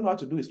I don't know how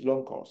to do is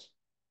long calls.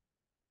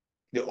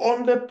 The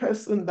only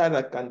person that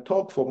I can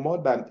talk for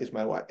more than is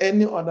my wife.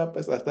 Any other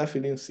person, I start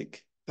feeling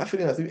sick. I start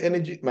feeling as if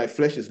energy, my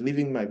flesh is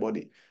leaving my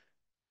body.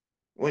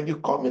 When you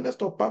call me, let's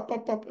talk, pop,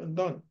 pop, pop, and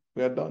done.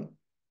 We are done.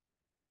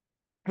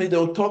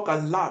 They'll talk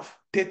and laugh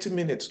 30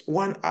 minutes,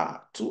 1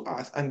 hour, 2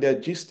 hours, and they're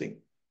gisting.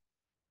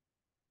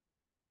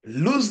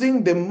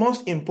 Losing the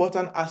most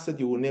important asset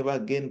you will never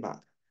gain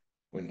back.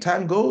 When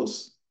time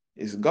goes,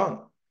 it's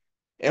gone.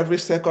 Every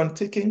second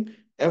ticking,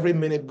 every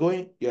minute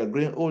going, you are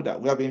growing older.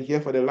 We have been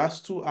here for the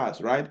last 2 hours,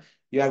 right?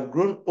 You have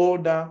grown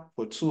older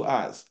for 2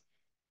 hours,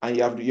 and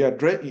you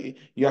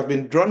have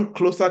been drawn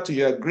closer to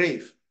your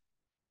grave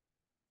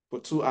for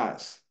 2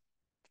 hours.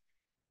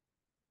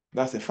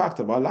 That's a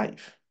fact about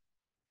life.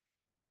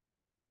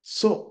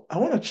 So I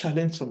want to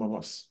challenge some of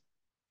us.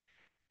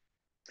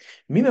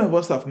 Many of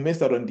us have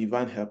missed out on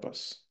divine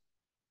helpers.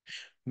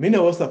 Many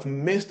of us have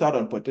missed out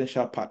on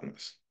potential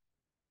partners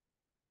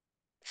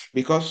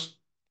because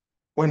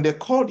when they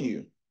called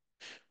you,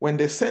 when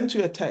they sent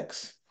you a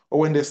text, or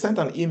when they sent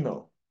an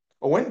email,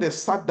 or when they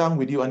sat down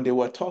with you and they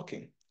were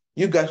talking,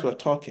 you guys were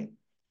talking,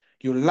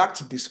 you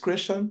lacked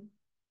discretion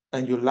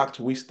and you lacked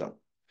wisdom.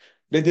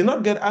 They did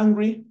not get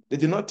angry, they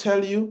did not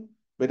tell you,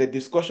 but the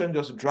discussion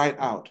just dried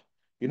out.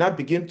 You now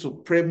begin to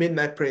pray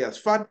midnight prayers.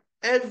 Fight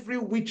every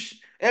witch,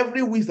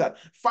 every wizard,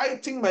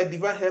 fighting my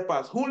divine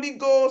helpers, Holy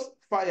Ghost,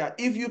 fire.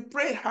 If you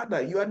pray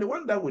harder, you are the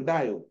one that will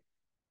die.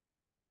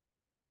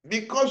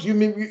 Because you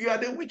are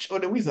the witch or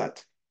the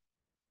wizard.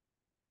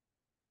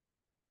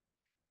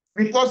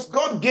 Because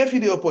God gave you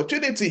the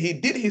opportunity, he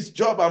did his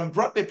job and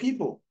brought the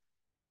people.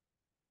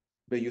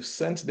 But you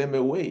sent them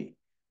away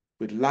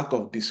with lack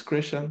of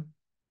discretion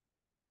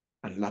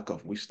and lack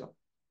of wisdom.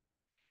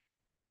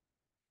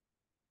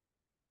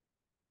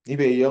 If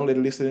a young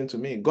lady listening to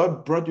me,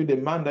 God brought you the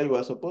man that you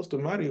were supposed to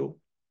marry.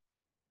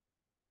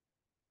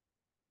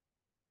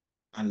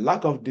 And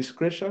lack of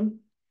discretion,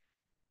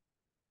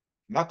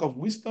 lack of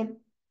wisdom,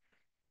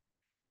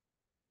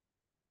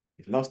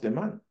 he lost the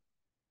man.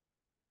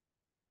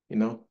 You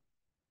know,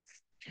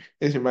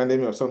 this reminded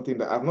me of something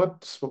that I've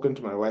not spoken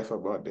to my wife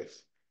about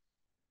this.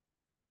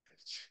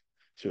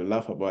 She'll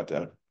laugh about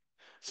that.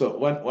 So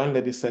one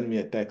lady sent me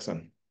a text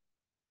and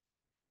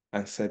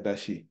said that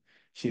she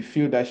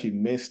feel that she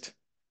missed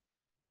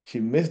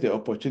the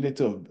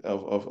opportunity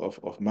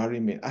of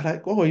marrying me. I'm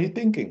like, what were you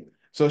thinking?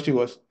 So she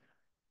was,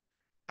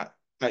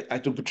 I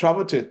took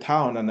travel to a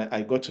town and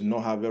I got to know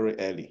her very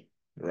early,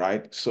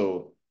 right?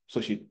 So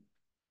she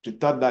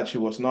thought that she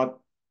was not,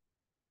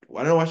 I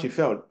don't know what she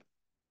felt.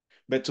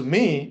 But to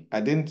me, I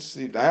didn't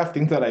see, I have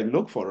things that I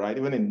look for, right?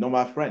 Even in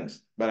normal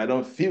friends, but I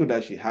don't feel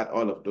that she had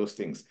all of those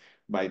things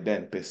by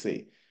then per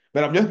se.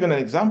 But I've just been an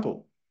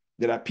example.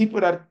 There are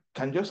people that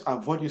can just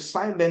avoid you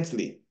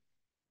silently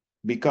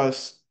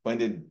because when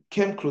they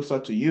came closer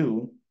to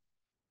you,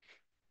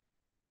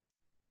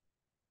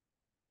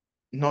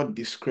 no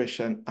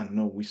discretion and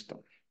no wisdom.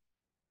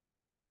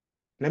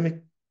 Let me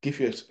give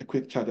you a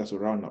quick charge as a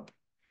roundup.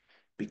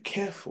 Be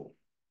careful.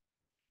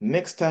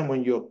 Next time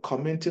when you're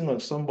commenting on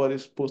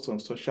somebody's post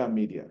on social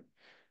media,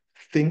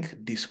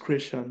 think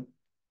discretion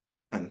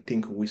and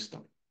think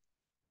wisdom.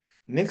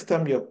 Next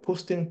time you're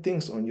posting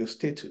things on your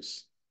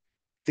status,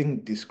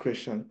 think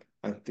discretion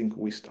and think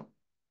wisdom.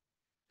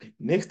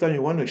 Next time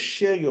you want to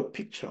share your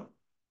picture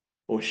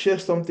or share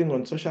something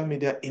on social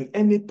media in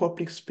any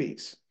public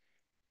space,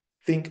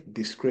 think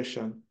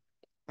discretion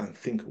and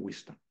think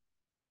wisdom.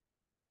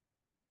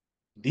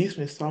 These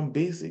may sound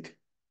basic.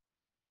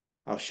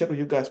 I've shared with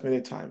you guys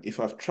many times. If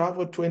I've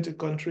traveled 20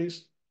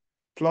 countries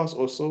plus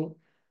or so,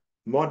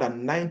 more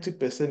than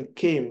 90%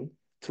 came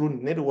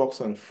through networks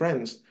and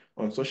friends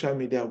on social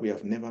media we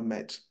have never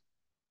met,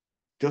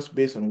 just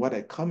based on what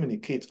I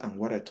communicate and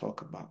what I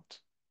talk about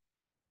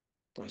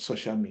on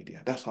social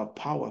media. That's how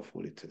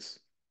powerful it is.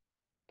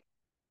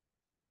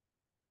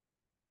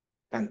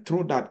 And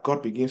through that,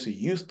 God begins to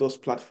use those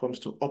platforms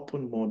to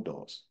open more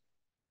doors.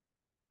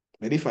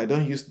 But if I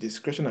don't use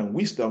discretion and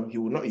wisdom, He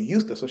will not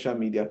use the social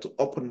media to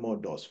open more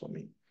doors for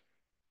me.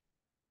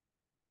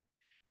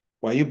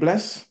 Were you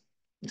blessed?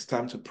 It's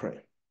time to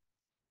pray.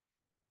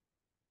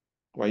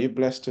 Were you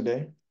blessed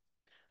today?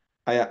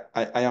 I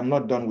am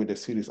not done with the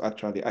series,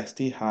 actually. I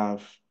still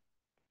have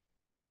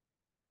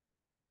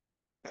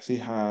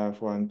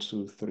 1,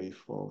 2, 3,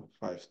 4,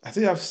 5. I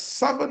still have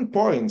 7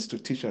 points to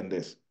teach on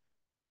this.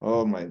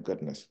 Oh my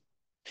goodness.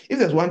 If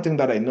there's one thing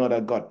that I know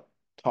that God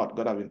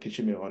has been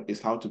teaching me on,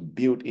 is how to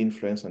build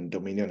influence and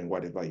dominion in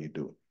whatever you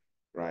do,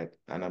 right?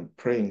 And I'm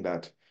praying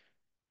that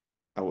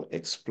I will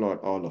explore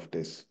all of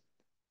this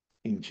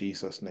in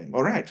Jesus' name.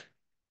 All right.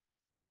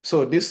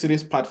 So this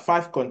series, part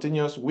 5,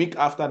 continues week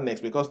after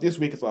next, because this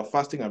week is our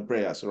fasting and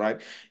prayers,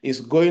 right? It's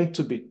going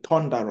to be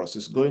thunderous.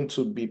 It's going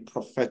to be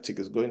prophetic.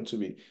 It's going to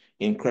be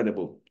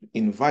incredible.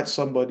 Invite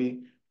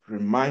somebody,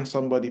 remind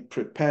somebody,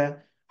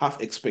 prepare,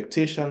 have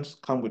expectations,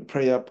 come with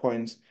prayer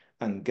points,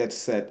 and get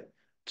set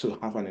to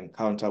have an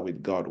encounter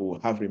with God. We'll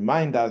have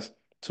reminders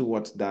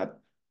towards that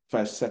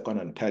first, second,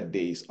 and third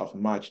days of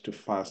March to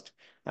fast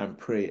and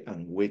pray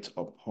and wait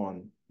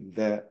upon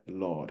the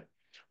Lord.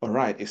 All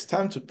right, it's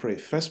time to pray.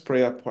 First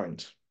prayer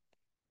point.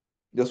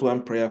 Just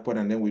one prayer point,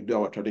 and then we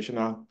do our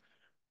traditional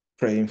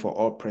praying for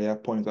all prayer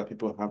points that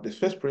people have. The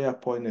first prayer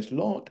point is,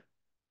 Lord,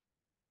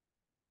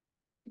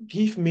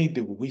 give me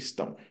the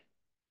wisdom.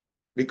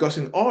 Because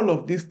in all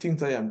of these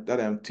things that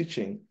I am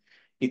teaching,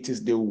 it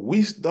is the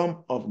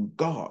wisdom of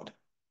God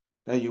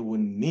that you will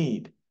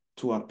need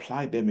to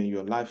apply them in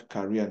your life,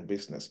 career, and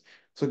business.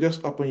 So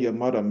just open your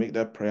mouth and make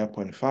that prayer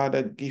point.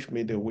 Father, give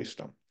me the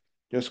wisdom.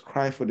 Just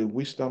cry for the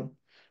wisdom,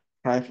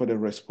 cry for the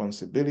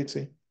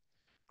responsibility,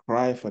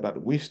 cry for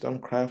that wisdom,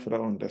 cry for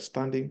that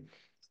understanding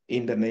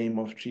in the name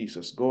of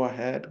Jesus. Go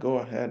ahead, go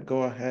ahead,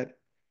 go ahead.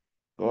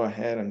 Go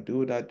ahead and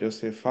do that. Just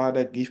say,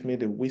 Father, give me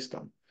the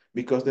wisdom.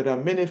 Because there are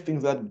many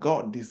things that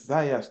God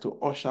desires to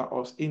usher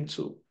us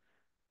into.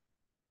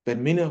 But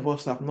many of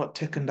us have not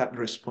taken that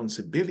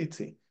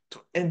responsibility to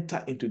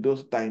enter into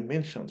those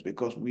dimensions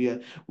because we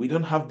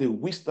don't have the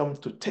wisdom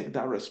to take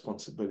that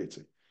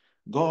responsibility.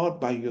 God,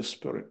 by your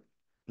Spirit,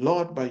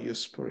 Lord, by your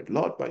Spirit,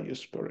 Lord, by your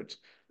Spirit.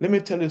 Let me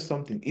tell you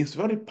something. It's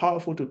very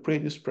powerful to pray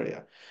this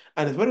prayer.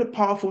 And it's very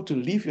powerful to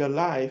live your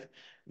life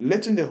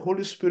letting the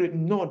Holy Spirit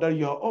know that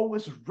you are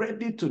always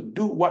ready to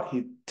do what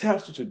He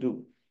tells you to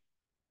do.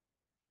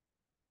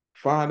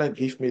 Father,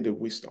 give me the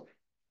wisdom.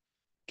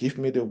 Give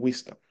me the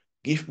wisdom.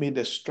 Give me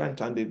the strength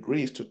and the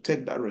grace to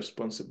take that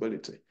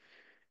responsibility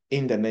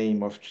in the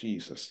name of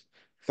Jesus.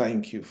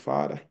 Thank you,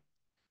 Father.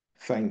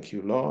 Thank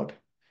you, Lord,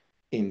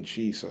 in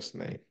Jesus'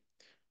 name.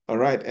 All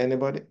right,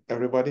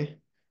 everybody,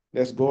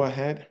 let's go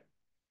ahead.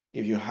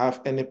 If you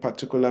have any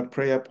particular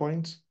prayer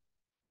points,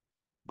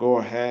 go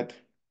ahead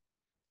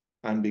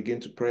and begin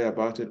to pray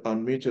about it.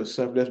 Unmute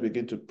yourself. Let's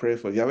begin to pray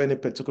for you. If you have any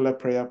particular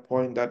prayer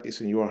point that is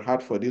in your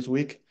heart for this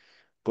week,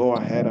 go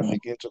ahead and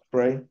begin to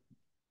pray.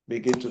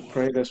 Begin to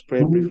pray. Let's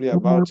pray briefly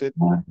about it.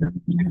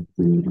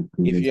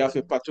 If you have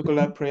a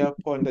particular prayer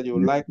point that you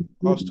would like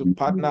us to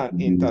partner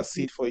and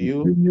intercede for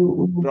you,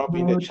 drop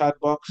in the chat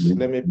box.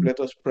 Let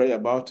us pray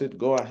about it.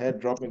 Go ahead,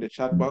 drop in the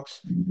chat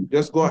box.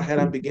 Just go ahead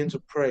and begin to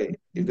pray.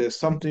 If there's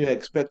something you're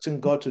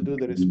expecting God to do,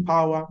 there is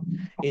power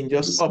in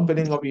just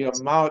opening up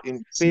your mouth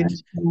in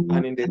faith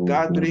and in the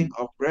gathering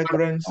of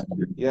brethren.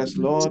 Yes,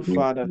 Lord,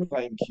 Father,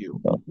 thank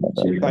you.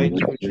 Thank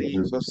you,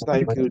 Jesus.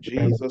 Thank you,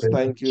 Jesus.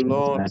 Thank you,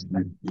 Lord.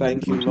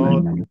 Thank you,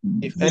 Lord.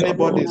 If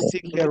anybody is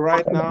sick here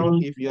right now,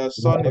 if your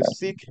son is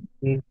sick,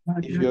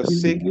 if you're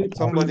sick,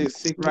 somebody is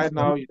sick right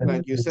now,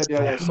 like you said,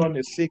 your son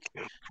is sick,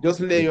 just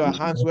lay your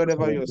hands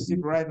wherever you're sick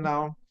right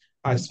now.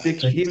 I speak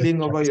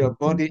healing over your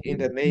body in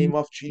the name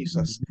of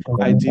Jesus.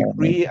 I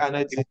decree and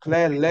I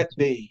declare, let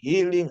the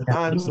healing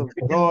hands of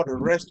God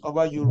rest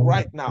over you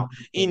right now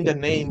in the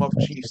name of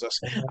Jesus.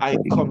 I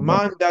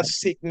command that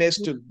sickness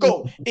to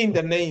go in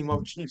the name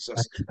of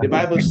Jesus. The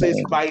Bible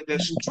says, by the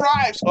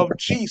stripes of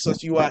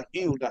Jesus, you are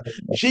healed.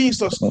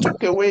 Jesus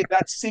took away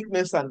that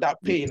sickness and that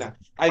pain.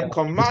 I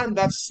command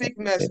that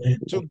sickness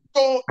to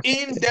go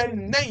in the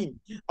name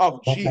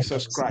of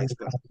Jesus Christ.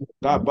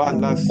 Lord,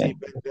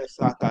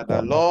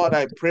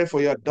 I pray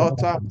for your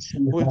daughter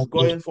who is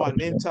going for an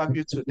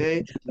interview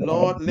today.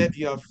 Lord, let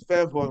your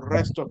favor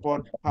rest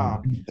upon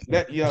her.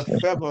 Let your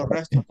favor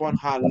rest upon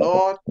her.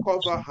 Lord,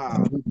 cover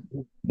her.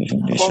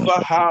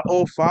 Cover her,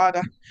 oh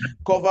Father.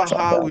 Cover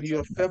her with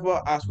your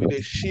favor as with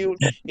a shield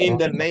in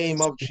the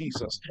name of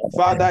Jesus.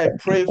 Father, I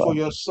pray for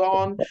your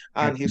son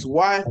and his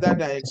wife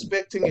that are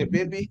expecting a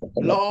baby.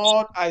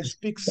 Lord, I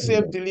speak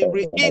safe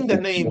delivery in the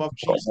name of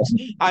Jesus.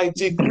 I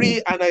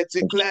decree and I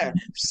declare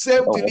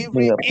safe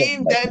delivery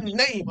in the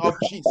name of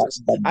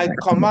Jesus. I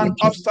command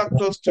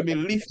obstacles to be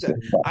lifted.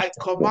 I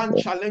command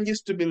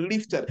challenges to be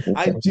lifted.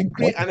 I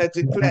decree and I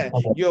declare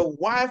your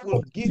wife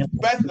will give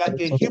birth like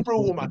a Hebrew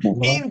woman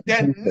in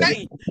the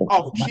name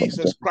of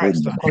Jesus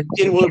Christ.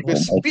 It will be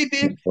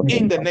speedy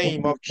in the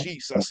name of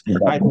Jesus.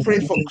 I pray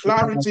for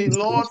clarity,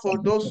 Lord,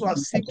 for those who are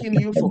seeking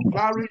you for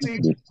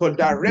clarity, for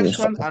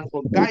direction, and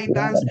for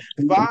guidance.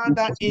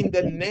 Father, in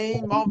the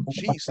name of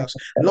Jesus,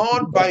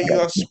 Lord, by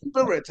your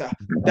spirit,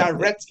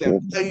 direct them.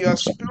 By your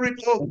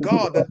spirit, oh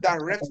God,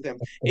 direct them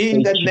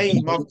in the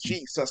name of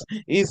Jesus.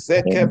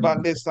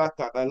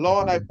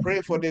 Lord, I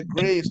pray for the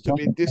grace to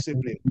be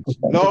disciplined.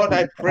 Lord,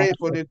 I pray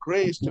for the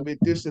grace to be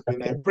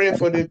disciplined. I pray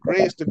for the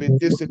grace to be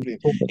disciplined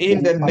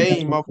in the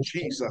name of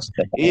Jesus.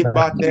 The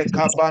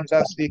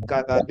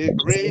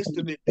grace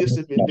to be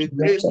disciplined, the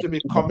grace to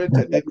be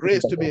committed, the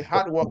grace to be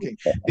hardworking,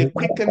 the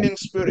quickening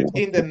spirit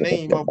in the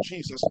name of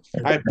Jesus.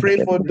 I pray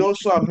for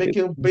those who are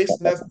making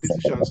business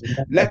decisions.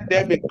 Let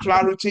there be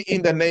clarity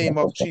in the name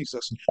of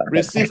Jesus.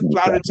 Receive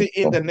clarity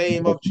in the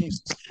name of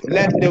Jesus.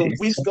 Let the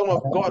wisdom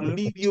of God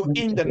lead you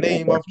in the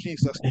name of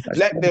Jesus.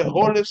 Let the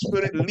Holy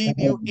Spirit lead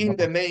you in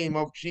the name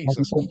of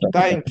Jesus.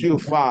 Thank you,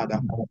 Father.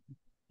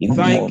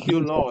 Thank you,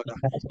 Lord.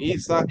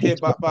 Isake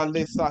baba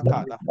le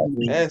sakada.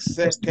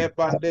 Eseke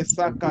bande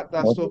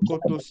sakada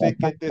sokoto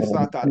sekete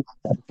sakada.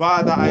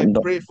 Father, I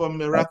pray for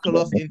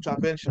miraculous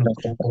intervention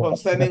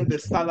concerning the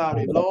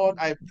salary. Lord,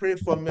 I pray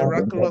for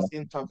miraculous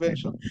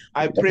intervention.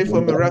 I pray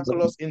for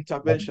miraculous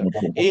intervention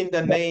in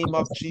the name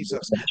of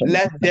Jesus.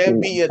 Let there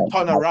be a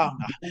turnaround.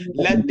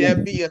 Let there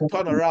be a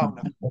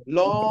turnaround.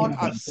 Lord,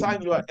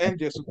 assign your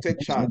angels to take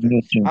charge.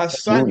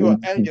 Assign your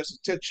angels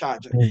to take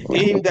charge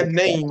in the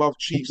name of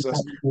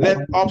Jesus. Let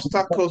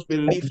obstacles be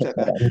lifted.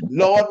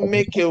 Lord,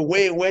 make a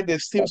way where there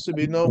seems to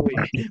be no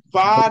way.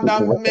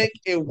 Father, make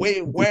a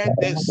way where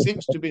there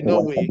seems to be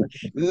no way.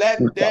 Let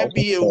there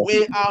be a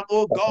way out,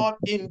 oh God,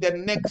 in the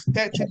next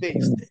 30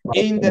 days,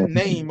 in the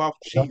name of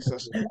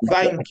Jesus.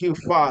 Thank you,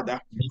 Father.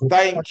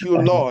 Thank you,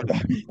 Lord.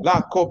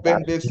 La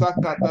kopende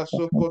sakata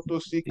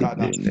sokoto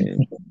sikada.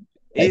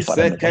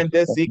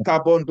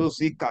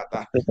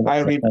 I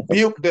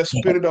rebuke the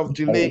spirit of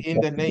delay in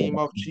the name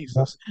of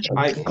Jesus.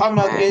 I come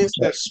against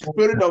the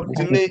spirit of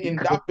delay in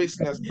that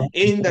business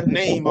in the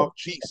name of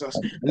Jesus.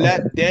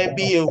 Let there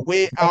be a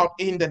way out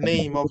in the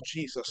name of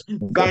Jesus.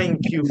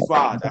 Thank you,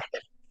 Father.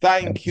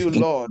 Thank you,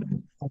 Lord.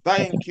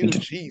 Thank you,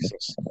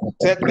 Jesus.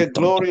 Take the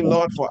glory,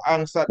 Lord, for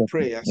answered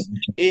prayers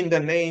in the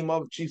name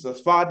of Jesus.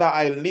 Father,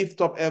 I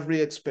lift up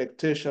every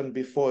expectation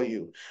before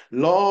you.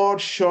 Lord,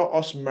 show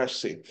us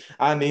mercy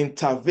and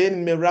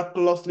intervene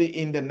miraculously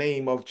in the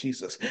name of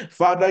Jesus.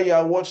 Father,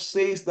 your word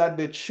says that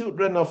the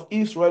children of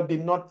Israel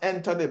did not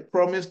enter the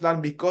promised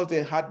land because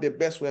they had the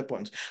best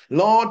weapons.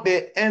 Lord,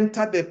 they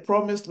entered the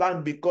promised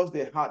land because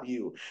they had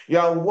you.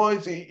 Your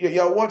word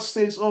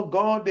says, oh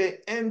God, they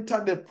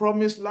entered the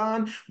promised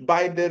land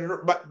by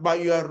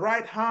your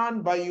right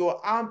hand, by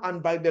your arm,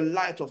 and by the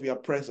light of your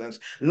presence.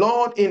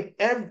 Lord, in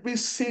every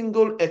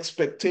single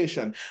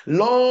expectation,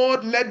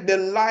 Lord, let the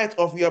light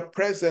of your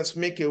presence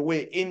make a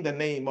way in the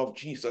name of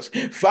Jesus.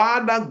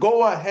 Father,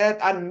 go ahead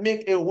and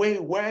make a way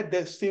where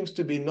there seems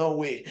to be no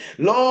way.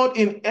 Lord,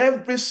 in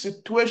every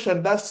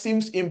situation that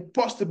seems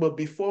impossible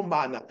before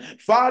man,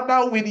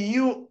 Father, with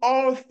you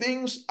all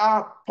things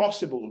are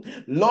possible.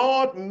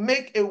 Lord,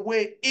 make a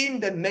way in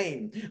the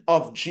name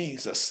of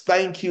Jesus.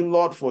 Thank you,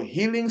 Lord, for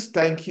healings.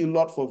 Thank you,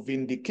 Lord, for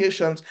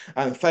vindications.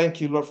 And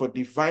thank you, Lord, for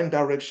divine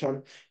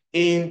direction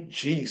in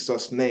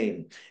Jesus'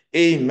 name.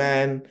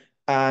 Amen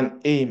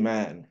and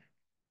amen.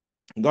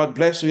 God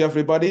bless you,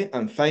 everybody,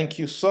 and thank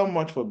you so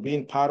much for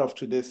being part of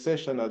today's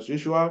session as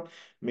usual.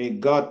 May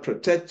God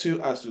protect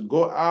you as you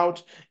go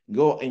out,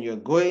 and you're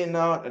going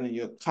out and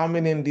you're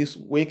coming in this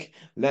week.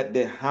 Let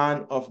the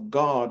hand of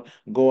God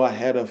go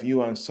ahead of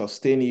you and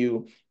sustain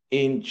you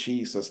in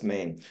Jesus'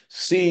 name.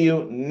 See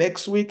you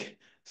next week.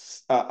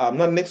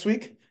 Not next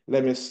week.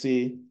 Let me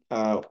see.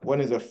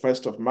 When is the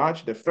 1st of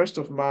March? The 1st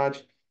of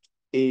March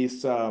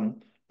is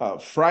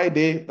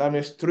Friday. That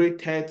means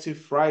 3:30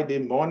 Friday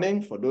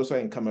morning for those who are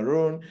in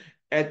Cameroon,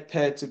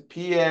 8:30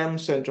 p.m.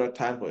 Central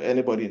Time for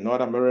anybody in North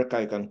America.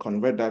 You can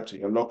convert that to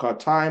your local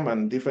time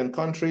and different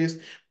countries.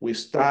 We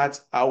start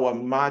our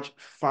March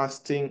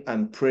fasting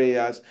and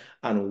prayers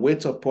and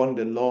wait upon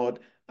the Lord,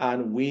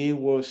 and we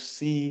will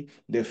see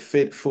the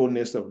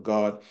faithfulness of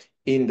God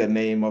in the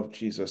name of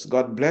Jesus.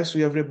 God bless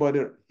you,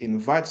 everybody.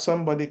 Invite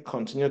somebody,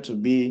 continue to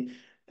be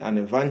an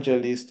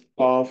evangelist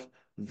of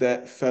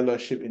the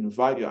fellowship.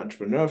 Invite your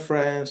entrepreneur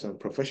friends and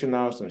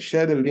professionals and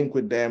share the link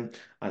with them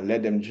and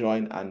let them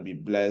join and be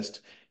blessed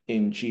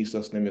in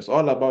Jesus' name. It's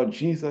all about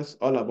Jesus,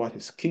 all about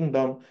his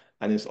kingdom,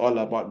 and it's all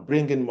about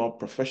bringing more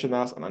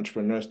professionals and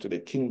entrepreneurs to the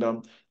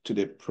kingdom to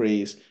the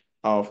praise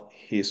of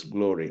his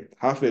glory.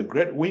 Have a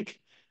great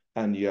week,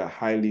 and you are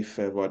highly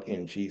favored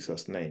in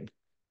Jesus' name.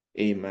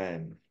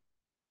 Amen.